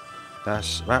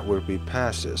 That would be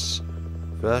Persis.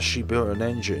 First she built an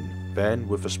engine, then,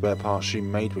 with the spare parts, she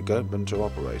made the goatman to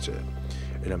operate it.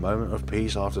 In a moment of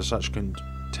peace, after such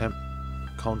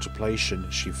contemplation,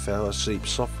 she fell asleep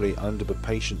softly under the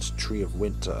patience tree of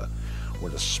winter,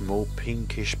 when a small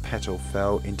pinkish petal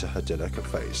fell into her delicate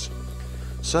face.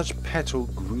 Such petal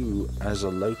grew as a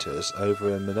lotus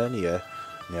over a millennia,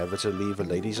 never to leave a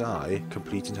lady's eye,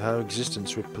 completing her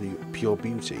existence with pure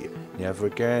beauty. Never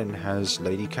again has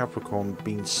Lady Capricorn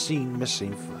been seen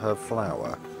missing her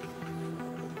flower.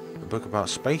 A book about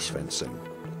space fencing.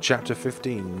 Chapter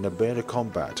 15, Nebula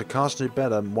Combat. To cast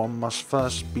Nebula, one must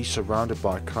first be surrounded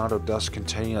by a cloud of dust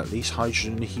containing at least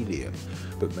hydrogen and helium,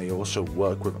 but may also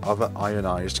work with other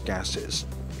ionized gases.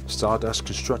 Stardust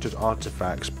constructed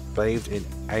artifacts bathed in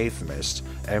amethyst,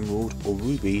 emerald, or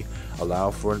ruby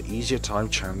allow for an easier time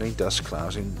channeling dust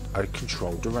clouds in a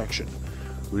controlled direction.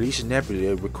 Releasing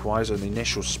nebula requires an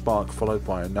initial spark followed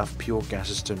by enough pure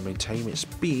gases to maintain its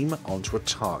beam onto a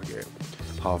target.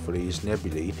 Half of these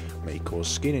nebulae may cause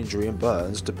skin injury and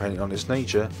burns depending on its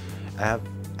nature.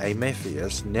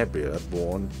 Amethyst nebula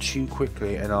born too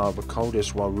quickly and are the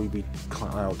coldest, while ruby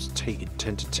clouds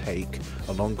tend to take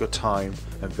a longer time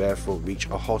and therefore reach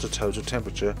a hotter total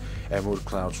temperature. Emerald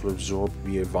clouds will absorb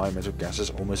the environmental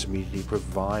gases almost immediately,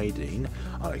 providing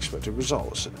unexpected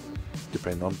results,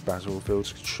 depending on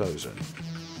battlefields chosen.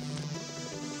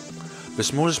 The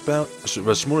smallest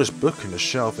book in the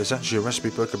shelf is actually a recipe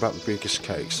book about the biggest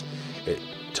cakes.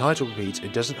 Title reads,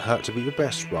 "It doesn't hurt to be the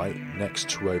best, right?" next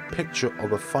to a picture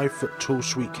of a 5-foot tall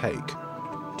sweet cake.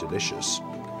 Delicious.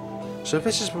 So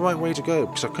this is the right way to go,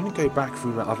 because I couldn't go back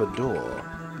through that other door.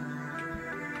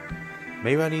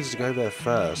 Maybe I needed to go there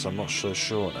first, I'm not so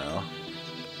sure now.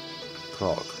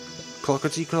 Clock.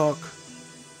 Clockety clock.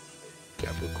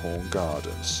 Capricorn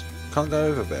Gardens. Can't go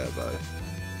over there though.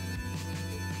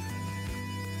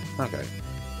 Okay.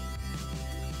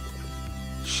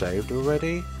 Shaved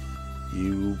already?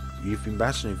 You've been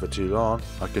battling for too long.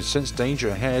 I can sense danger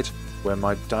ahead where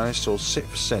my dinosaurs sit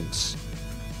for sense.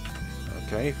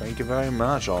 Okay, thank you very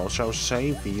much. I shall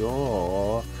save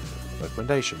your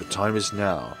recommendation. The time is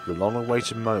now. The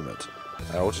long-awaited moment.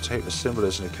 I ought to take the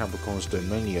symbolism of Capricorn's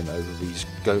dominion over these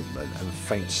goatmen and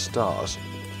faint stars.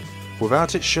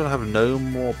 Without it, she'll have no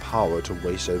more power to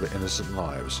waste over innocent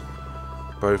lives.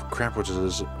 Both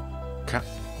capitalism,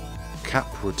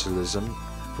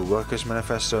 the Workers'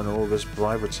 Manifesto, and all this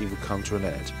bribery will come to an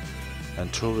end,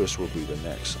 and tourists will be the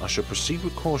next. I shall proceed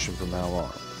with caution from now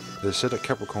on. It is said that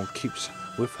Capricorn keeps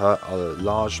with her a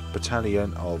large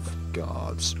battalion of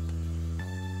guards.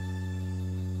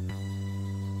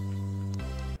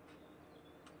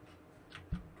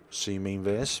 So you mean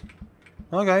this?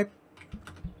 Okay.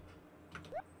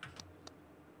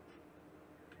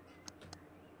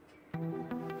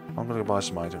 I'm gonna buy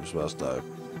some items first though.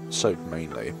 Soap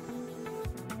mainly.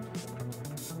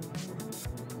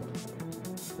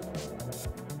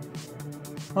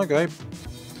 Okay.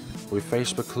 We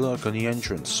face the clerk on the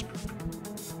entrance.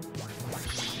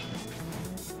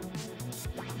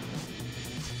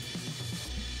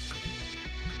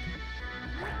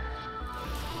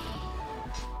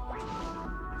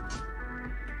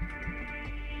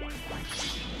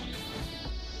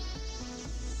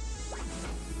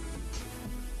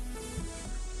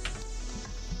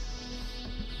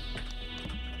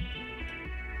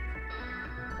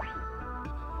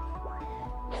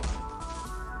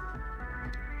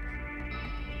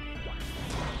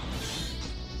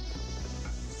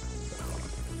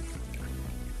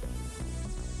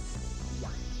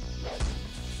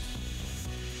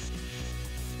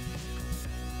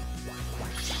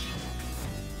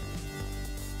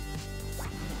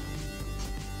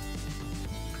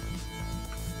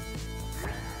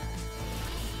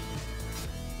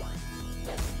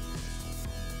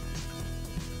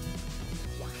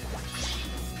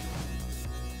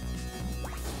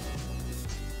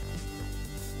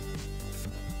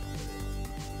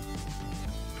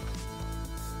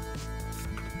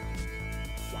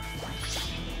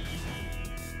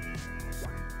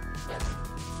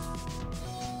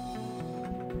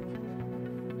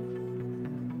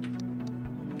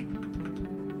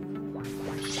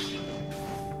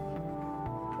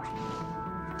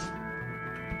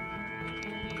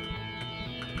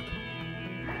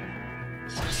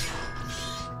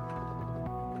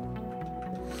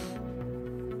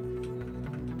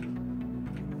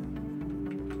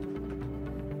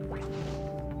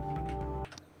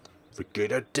 The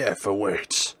gate of death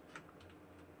awaits.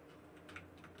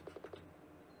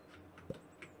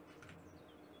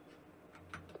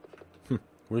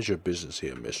 What is your business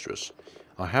here, mistress?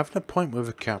 I have an appointment with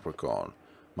a Capricorn.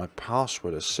 My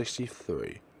password is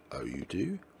 63. Oh, you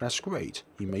do? That's great.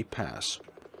 You may pass.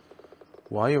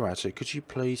 While you're at it, could you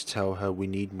please tell her we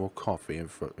need more coffee in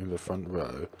the front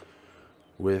row?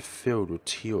 We're filled with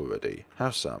tea already.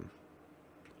 Have some.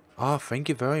 Ah, thank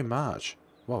you very much.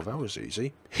 Well, that was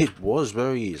easy. It was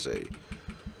very easy.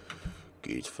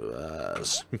 Good for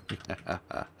us.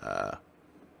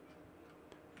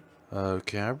 Oh,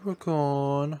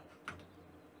 Capricorn.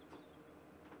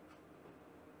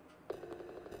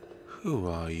 Who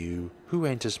are you? Who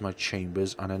enters my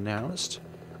chambers unannounced?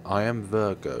 I am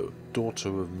Virgo,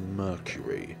 daughter of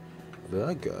Mercury.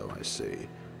 Virgo, I see.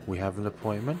 We have an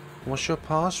appointment? What's your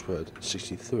password?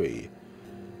 63.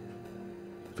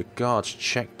 The guards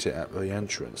checked it at the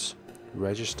entrance.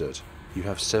 Registered. You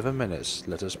have 7 minutes.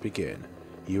 Let us begin.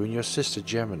 You and your sister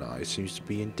Gemini seems to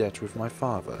be in debt with my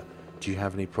father. Do you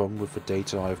have any problem with the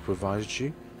data I have provided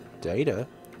you? Data?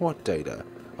 What data?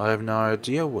 I have no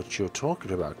idea what you're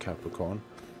talking about, Capricorn.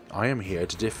 I am here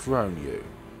to dethrone you.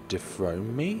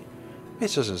 Dethrone me?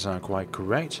 This doesn't sound quite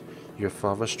correct. Your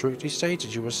father strictly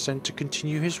stated you were sent to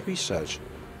continue his research.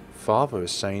 Father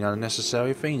is saying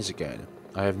unnecessary things again.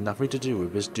 I have nothing to do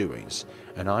with his doings,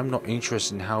 and I'm not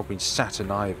interested in helping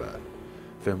Saturn either.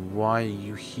 Then why are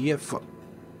you here for...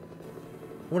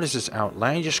 What is this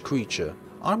outlandish creature?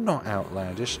 I'm not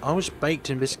outlandish. I was baked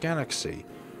in this galaxy.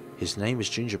 His name is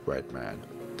Gingerbread Man.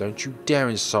 Don't you dare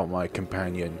insult my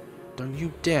companion. Don't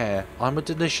you dare. I'm a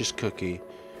delicious cookie.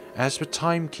 As the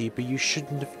timekeeper, you should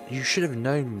have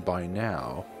known by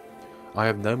now. I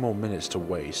have no more minutes to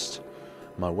waste.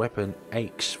 My weapon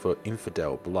aches for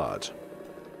infidel blood.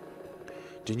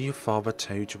 Didn't your father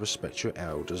tell you to respect your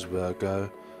elders,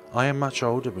 Virgo? I am much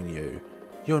older than you.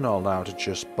 You're not allowed to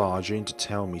just barge in to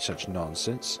tell me such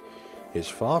nonsense. It's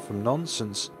far from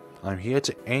nonsense. I'm here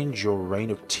to end your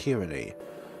reign of tyranny.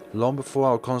 Long before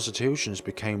our constitutions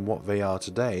became what they are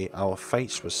today, our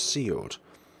fates were sealed.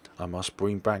 I must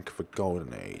bring back the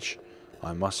Golden Age.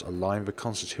 I must align the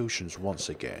constitutions once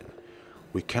again.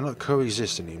 We cannot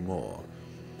coexist anymore.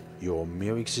 Your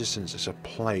mere existence is a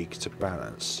plague to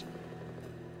balance.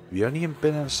 The only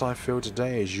imbalance I feel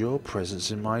today is your presence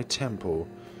in my temple.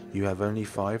 You have only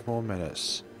 5 more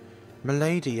minutes.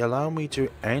 Milady, allow me to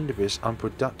end this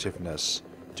unproductiveness.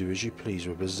 Do as you please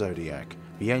with the Zodiac.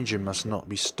 The engine must not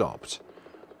be stopped.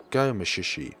 Go,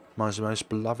 Mishishi, my most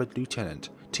beloved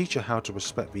lieutenant. Teach her how to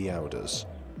respect the elders.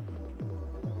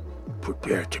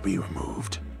 Prepare to be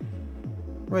removed.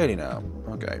 Really now?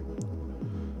 Okay.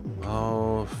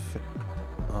 I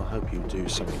hope you do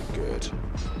something good.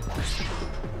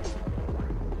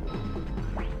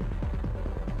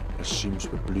 As soon as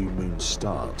the blue moon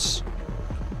starts,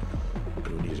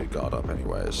 we'll need to guard up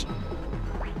anyways.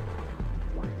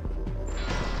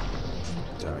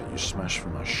 Damn it, you smashed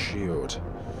through my shield.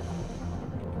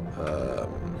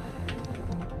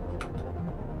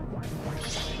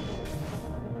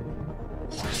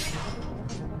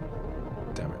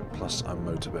 Damn it, plus I'm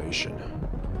motivation.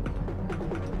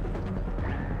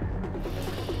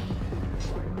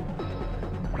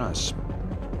 Nice.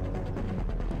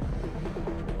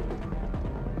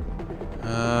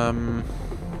 I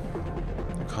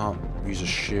can't use a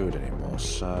shield anymore,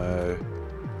 so...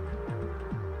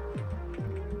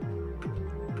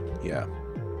 yeah.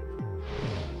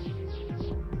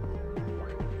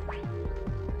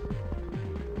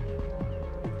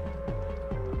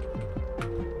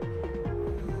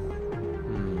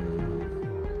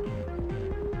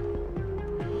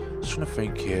 Just trying to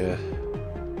think here.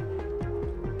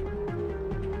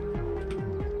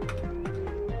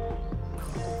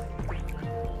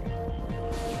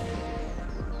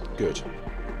 Good.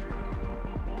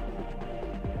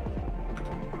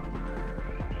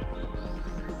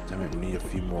 Damn it, we need a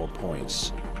few more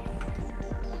points.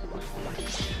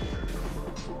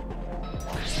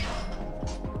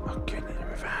 Okay,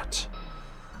 neither of that.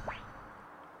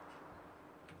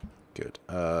 Good.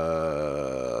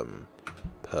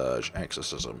 Purge,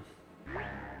 exorcism.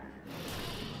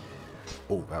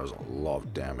 Oh, that was a lot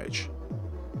of damage.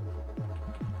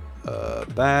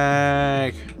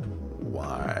 Bag.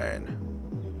 Wine.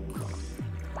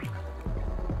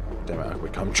 Damn it, I've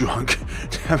become drunk.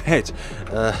 Damn it.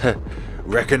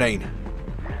 Reckoning.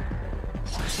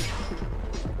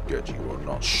 Good, you will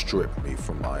not strip me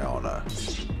from my honor.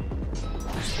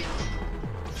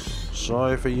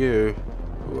 Sorry for you.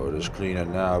 The world is cleaner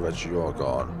now that you're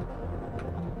gone.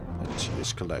 The tea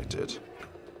is collected.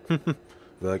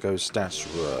 Virgo's stats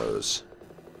rose.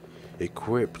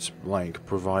 Equipped blank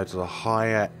provides a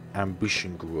higher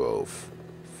ambition growth.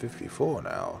 54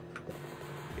 now.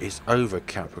 It's over,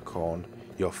 Capricorn.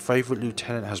 Your favourite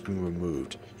lieutenant has been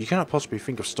removed. You cannot possibly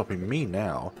think of stopping me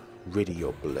now. Ready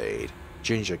your blade.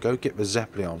 Ginger, go get the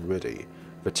Zeppelin ready.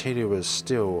 Vitalia is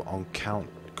still on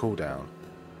cooldown.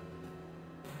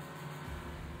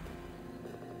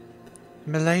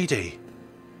 Milady!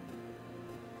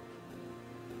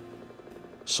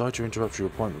 Sorry to interrupt your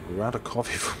appointment, but we're out of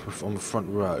coffee on the front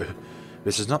row.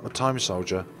 This is not the time,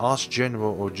 soldier. Ask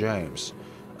General or James.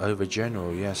 Over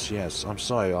General, yes. I'm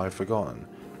sorry, I've forgotten.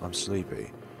 I'm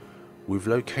sleepy. We've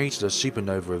located a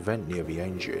supernova event near the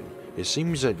engine. It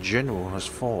seems that General has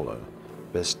fallen.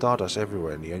 There's stardust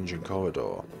everywhere in the engine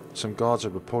corridor. Some guards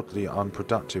are reportedly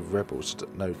unproductive rebels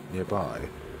nearby,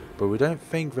 but we don't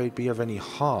think they'd be of any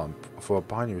harm for a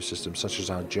binary system such as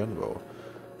our General.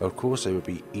 Of course they would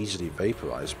be easily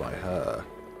vaporized by her.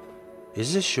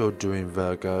 Is this your doing,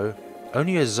 Virgo?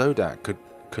 Only a Zodiac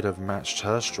could have matched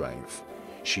her strength.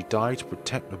 She died to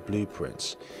protect the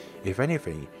blueprints. If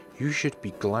anything, you should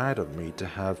be glad of me to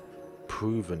have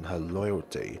proven her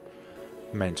loyalty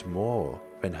meant more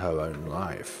than her own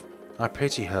life. I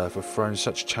pity her for throwing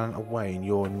such talent away in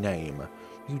your name.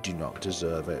 You do not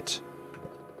deserve it.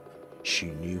 She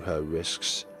knew her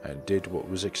risks and did what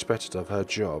was expected of her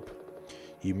job.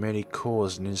 You merely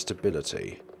caused an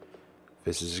instability.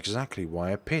 This is exactly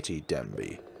why I pity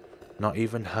Denby. Not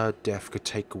even her death could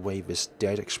take away this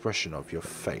dead expression of your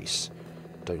face.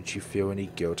 Don't you feel any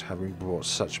guilt having brought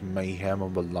such mayhem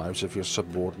on the lives of your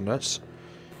subordinates?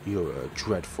 You're a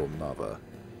dreadful mother.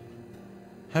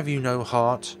 Have you no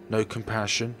heart, no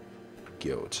compassion?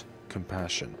 Guilt,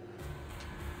 compassion.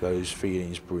 Those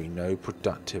feelings bring no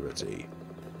productivity.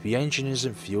 The engine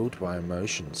isn't fueled by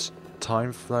emotions.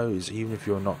 Time flows even if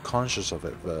you're not conscious of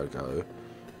it, Virgo.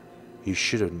 You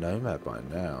should have known that by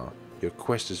now. Your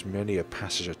quest is merely a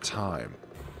passage of time.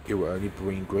 It will only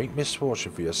bring great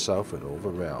misfortune for yourself and all the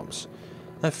realms.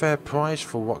 A fair price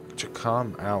for what to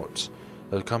come out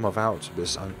of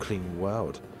this unclean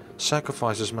world.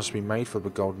 Sacrifices must be made for the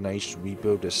Golden Age to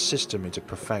rebuild this system into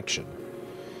perfection.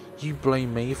 You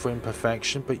blame me for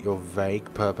imperfection, but your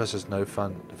vague purpose has no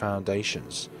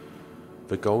foundations.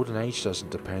 The Golden Age doesn't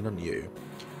depend on you,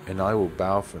 and I will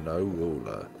bow for no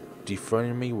ruler.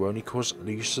 Dethroning me will only cause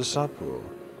useless uproar.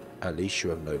 At least you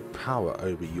have no power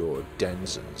over your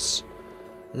denizens.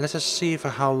 Let us see for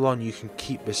how long you can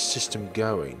keep this system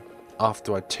going,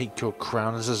 after I take your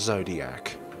crown as a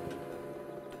Zodiac.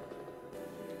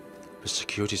 The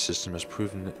security system has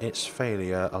proven its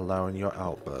failure allowing your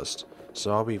outburst,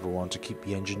 so I'll be the one to keep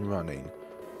the engine running.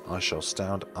 I shall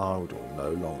stand idle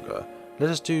no longer. Let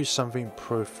us do something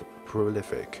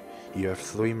prolific. You have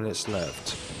 3 minutes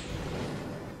left.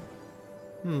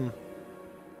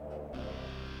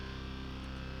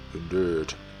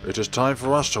 Indeed. It is time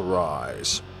for us to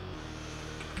rise.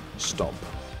 Stomp.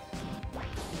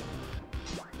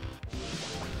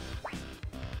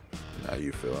 Now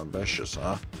you feel ambitious,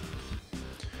 huh?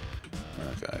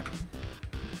 Okay.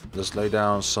 Let's lay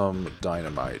down some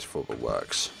dynamite for the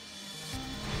works.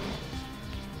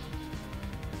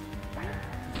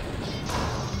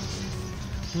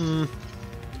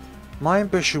 My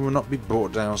ambition will not be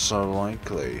brought down so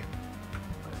likely.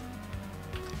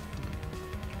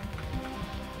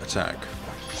 Attack.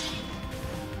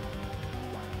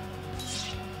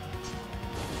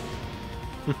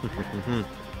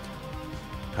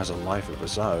 Has a life of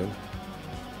its own.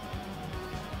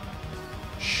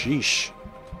 Sheesh.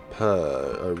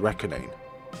 Per reckoning.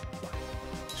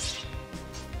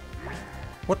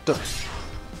 What the?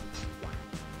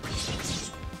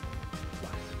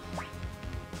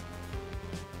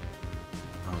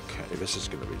 Okay, this is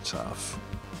going to be tough.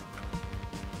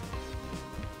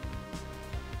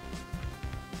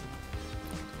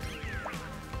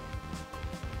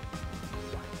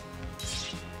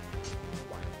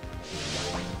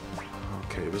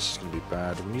 Okay, this is going to be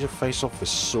bad. We need to face off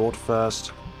this sword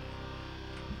first.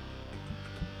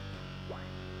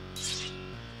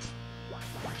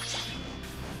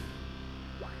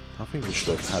 I think we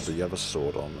should have had the other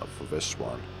sword on for this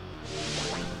one.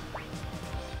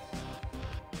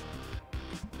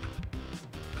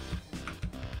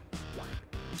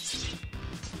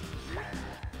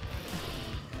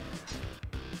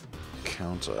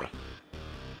 Counter.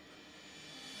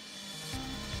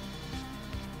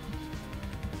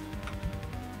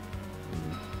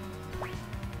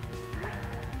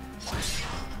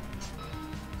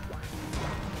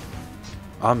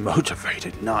 I'm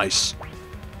motivated. Nice.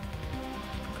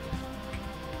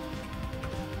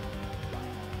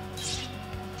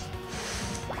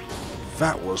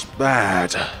 That was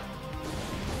bad.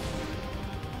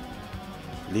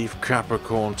 Leave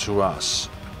Capricorn to us.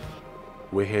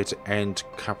 We're here to end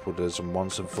capitalism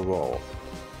once and for all.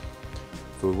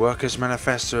 The Workers'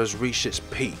 Manifesto has reached its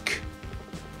peak.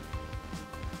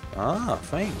 Ah,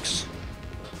 thanks.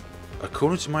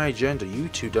 According to my agenda, you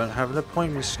two don't have an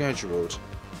appointment scheduled.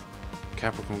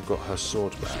 Capricorn got her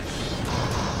sword back.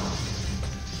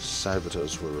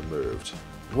 Saboteurs were removed.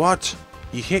 What?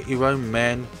 You hit your own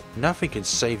men? Nothing can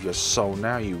save your soul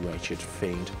now, you wretched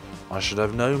fiend. I should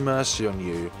have no mercy on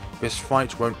you. This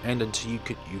fight won't end until you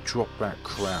drop that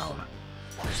crown.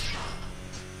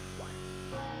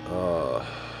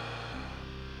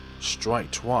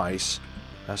 Strike twice?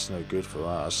 That's no good for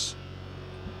us.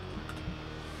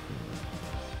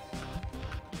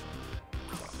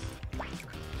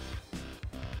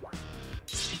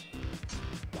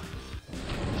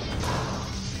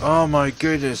 Oh my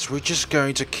goodness, we're just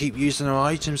going to keep using our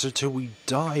items until we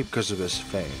die because of this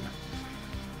thing.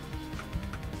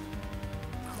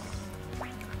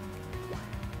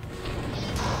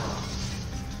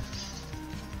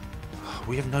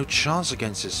 We have no chance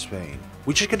against this thing.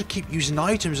 We're just going to keep using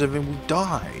items and then we'll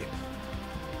die.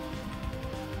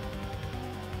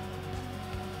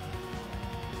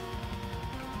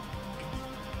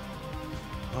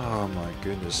 Oh my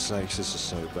goodness sakes, this is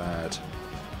so bad.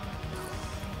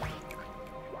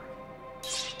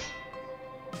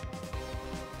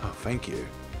 Oh, thank you.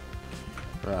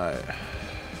 Right.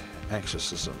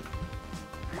 Exorcism.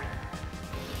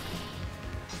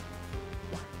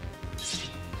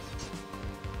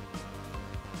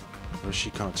 Well,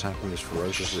 she can't tackle me as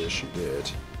ferociously as she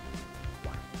did.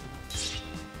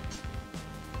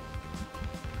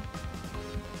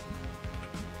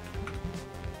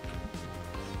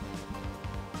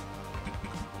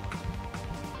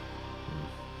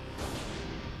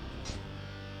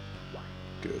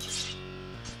 Good.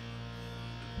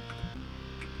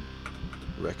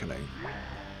 Reckoning.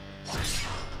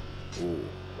 Ooh.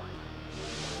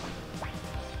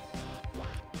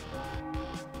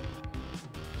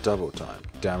 Double time,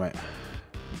 damn it.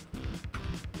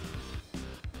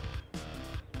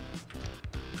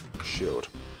 Shield.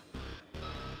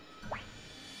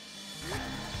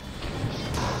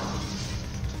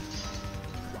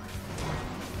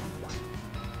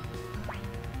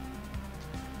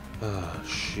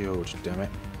 Shield, damn it.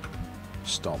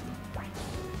 Stomp.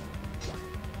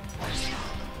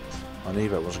 I knew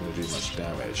that wasn't going to do much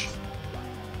damage.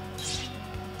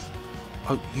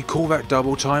 Oh, you call that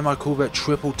double time? I call that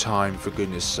triple time, for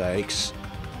goodness sakes.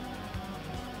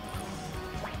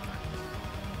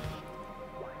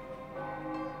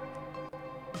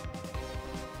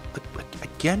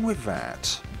 Again with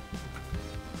that?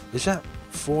 Is that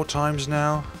 4 times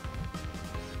now?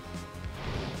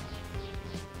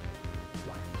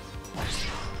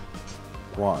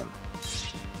 One,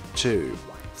 2,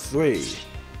 3.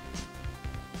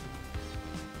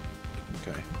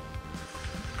 Okay.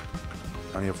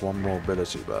 Only have one more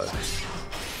ability though.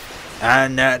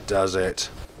 And that does it.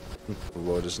 The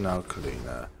world is now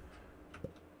cleaner.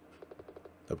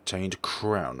 Obtained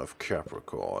crown of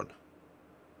Capricorn.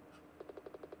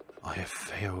 I have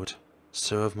failed.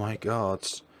 So have my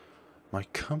gods. My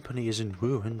company is in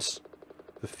ruins.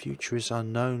 The future is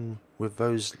unknown, with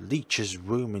those leeches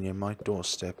roaming in my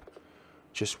doorstep,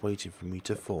 just waiting for me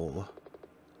to fall.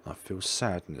 I feel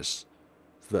sadness.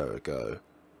 Virgo,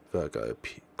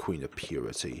 queen of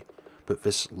purity. But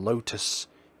this lotus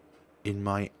in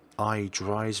my eye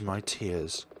dries my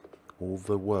tears. All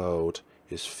the world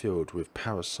is filled with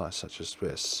parasites such as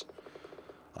this.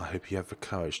 I hope you have the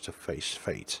courage to face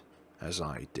fate, as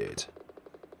I did.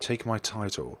 Take my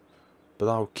title, but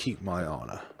I'll keep my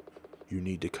honor. You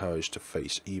need the courage to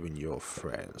face even your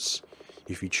friends,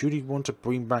 if you truly want to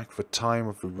bring back the time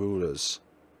of the rulers.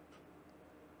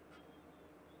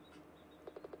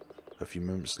 A few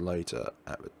moments later,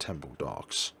 at the temple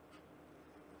docks.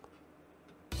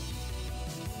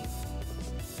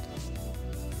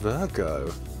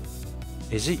 Virgo?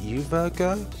 Is it you,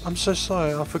 Virgo? I'm so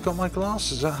sorry, I forgot my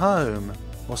glasses at home.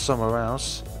 Or somewhere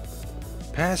else.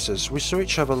 Persis, we saw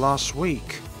each other last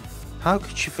week. How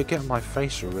could you forget my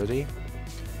face already?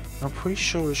 I'm pretty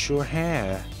sure it's your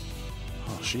hair.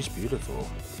 Oh, she's beautiful.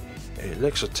 It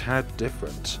looks a tad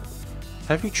different.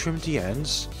 Have you trimmed the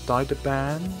ends? Dyed the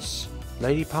bands?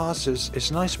 Lady Persis, it's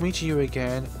nice meeting you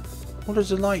again. What a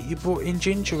delight, you brought in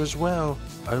Ginger as well.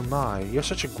 Oh my, you're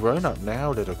such a grown-up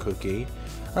now, little cookie.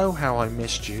 Oh, how I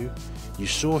missed you. You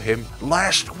saw him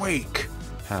last week.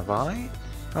 Have I?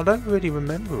 I don't really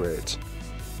remember it.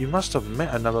 You must have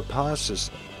met another Persis.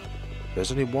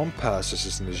 There's only one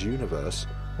Persis in this universe.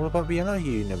 What about the other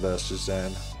universes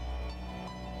then?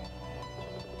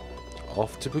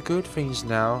 off to the good things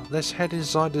now. Let's head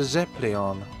inside the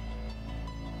Zeppelin.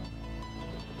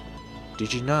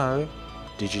 Did you know?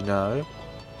 Did you know?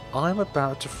 I'm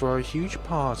about to throw a huge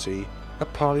party. A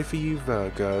party for you,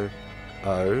 Virgo.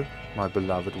 Oh, my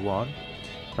beloved one.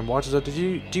 And what did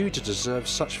I do to deserve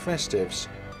such festives?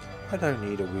 I don't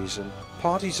need a reason.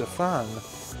 Parties are fun.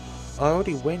 I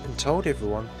already went and told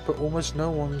everyone, but almost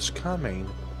no one's coming.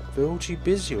 They're all too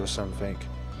busy or something.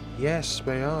 Yes,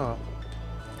 they are.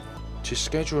 To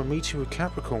schedule a meeting with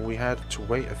Capricorn, we had to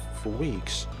wait for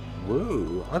weeks.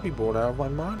 Woo, I'd be bored out of my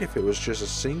mind if it was just a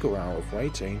single hour of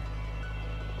waiting.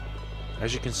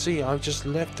 As you can see, I've just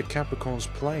left the Capricorn's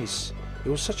place. It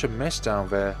was such a mess down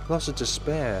there, lots of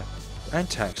despair. And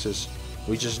taxes.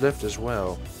 We just left as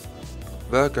well.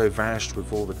 Virgo vanished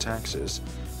with all the taxes.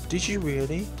 Did you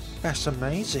really? That's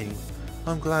amazing.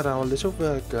 I'm glad our little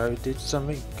Virgo did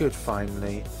something good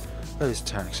finally. Those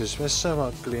taxes were so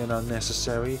ugly and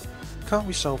unnecessary. Can't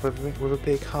we solve everything with a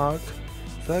big hug?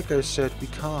 Virgo said we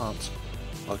can't.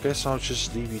 I guess I'll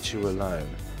just leave you two alone.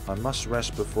 I must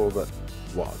rest before the...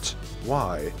 What?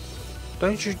 Why?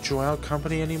 Don't you enjoy our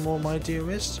company anymore, my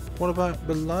dearest? What about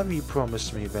the love you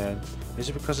promised me then? Is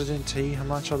it because I didn't tell you how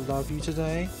much I love you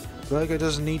today? Virgo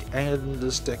doesn't need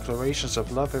endless declarations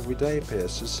of love every day,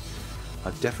 Persis. I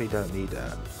definitely don't need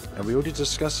that. And we already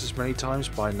discussed this many times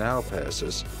by now,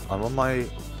 Persis. I'm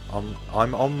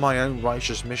on my own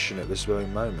righteous mission at this very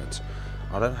moment.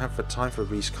 I don't have the time for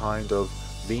these kind of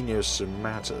venusome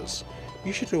matters.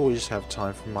 You should always have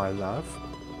time for my love.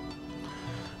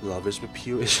 Love is the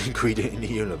purest ingredient in the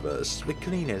universe, the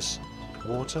cleanest.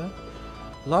 Water?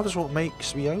 Love is what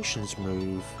makes the oceans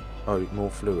move. Oh, more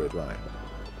fluid, right.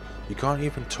 You can't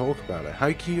even talk about it.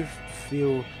 How can you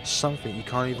feel something you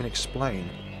can't even explain?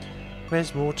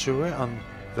 There's more to it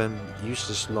than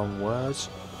useless long words.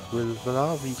 With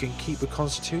love, you can keep the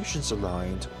constitutions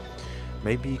aligned.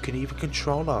 Maybe you can even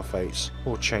control our fates,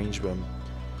 or change them.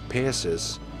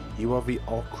 Persis, you are the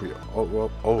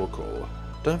oracle.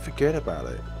 Don't forget about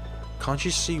it. Can't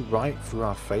you see right through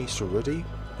our face already?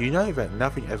 You know that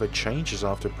nothing ever changes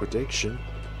after prediction.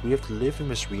 We have to live in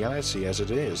this reality as it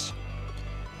is.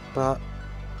 But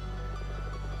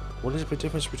what is the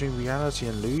difference between reality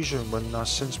and illusion when I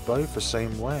sense both the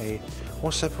same way?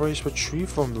 What separates the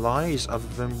truth from lies other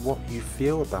than what you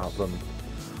feel about them?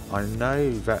 I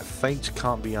know that fate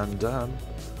can't be undone.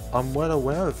 I'm well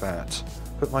aware of that.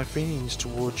 But my feelings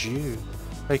towards you,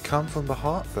 they come from the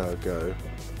heart, Virgo.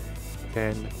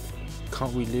 Then,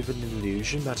 can't we live in an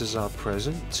illusion that is our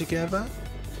present together?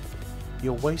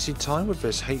 You're wasting time with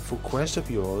this hateful quest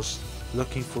of yours,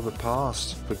 looking for the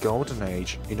past, the golden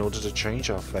age, in order to change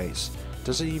our fates.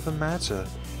 Does it even matter?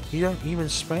 You don't even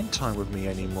spend time with me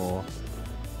anymore.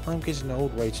 I'm getting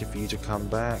old waiting for you to come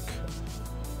back.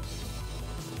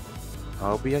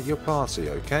 I'll be at your party,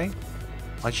 okay?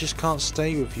 I just can't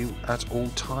stay with you at all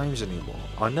times anymore.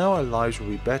 I know our lives would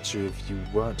be better if you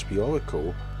weren't the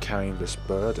oracle carrying this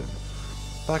burden.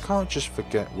 But I can't just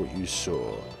forget what you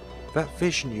saw. That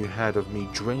vision you had of me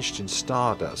drenched in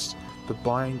stardust, the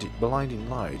blinding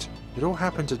light, it all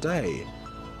happened today.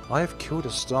 I have killed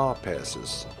a star,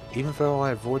 Persis. Even though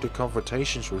I avoided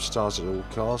confrontations with stars at all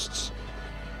costs,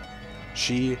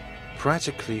 she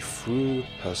practically threw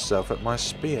herself at my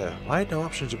spear. I had no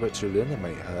options but to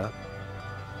eliminate her.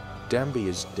 Denby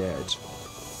is dead.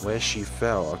 Where she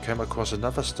fell, I came across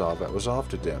another star that was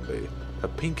after Denby, a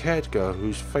pink-haired girl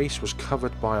whose face was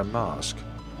covered by a mask.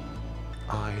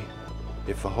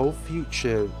 If the whole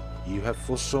future you have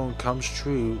foresawn comes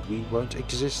true, we won't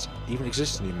even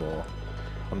exist anymore.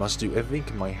 I must do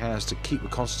everything in my hands to keep the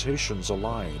constitutions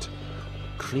aligned.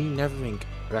 Clean everything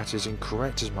that is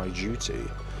incorrect is my duty.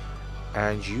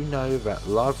 And you know that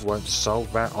love won't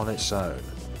solve that on its own.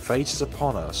 Fate is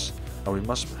upon us, and we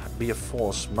must be a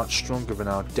force much stronger than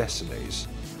our destinies.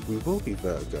 We will be,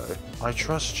 Virgo. I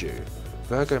trust you.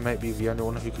 Virgo may be the only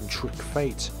one who can trick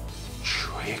fate.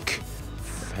 Trick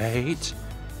fate?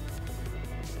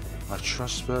 I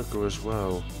trust Virgo as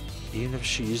well, even if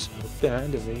she's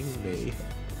abandoning me.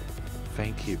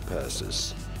 Thank you,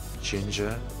 Persis.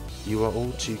 Ginger, you are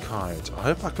all too kind. I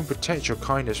hope I can protect your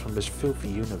kindness from this filthy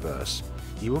universe.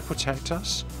 You will protect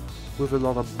us? With a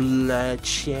lot of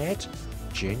bloodshed?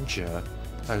 Ginger.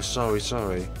 Oh,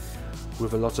 sorry.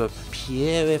 With a lot of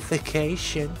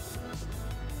purification.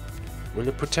 Will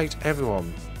it protect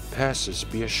everyone? Persis,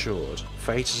 be assured.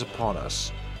 Fate is upon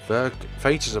us.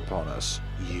 Fate is upon us.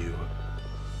 You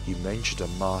mentioned a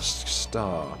masked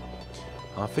star.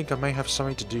 I think I may have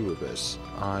something to do with this.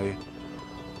 I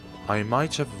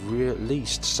might have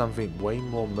released something way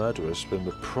more murderous than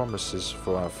the promises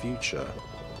for our future.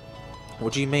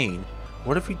 What do you mean?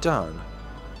 What have we done?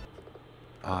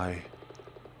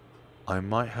 I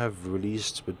might have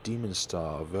released the Demon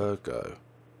Star Virgo.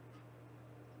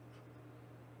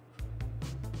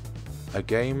 A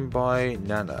game by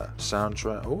Nana.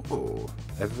 Soundtrack. Oh,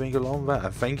 everything along that.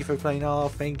 And thank you for playing. Oh,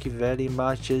 thank you very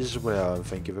much as well. And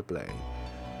thank you for playing.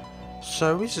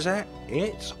 So is that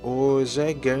it? Or is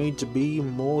there going to be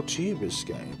more to this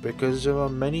game? Because there are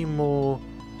many more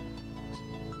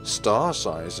star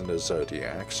signs in the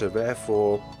Zodiac. So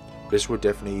therefore, this will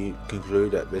definitely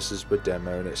conclude that this is the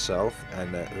demo in itself.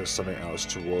 And that there's something else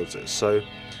towards it. So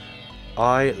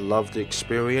I loved the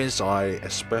experience. I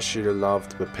especially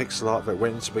loved the pixel art that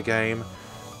went into the game.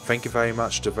 Thank you very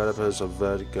much, developers of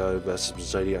Virgo vs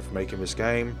Zodiac, for making this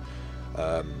game.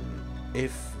 I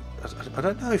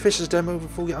don't know if this is demo of a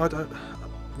full game.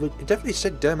 It definitely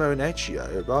said demo in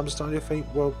Edgio, but I'm starting to think,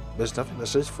 well, there's nothing that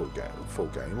says full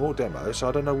game or demo, so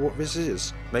I don't know what this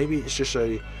is. Maybe it's just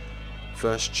a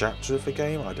first chapter of the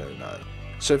game. I don't know.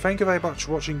 So thank you very much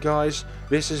for watching, guys.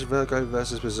 This is Virgo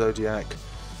vs the Zodiac.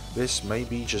 This may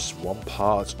be just one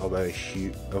part of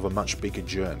a much bigger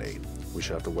journey. We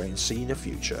shall have to wait and see in the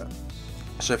future.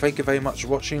 So thank you very much for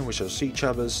watching. We shall see each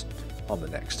other on the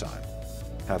next time.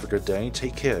 Have a good day and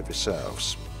take care of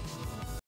yourselves.